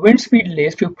write your wind speed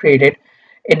list you created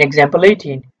in example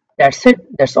 18. That's it.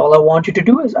 That's all I want you to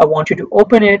do is I want you to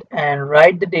open it and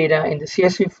write the data in the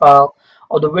CSV file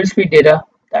of the wind speed data.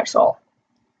 That's all.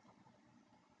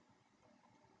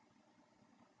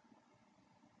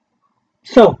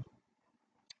 So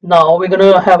now we're going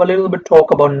to have a little bit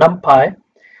talk about NumPy.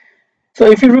 So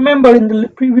if you remember in the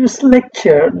previous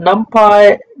lecture,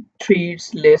 NumPy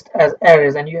treats list as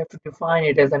arrays and you have to define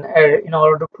it as an array in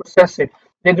order to process it.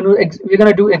 We're going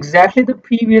to do exactly the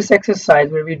previous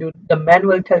exercise where we do the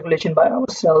manual calculation by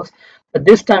ourselves, but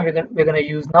this time we're going to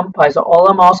use NumPy. So all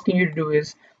I'm asking you to do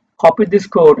is copy this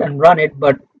code and run it,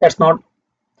 but that's not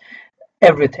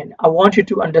everything. I want you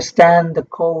to understand the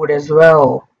code as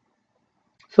well.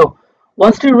 So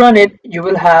Once you run it, you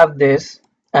will have this,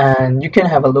 and you can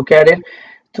have a look at it.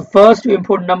 So first you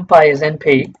import numpy as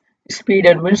np, speed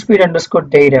at winspeed underscore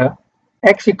data,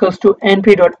 x equals to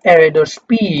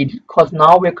np.array.speed, because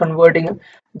now we're converting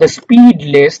the speed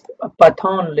list, a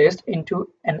Python list, into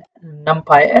an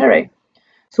numpy array.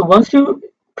 So once you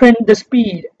print the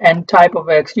speed and type of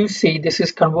x, you see this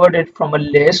is converted from a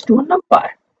list to a numpy.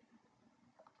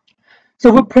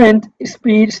 So we print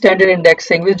speed standard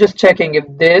indexing. We're just checking if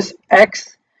this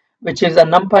x, which is a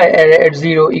numpy array at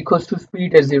 0, equals to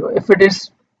speed at 0. If it is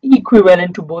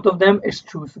equivalent to both of them, it's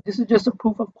true. So this is just a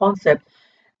proof of concept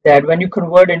that when you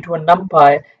convert into a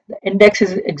numpy, the index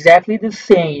is exactly the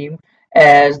same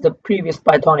as the previous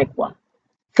Pythonic one.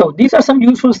 So these are some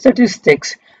useful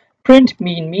statistics. Print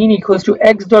mean, mean equals to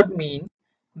x dot mean,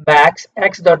 max,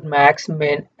 x dot max,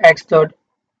 min, x dot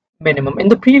minimum. In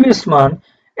the previous one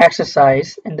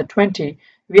exercise, in the 20,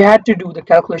 we had to do the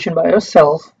calculation by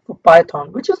ourselves for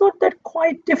Python, which is not that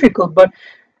quite difficult, but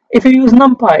if you use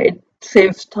NumPy, it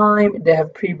saves time. They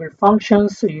have pre-built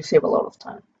functions, so you save a lot of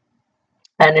time.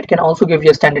 And it can also give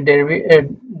you a standard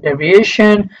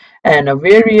deviation and a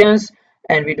variance,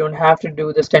 and we don't have to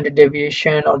do the standard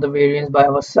deviation or the variance by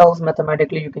ourselves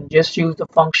mathematically. You can just use the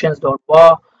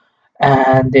functions.var,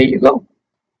 and there you go.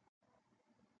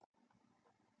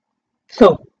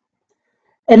 So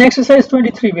in exercise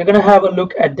 23, we're going to have a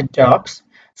look at the ducks.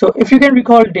 So if you can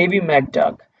recall Davy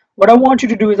McDuck, what I want you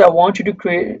to do is I want you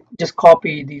to just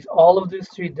copy all of these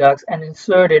three ducks and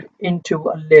insert it into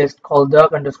a list called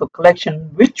duck underscore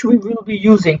collection, which we will be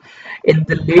using in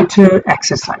the later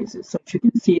exercises. So if you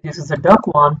can see, this is a duck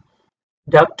 1,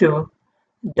 duck 2,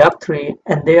 duck 3,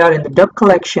 and they are in the duck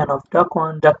collection of duck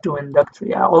 1, duck 2, and duck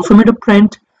 3. I also made a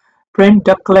print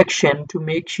duck collection to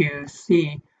make you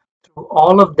see through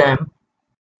all of them,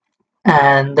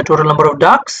 and the total number of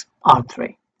ducks are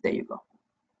 3. There you go.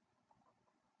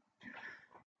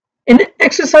 In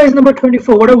exercise number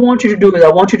 24, what I want you to do is I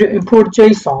want you to import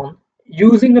JSON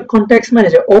using the context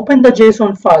manager. Open the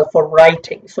JSON file for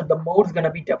writing. So the mode is going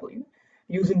to be W.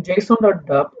 Using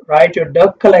JSON.duck, write your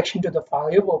duck collection to the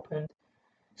file you've opened.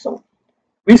 So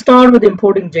we start with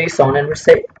importing JSON, and we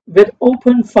say with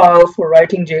open file for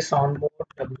writing JSON mode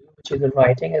W, which is the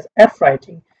writing, as f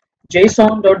writing,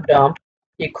 JSON.dump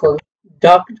equals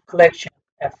duck collection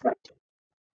f writing.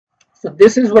 So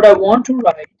this is what I want to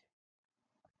write,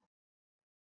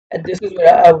 and this is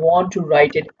where I want to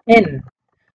write it in,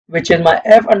 which is my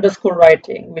f underscore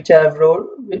writing, which I have wrote,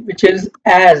 which is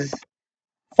as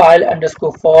file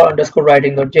underscore for underscore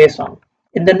writing.json.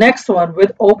 In the next one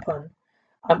with open,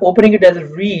 I'm opening it as a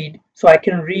read, so I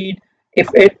can read if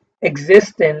it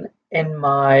exists in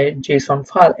my JSON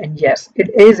file, and yes, it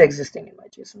is existing in my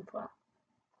JSON file.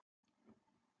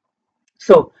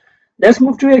 So let's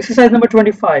move to exercise number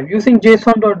 25. Using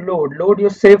JSON.load, load your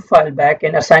save file back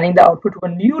and assigning the output to a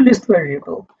new list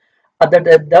variable. Other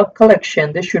than duck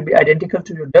collection, this should be identical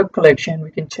to your duck collection.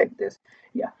 We can check this.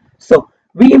 Yeah. So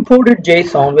we imported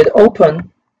JSON with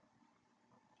open.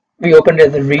 We opened it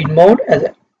as a read mode,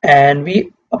 and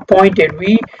we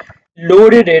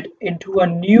loaded it into a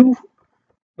new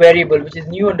variable, which is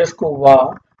new underscore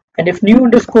var. And if new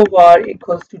underscore var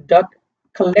equals to duck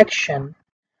collection,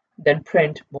 then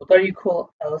print both are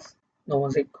equal, else no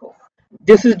one's equal.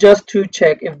 This is just to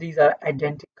check if these are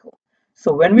identical.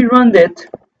 So when we run it,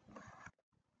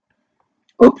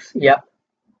 oops, yeah,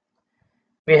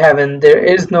 we haven't, there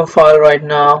is no file right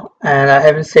now, and I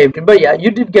haven't saved it, but yeah,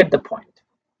 you did get the point.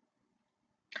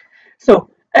 So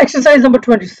exercise number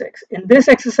 26. In this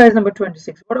exercise number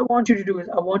 26, what I want you to do is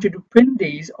I want you to print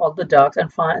all the ducks,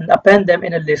 and append them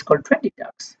in a list called 20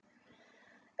 ducks.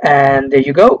 And there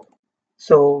you go.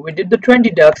 So we did the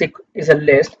 20 ducks. It is a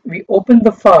list. We opened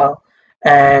the file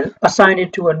and assign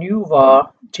it to a new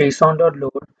var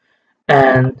json.load,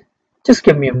 and just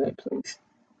give me a minute, please.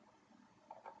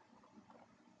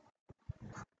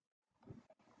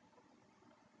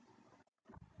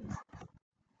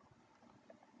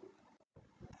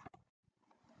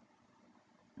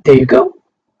 There you go.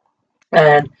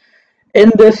 And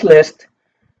in this list,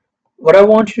 what I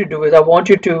want you to do is I want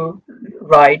you to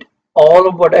write all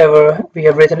of whatever we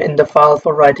have written in the file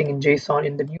for writing in JSON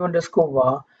in the new underscore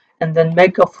var, and then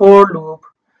make a for loop.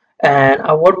 And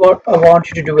what I want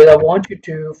you to do is I want you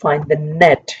to find the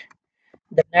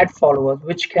net followers,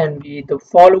 which can be the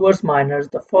followers minus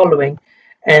the following,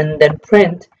 and then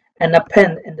print and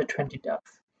append in the 20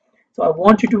 ducks. So I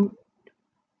want you to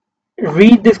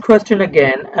read this question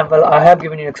again, and well, I have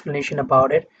given you an explanation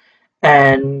about it,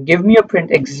 and give me a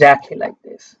print exactly like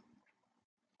this.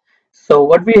 So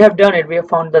what we have done is we have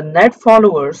found the net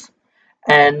followers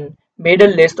and made a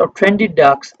list of 20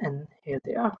 ducks, and here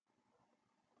they are.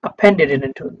 appended it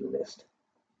into the list.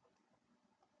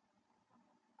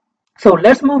 So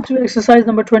let's move to exercise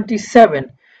number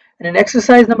 27. And in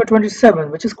exercise number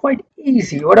 27, which is quite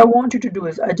easy, what I want you to do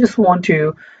is I just want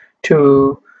you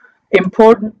to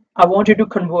I want you to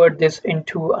convert this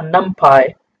into a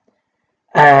NumPy,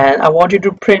 and I want you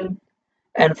to print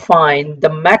and find the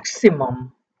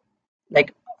maximum,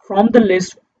 like from the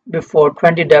list before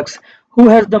 20 ducks, who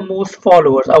has the most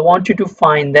followers. I want you to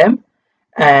find them,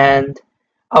 and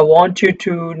I want you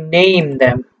to name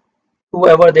them,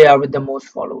 whoever they are with the most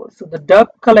followers. So the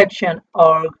duck collection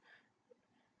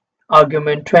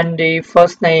argument 20,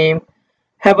 first name,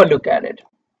 have a look at it.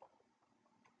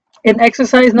 In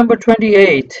exercise number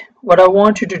 28, what I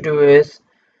want you to do is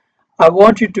I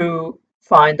want you to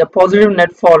find the positive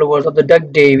net followers of the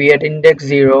duck Davy at index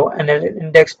 0 and at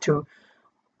index 2.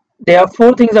 There are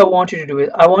four things I want you to do.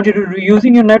 I want you to,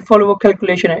 using your net follower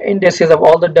calculation and indices of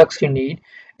all the ducks you need,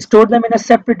 store them in a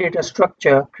separate data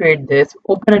structure. Create this,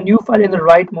 open a new file in the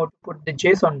write mode to put the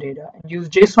JSON data, and use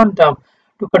JSON dump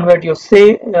to convert your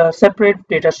separate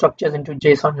data structures into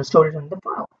JSON and store it in the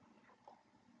file.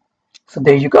 So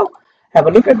there you go. Have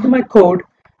a look at my code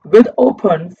with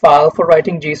open file for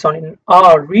writing JSON in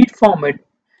R read format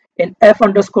in f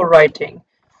underscore writing.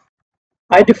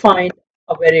 I defined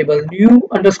a variable new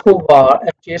underscore var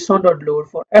as json.load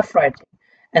for f writing,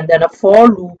 and then a for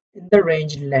loop in the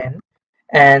range len.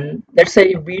 And let's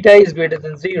say if beta is greater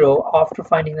than 0, after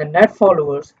finding the net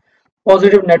followers,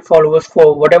 positive net followers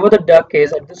for whatever the duck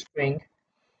is at the string,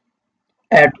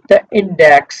 at the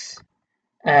index,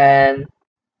 and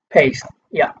paste.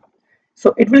 Yeah.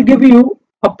 So it will give you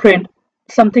a print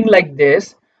something like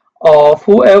this of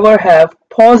whoever have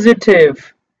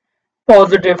positive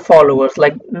followers,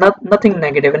 like nothing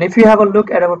negative. And if you have a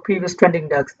look at our previous trending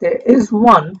ducks, there is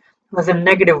one who has a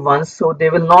negative one, so they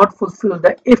will not fulfill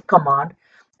the if command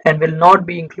and will not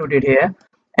be included here.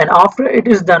 And after it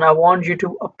is done, I want you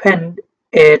to append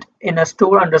it in a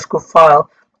store underscore file,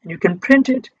 and you can print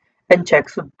it and check.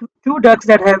 So two ducks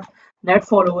that have net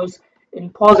followers in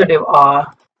positive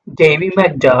are Davy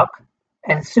McDuck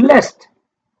and Celeste.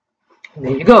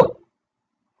 There you go.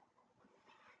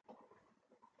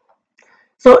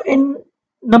 So in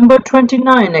number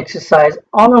 29 exercise,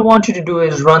 all I want you to do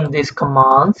is run these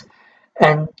commands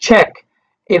and check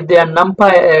if there are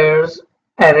numpy errors,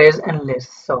 arrays and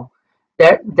lists. So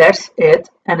that's it.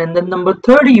 And in the number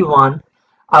 31,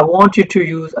 I want you to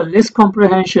use a list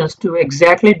comprehensions to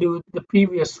exactly do the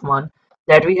previous one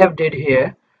that we have did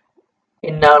here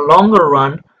in a longer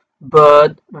run,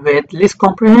 but with list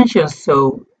comprehensions.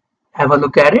 So have a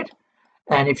look at it.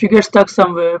 And if you get stuck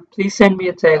somewhere, please send me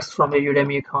a text from your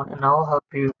Udemy account and I'll help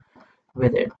you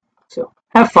with it. So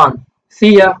have fun.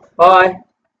 See ya. Bye.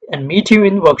 And meet you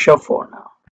in workshop 4 now.